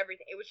actors,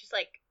 everything. It was just,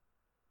 like,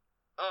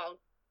 all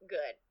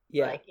good.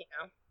 Yeah. Like, you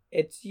know.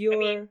 It's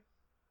you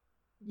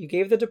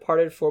gave The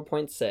Departed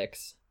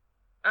 4.6.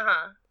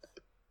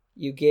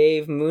 You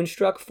gave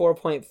Moonstruck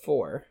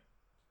 4.4.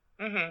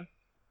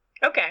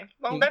 Okay.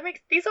 Well,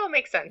 these all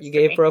make sense. You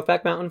gave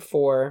Brokeback Mountain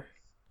 4.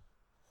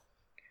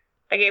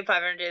 I gave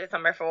 500 Days of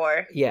Summer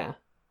 4. Yeah.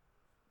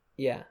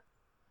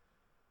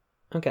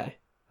 Okay.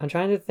 I'm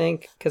trying to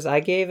think, because I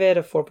gave it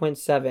a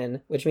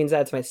 4.7, which means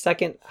that's my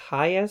second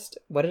highest.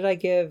 What did I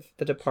give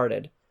The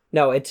Departed?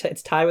 No, it's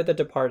tied with The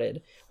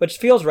Departed, which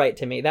feels right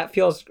to me. That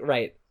feels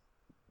right.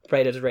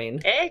 Right as rain.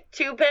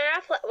 To Ben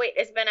Affleck. Wait,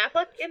 is Ben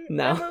Affleck in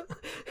that movie?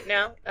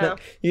 No? Oh. No.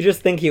 You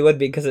just think he would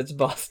be because it's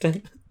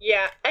Boston.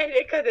 Yeah, and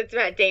because it's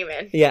Matt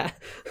Damon. Yeah.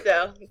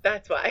 So,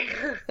 that's why.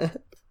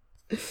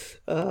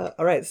 All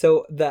right,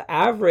 so the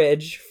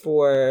average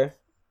for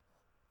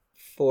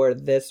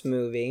this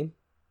movie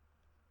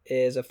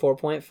is a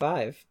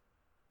 4.5.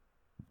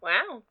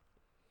 Wow.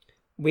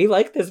 We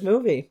like this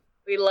movie.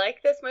 We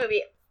like this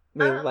movie.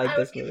 We like I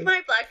this would give movie.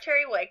 my Black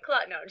Cherry White Claw.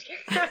 No, I'm just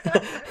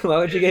kidding. Why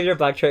would you give your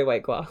Black Cherry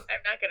White Claw?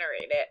 I'm not gonna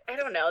rate it. I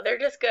don't know. They're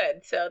just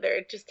good, so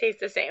they just taste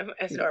the same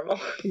as normal.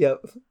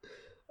 Yep.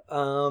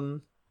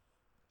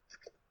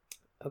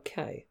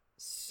 Okay,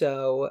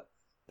 so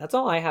that's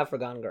all I have for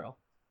Gone Girl.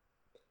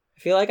 I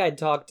feel like I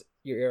talked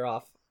your ear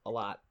off a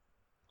lot.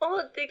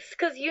 Well, it's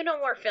because you know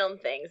more film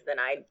things than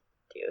I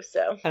do,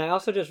 so. And I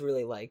also just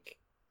really like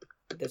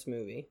this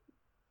movie.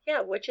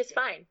 Yeah, which is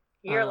fine.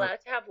 You're allowed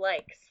to have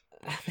likes.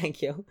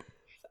 Thank you.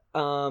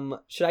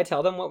 Should I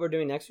tell them what we're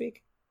doing next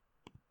week?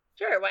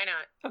 Sure, why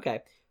not?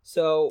 Okay.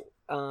 So,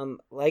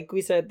 like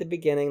we said at the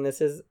beginning,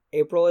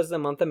 April is the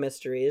month of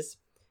mysteries,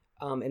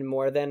 in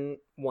more than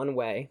one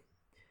way.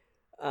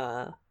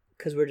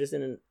 Because we're just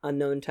in an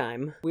unknown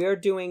time. We are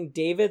doing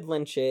David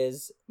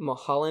Lynch's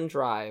Mulholland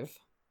Drive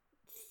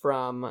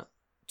from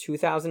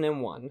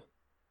 2001,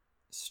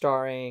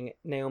 starring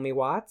Naomi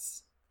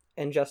Watts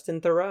and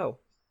Justin Theroux.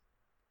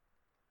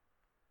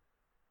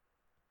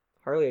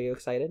 Harley, are you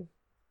excited?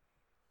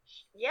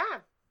 Yeah.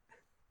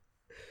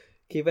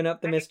 Keeping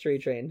up the mystery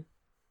train.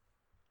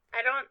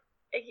 I don't.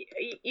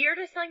 You're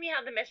just telling me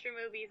how the mystery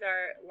movies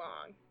are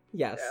long.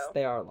 Yes, so.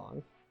 They are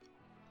long.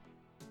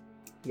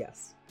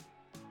 Yes.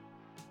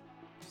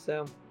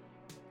 So,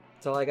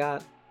 that's all I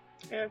got.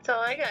 That's all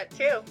I got,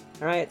 too.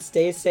 All right,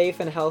 stay safe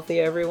and healthy,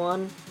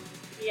 everyone.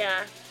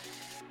 Yeah.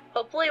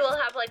 Hopefully we'll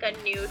have, like, a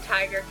new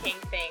Tiger King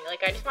thing.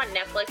 Like, I just want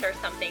Netflix or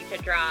something to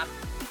drop.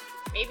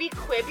 Maybe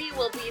Quibi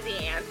will be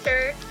the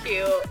answer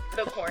to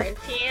the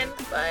quarantine,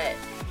 but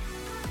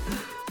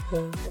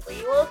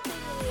we will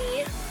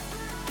see.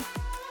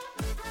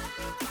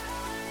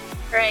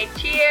 All right,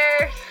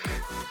 cheers.